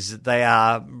zucchinis is that they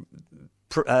are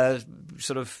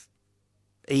sort of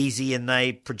easy and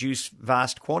they produce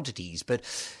vast quantities, but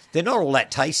they're not all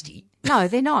that tasty. No,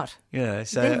 they're not. Yeah,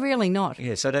 so they're really not.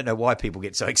 Yeah, so I don't know why people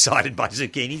get so excited by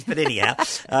zucchinis, but anyhow,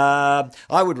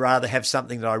 I would rather have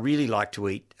something that I really like to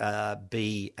eat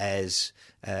be as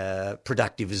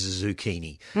productive as a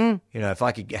zucchini. If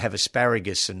I could have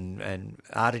asparagus and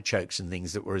artichokes and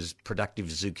things that were as productive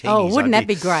as zucchinis. Oh, wouldn't that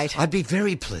be great? I'd be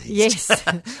very pleased. Yes.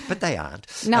 But they aren't.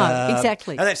 No,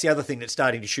 exactly. And that's the other thing that's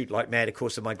starting to shoot like mad, of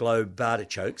course, are my globe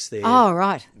artichokes. They're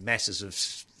right. masses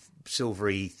of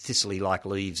silvery, thistly-like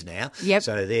leaves now. Yep.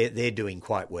 So they're doing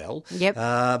quite well. Yep.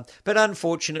 But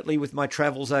unfortunately, with my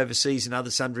travels overseas and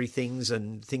other sundry things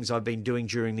and things I've been doing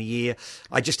during the year,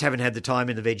 I just haven't had the time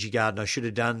in the veggie garden I should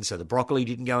have done. So the broccoli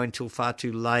didn't go until far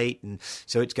too late, and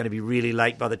so it's going to be really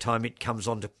late by the time it comes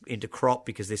into crop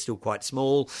because they're still quite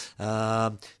small.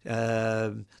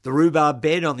 The rhubarb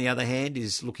bed, on the other hand,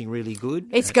 is looking really good.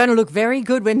 It's going to look very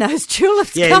good when those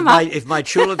tulips come up. If my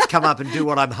tulips come up and do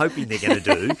what I'm hoping they're going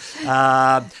to do,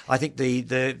 I think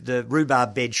the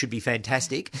rhubarb bed should be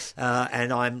fantastic,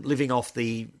 and I'm living off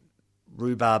the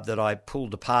rhubarb that I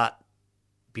pulled apart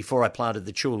before I planted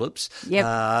the tulips. Yep.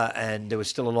 And there was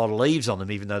still a lot of leaves on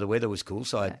them, even though the weather was cool,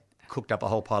 so I cooked up a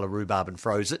whole pile of rhubarb and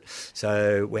froze it.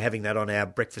 So we're having that on our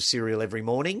breakfast cereal every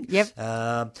morning. Yep.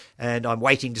 And I'm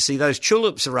waiting to see those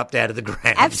tulips erupt out of the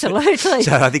ground. Absolutely.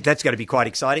 So I think that's going to be quite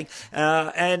exciting.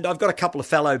 And I've got a couple of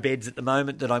fallow beds at the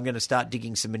moment that I'm going to start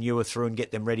digging some manure through and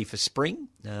get them ready for spring.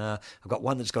 I've got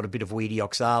one that's got a bit of weedy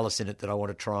oxalis in it that I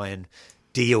want to try and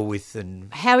deal with.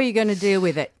 And how are you going to deal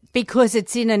with it? Because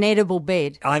it's in an edible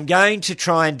bed. I'm going to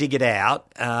try and dig it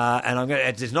out, and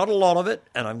there's not a lot of it,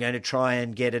 and I'm going to try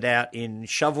and get it out in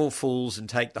shovelfuls and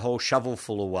take the whole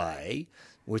shovelful away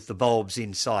with the bulbs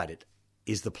inside it,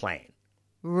 is the plan.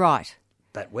 Right.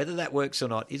 But whether that works or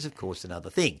not is, of course, another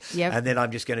thing. Yep. And then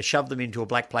I'm just going to shove them into a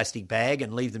black plastic bag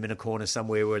and leave them in a corner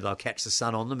somewhere where they'll catch the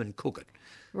sun on them and cook it.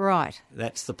 Right.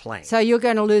 That's the plan. So you're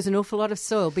going to lose an awful lot of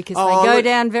soil because they go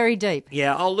down very deep.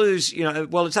 Yeah, I'll lose,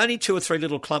 it's only 2 or 3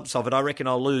 little clumps of it. I reckon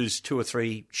I'll lose 2 or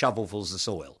 3 shovelfuls of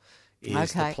soil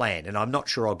is the plan. And I'm not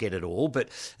sure I'll get it all, but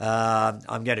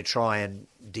I'm going to try and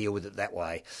deal with it that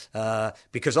way.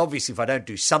 Because obviously if I don't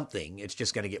do something, it's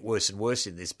just going to get worse and worse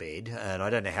in this bed. And I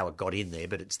don't know how it got in there,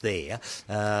 but it's there.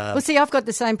 Well, see, I've got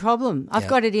the same problem. I've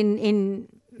got it in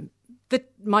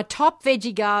my top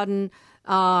veggie garden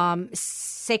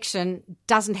section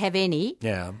doesn't have any.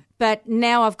 Yeah. But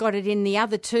now I've got it in the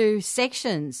other 2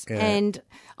 sections. Yeah. And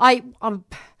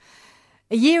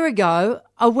a year ago,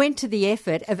 I went to the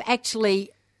effort of actually,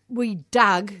 we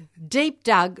deep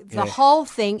dug the whole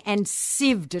thing and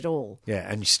sieved it all. Yeah,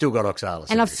 and you still got oxalis.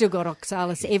 And I've still got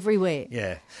oxalis everywhere.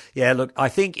 Yeah. Yeah, look, I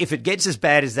think if it gets as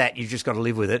bad as that, you've just got to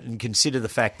live with it and consider the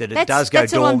fact that it does go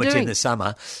dormant in the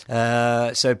summer.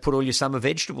 So put all your summer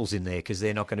vegetables in there because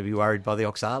they're not going to be worried by the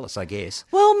oxalis, I guess.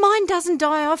 Well, mine doesn't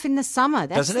die off in the summer.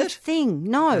 That's Doesn't it? the thing.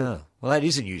 No. Oh, well, that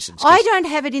is a nuisance. I don't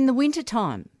have it in the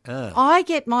wintertime. Oh. I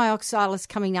get my oxalis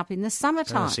coming up in the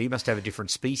summertime. Oh, so you must have a different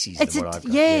species than what I've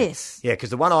got. Yes. Yeah, because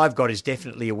the one I've got is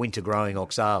definitely a winter-growing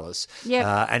oxalis.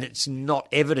 Yep. And it's not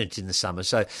evident in the summer.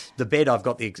 So the bed I've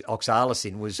got the oxalis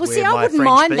in was Well, where see, my I wouldn't French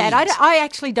mind beans. that. I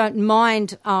actually don't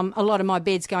mind a lot of my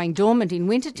beds going dormant in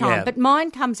wintertime, but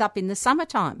mine comes up in the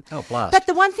summertime. Oh, blast. But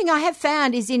the one thing I have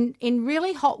found is in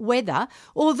really hot weather,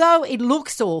 although it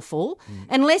looks awful,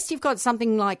 unless you've got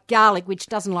something like garlic, which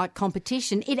doesn't like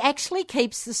competition, it actually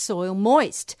keeps the soil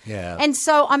moist. Yeah. And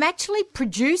so I'm actually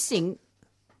producing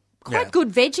quite good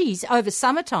veggies over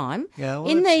summertime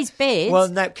in these beds. Well,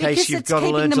 in that case, you've got to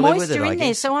learn to live with it, I guess.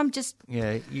 There, so I'm just...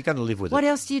 Yeah, you've got to live with it. What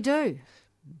else do you do?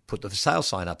 Put the sale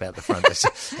sign up out the front,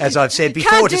 as I've said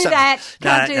before. Can't do that.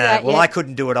 Can't do that. Well, I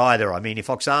couldn't do it either. I mean, if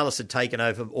oxalis had taken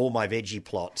over all my veggie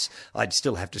plots, I'd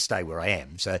still have to stay where I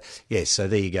am. So, yes, so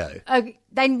there you go.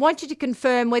 They want you to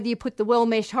confirm whether you put the well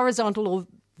mesh horizontal or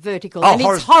vertical, and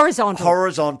it's horizontal.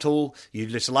 Horizontal. You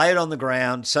just lay it on the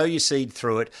ground, sow your seed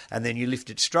through it, and then you lift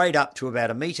it straight up to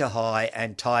about 1 metre high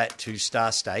and tie it to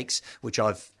star stakes, which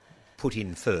I've put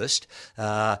in first.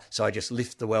 So I just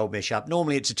lift the well mesh up.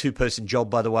 Normally it's a 2-person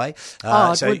job, by the way.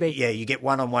 It would be. Yeah, you get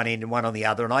one on one end and one on the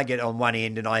other, and I get on one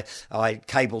end and I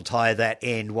cable tie that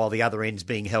end while the other end's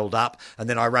being held up, and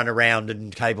then I run around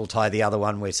and cable tie the other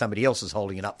one where somebody else is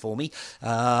holding it up for me.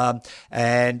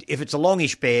 And if it's a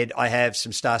longish bed, I have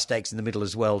some star stakes in the middle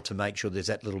as well to make sure there's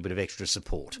that little bit of extra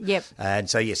support. Yep. And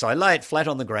so, yes, I lay it flat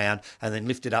on the ground and then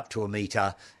lift it up to 1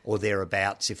 metre or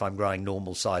thereabouts if I'm growing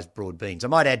normal-sized broad beans. I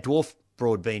might add dwarf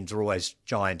broad beans are always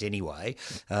giant anyway.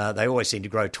 They always seem to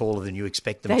grow taller than you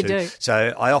expect them to. They do.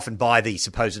 So I often buy the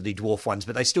supposedly dwarf ones,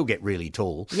 but they still get really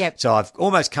tall. Yep. So I've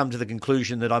almost come to the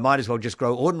conclusion that I might as well just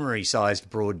grow ordinary-sized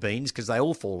broad beans because they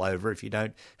all fall over if you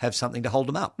don't have something to hold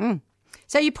them up.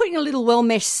 So you're putting a little well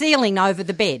mesh ceiling over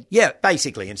the bed. Yeah,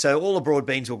 basically. And so all the broad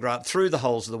beans will grow up through the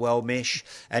holes of the well mesh.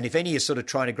 And if any are sort of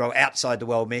trying to grow outside the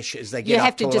well mesh as they get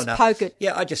up tall enough, you have to just poke it.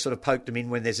 Yeah, I just sort of poke them in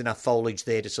when there's enough foliage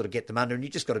there to sort of get them under. And you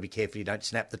just got to be careful you don't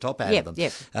snap the top out of them.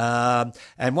 Yep.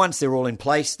 And once they're all in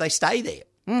place, they stay there.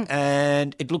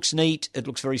 And it looks neat. It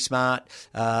looks very smart.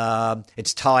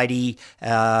 It's tidy.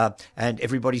 And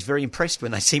everybody's very impressed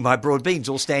when they see my broad beans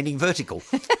all standing vertical.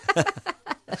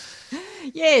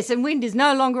 Yes, and wind is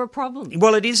no longer a problem.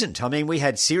 Well, it isn't. I mean, we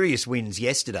had serious winds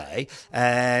yesterday,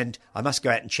 and I must go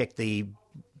out and check the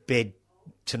bed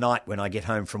tonight when I get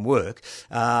home from work.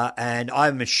 And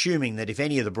I'm assuming that if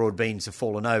any of the broad beans have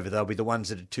fallen over, they'll be the ones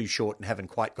that are too short and haven't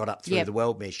quite got up through the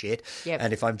well mesh yet. Yep.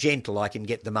 And if I'm gentle, I can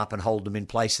get them up and hold them in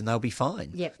place and they'll be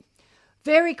fine. Yep.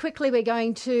 Very quickly, we're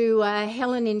going to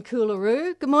Helen in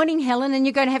Coolaroo. Good morning, Helen, and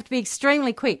you're going to have to be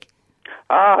extremely quick.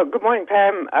 Good morning,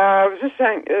 Pam. I was just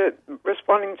saying,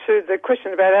 responding to the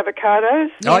question about avocados.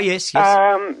 Oh, yes. They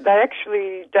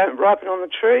actually don't ripen on the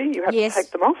tree. You have to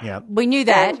take them off. Yeah. We knew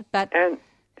that, but... And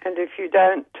if you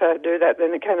don't do that,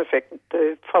 then it can affect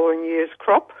the following year's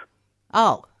crop.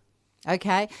 Oh,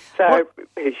 okay. So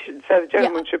the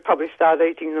gentleman should probably start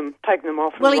eating them, taking them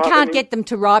off. Well, he can't get them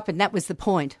to ripen. That was the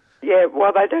point. Yeah,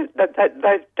 well, they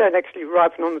don't actually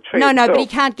ripen on the tree. No, itself. but he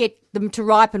can't get them to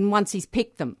ripen once he's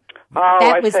picked them. Oh,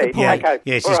 that was see. the point. Okay.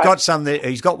 Yes, he's got some.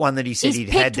 He's got one that he said he'd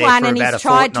had there one for and about he's a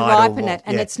fortnight tried to ripen or it,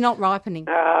 and it's not ripening.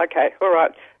 Okay, all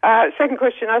right. Second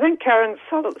question. I think Karen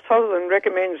Sutherland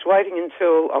recommends waiting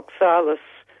until oxalis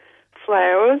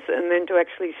flowers and then to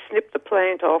actually snip the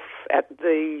plant off at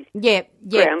the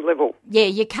ground level. Yeah,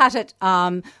 you cut it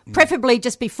preferably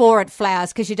just before it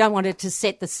flowers because you don't want it to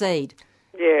set the seed.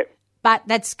 Yeah. But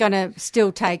that's going to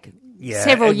still take...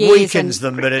 several years. It weakens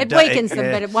them, but it weakens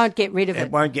them, but it won't get rid of it.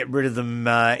 It won't get rid of them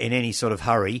in any sort of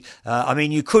hurry. I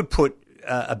mean, you could put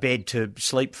a bed to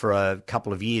sleep for a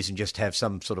couple of years and just have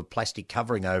some sort of plastic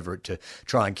covering over it to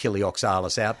try and kill the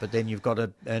oxalis out, but then you've got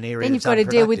an area then you've got to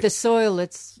deal with the soil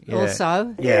that's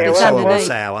also it's underneath.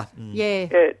 Sour. Yeah.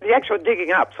 The actual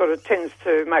digging up sort of tends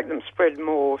to make them spread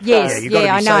more. Yes, you've got to be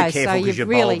I know. so careful because your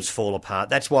really... bulbs fall apart.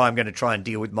 That's why I'm going to try and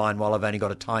deal with mine while I've only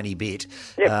got a tiny bit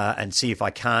and see if I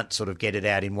can't sort of get it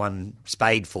out in one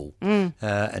spadeful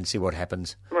and see what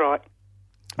happens. Right.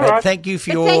 All right. Thank you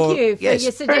for your your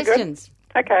suggestions.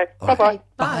 Okay. Bye-bye.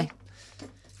 Bye.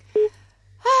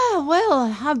 Oh,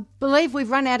 well, I believe we've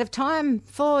run out of time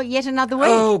for yet another week.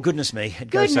 Oh, goodness me. It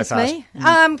goes so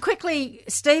fast. Quickly,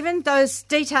 Stephen, those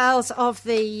details of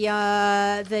the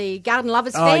Garden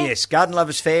Lovers Fair. Oh, yes, Garden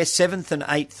Lovers Fair, 7th and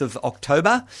 8th of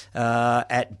October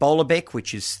at Bowlerbeck,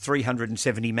 which is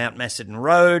 370 Mount Macedon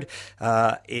Road.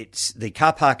 The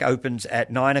car park opens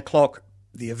at 9 o'clock.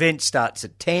 The event starts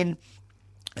at 10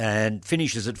 and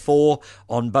finishes at 4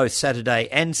 on both Saturday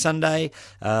and Sunday.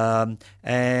 I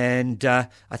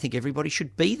think everybody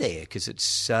should be there because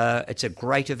it's a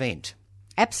great event.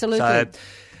 Absolutely. So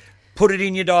put it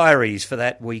in your diaries for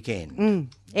that weekend.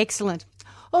 Excellent.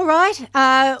 All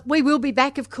right. We will be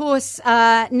back, of course,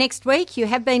 next week. You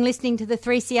have been listening to the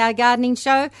 3CR Gardening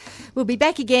Show. We'll be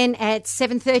back again at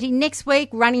 7:30 next week,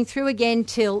 running through again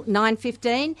till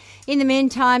 9:15. In the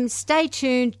meantime, stay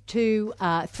tuned to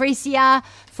 3CR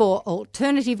for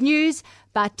alternative news.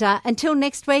 But until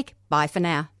next week, bye for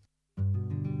now.